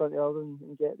one in front of the other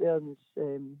and get there.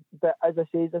 And but as I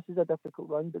say, this is a difficult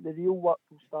run, but the real work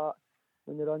will start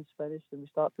when the run's finished and we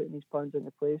start putting these plans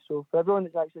into place. So for everyone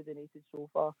that's actually donated so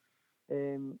far,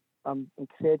 I'm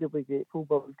incredibly grateful,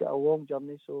 but we've got a long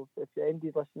journey. So if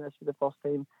anybody's listening to this for the first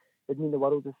time, it'd mean the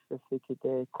world if they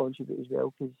could contribute as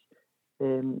well, because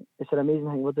it's an amazing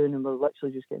thing we're doing and we're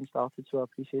literally just getting started, so I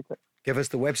appreciate it. Give us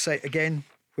the website again.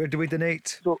 Where do we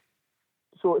donate?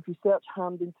 So if you search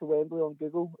Hampden to Wembley on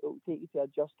Google, it will take you to a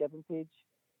Just Giving page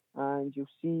and you'll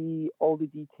see all the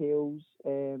details,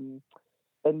 and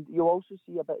you'll also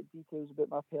see a bit of details about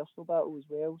my personal battle as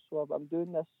well. So I'm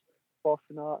doing this for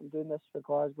Fanart, I'm doing this for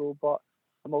Glasgow, but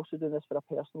I'm also doing this for a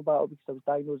personal battle because I was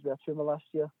diagnosed with a tumour last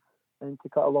year. And to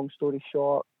cut a long story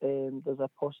short, there's a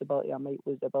possibility I might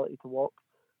lose the ability to walk.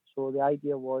 So the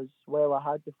idea was, while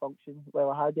I had the function, while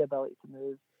I had the ability to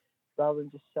move, rather than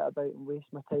just sit about and waste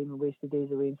my time and waste the days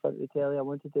away in front of the telly, I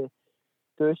wanted to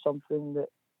do something that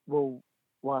will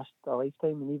last a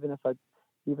lifetime. And even if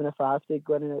I have to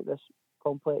go in and out this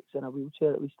complex in a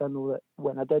wheelchair, at least I know that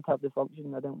when I did have the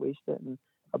function, I didn't waste it, and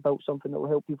I built something that will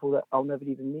help people that I'll never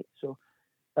even meet. So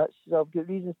I've got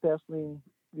reasons personally and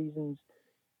reasons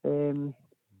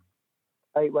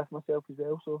out with myself as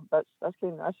well. So that's how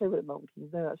we're at Milton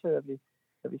Keynes now. That's how every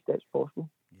step's possible.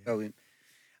 Brilliant.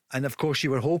 And of course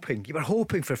you were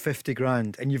hoping for 50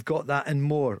 grand, and you've got that and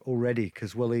more already,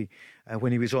 because Willie,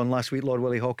 when he was on last week, Lord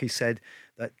Willie Hockey said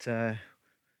that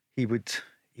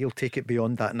he'll take it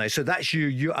beyond that now. So that's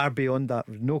you are beyond that,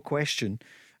 no question.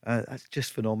 That's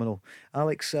just phenomenal.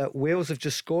 Alex, Wales have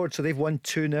just scored, so they've won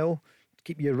 2-0.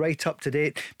 Keep you right up to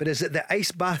date. But is it the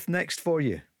ice bath next for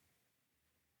you?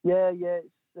 Yeah, it's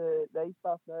the ice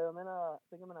bath now. I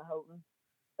think I'm in a Hilton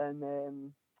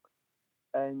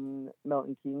in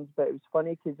Milton Keynes, but it was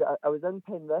funny because I was in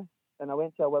Penrith and I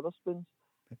went to a Wetherspoons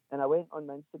and I went on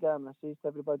my Instagram and I said to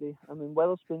everybody, I'm in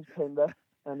Wetherspoons Penrith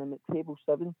and I'm at table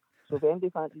 7. So if anybody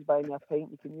fancies buying me a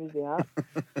pint, you can use the app.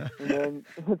 And then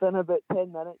within about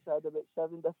 10 minutes, I had about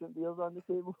 7 different beers on the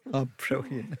table. Oh,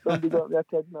 brilliant. Somebody got me a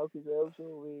kid's milk as well.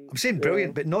 So I'm saying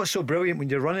brilliant, but not so brilliant when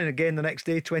you're running again the next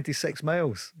day, 26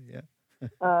 miles. Yeah.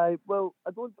 Well,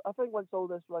 I think once all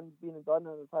this run's been and done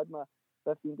and I've had my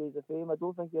 15 days of fame, I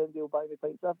don't think anybody will buy me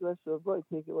pints after this. So I've got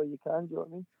to take it while you can, do you know what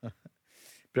I mean?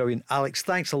 Brilliant. Alex,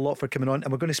 thanks a lot for coming on,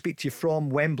 and we're going to speak to you from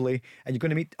Wembley, and you're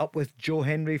going to meet up with Joe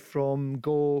Henry from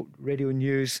Go Radio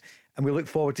News, and we look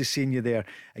forward to seeing you there.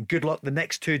 And good luck the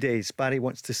next 2 days. Barry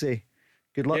wants to say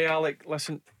good luck. Hey Alec,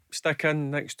 listen, stick in.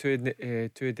 Next 2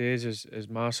 days is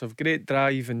massive. Great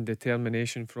drive and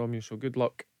determination from you, so good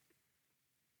luck.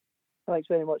 Thanks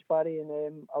very much, Barry,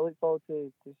 and I look forward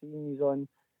to seeing you on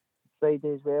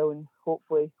Friday as well, and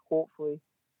hopefully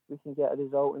we can get a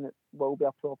result and it will be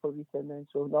a proper weekend then.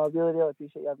 So no, I really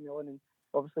appreciate you having me on, and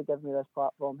obviously giving me this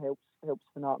platform helps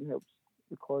Fanart and helps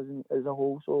the cause as a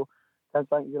whole. So can't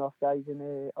thank you enough, guys,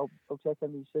 and I'll check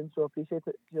in with you soon, so I appreciate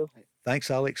it. Cheers.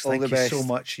 Thanks, Alex. All Thank the you best. so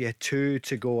much. Yeah, 2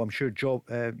 to go. I'm sure Job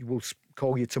will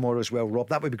call you tomorrow as well, Rob.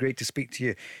 That would be great to speak to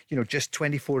you, just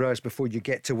 24 hours before you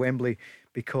get to Wembley,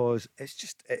 because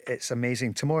it's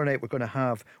amazing. Tomorrow night we're going to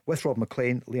have, with Rob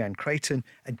McLean, Leanne Crichton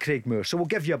and Craig Moore. So we'll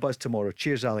give you a buzz tomorrow.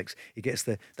 Cheers, Alex. He gets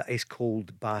the ice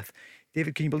cold bath.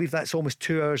 David, can you believe that's almost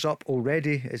 2 hours up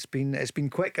already? It's been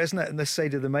quick, isn't it, on this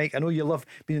side of the mic? I know you love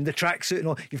being in the tracksuit and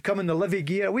all. You've come in the Livy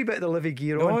gear, a wee bit of the Livy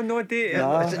gear on. No,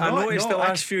 I noticed the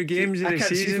last few games of the I can't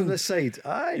season see from this side.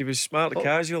 Aye. He was smart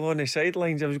casual on the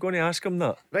sidelines. I was going to ask him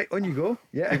that. Right, on you go.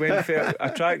 Yeah. He went for a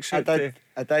tracksuit.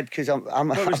 I did because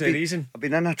What was the reason? I've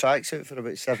been in a tracksuit for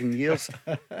about 7 years,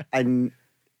 and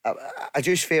I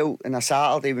just felt on a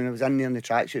Saturday when I was in there in the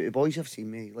tracksuit, the boys have seen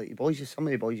me. Like some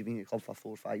of the boys have been at the club for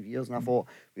 4 or 5 years, and I thought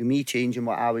with me changing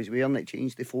what I was wearing, it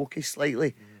changed the focus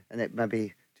slightly, and it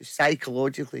maybe just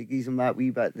psychologically gives them that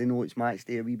wee bit. They know it's match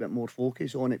day, a wee bit more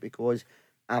focus on it because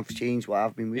I've changed what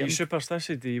I've been wearing. Are you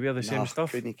superstitious? Do you wear the same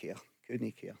stuff? Couldn't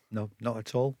care. No, not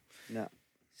at all. No.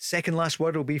 Second last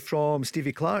word will be from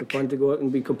Stevie Clark. We plan to go out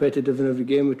and be competitive in every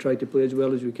game. We try to play as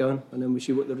well as we can, and then we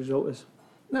see what the result is.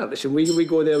 No, listen, we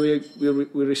go there, we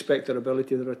respect their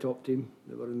ability. They're a top team.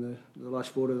 They were in the last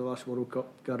 4 of the last World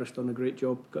Cup. Gareth's done a great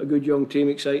job. Got a good young team,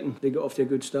 exciting. They got off to a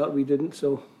good start, we didn't,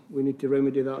 so we need to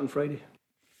remedy that on Friday.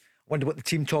 Wonder what the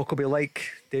team talk will be like.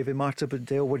 David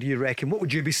Martindale, what do you reckon? What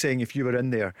would you be saying if you were in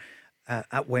there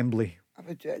at Wembley? I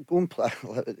would go and play.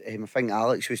 I think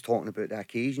Alex was talking about the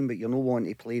occasion, but you're not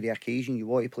wanting to play the occasion. You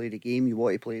want to play the game. You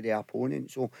want to play the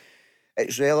opponent. So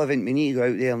It's relevant. We need to go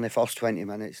out there in the first 20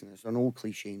 minutes, and it's an old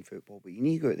cliche in football, but you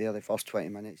need to go out there the first 20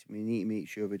 minutes. We need to make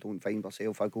sure we don't find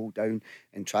ourselves a goal down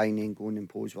and try and then go and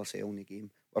impose ourselves in the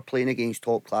game. We're playing against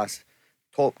top class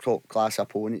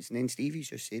opponents, and then Stevie's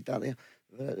just said that there.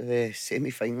 We're the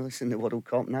semi-finalists in the World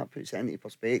Cup, and that puts it into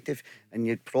perspective, and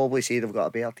you'd probably say they've got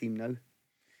a better team now.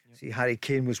 See, Harry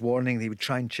Kane was warning they would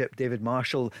try and chip David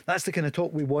Marshall. That's the kind of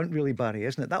talk we want, really, Barry,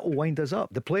 isn't it? That will wind us up,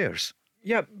 the players.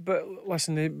 Yeah, but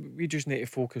listen, we just need to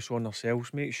focus on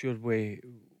ourselves. Make sure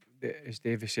as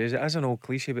Davey says, it is an old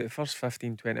cliche, but the first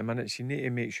 15-20 minutes you need to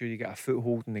make sure you get a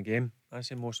foothold in the game. That's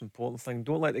the most important thing.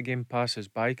 Don't let the game pass us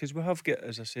by, because we have got,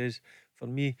 as I says, for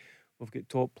me, we've got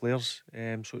top players,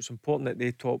 so it's important that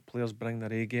they top players bring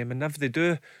their A game, and if they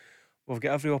do, we've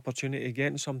got every opportunity of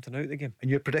getting something out of the game. And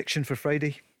your prediction for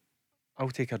Friday? I'll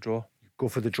take a draw. Go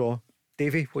for the draw.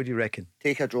 Davey, what do you reckon?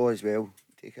 Take a draw as well.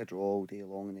 Take a draw all day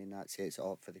long, and then that sets it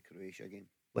up for the Croatia game.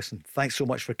 Listen, thanks so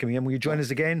much for coming in. Will you join us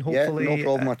again, hopefully? Yeah, no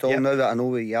problem at all. Now that I know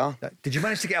where you are. Did you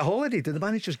manage to get a holiday? Did the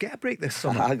managers get a break this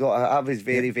summer? I was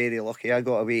very, very lucky. I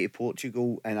got away to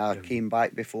Portugal, and I came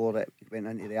back before it went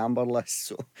into the amber list,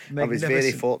 so I was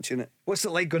very fortunate. What's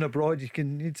it like going abroad? You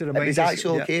need to remind us. It was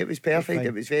actually okay. It was perfect.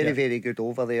 It was very, very good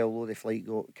over there, although the flight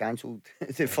got cancelled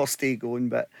the first day going,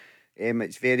 but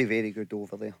it's very, very good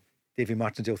over there. Davie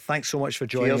Martindale, thanks so much for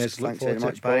joining us. Look forward to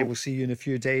it, Barry. We'll see you in a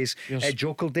few days.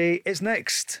 Jokel Day is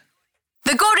next.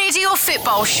 The Go Radio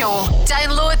Football Show.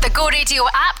 Download the Go Radio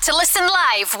app to listen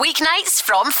live weeknights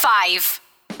from 5.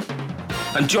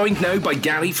 I'm joined now by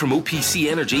Gary from OPC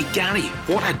Energy. Gary,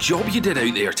 what a job you did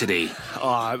out there today.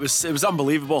 Oh, it was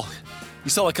unbelievable. You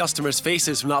saw the customers'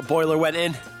 faces when that boiler went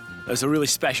in. It was a really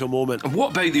special moment. And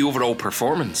what about the overall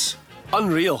performance?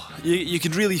 Unreal. You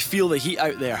could really feel the heat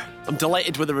out there. I'm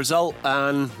delighted with the result,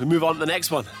 and we move on to the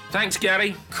next one. Thanks,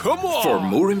 Gary. Come on! For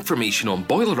more information on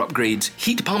boiler upgrades,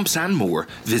 heat pumps and more,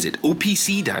 visit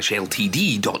opc-ltd.uk.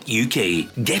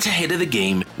 Get ahead of the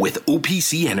game with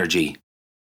OPC Energy.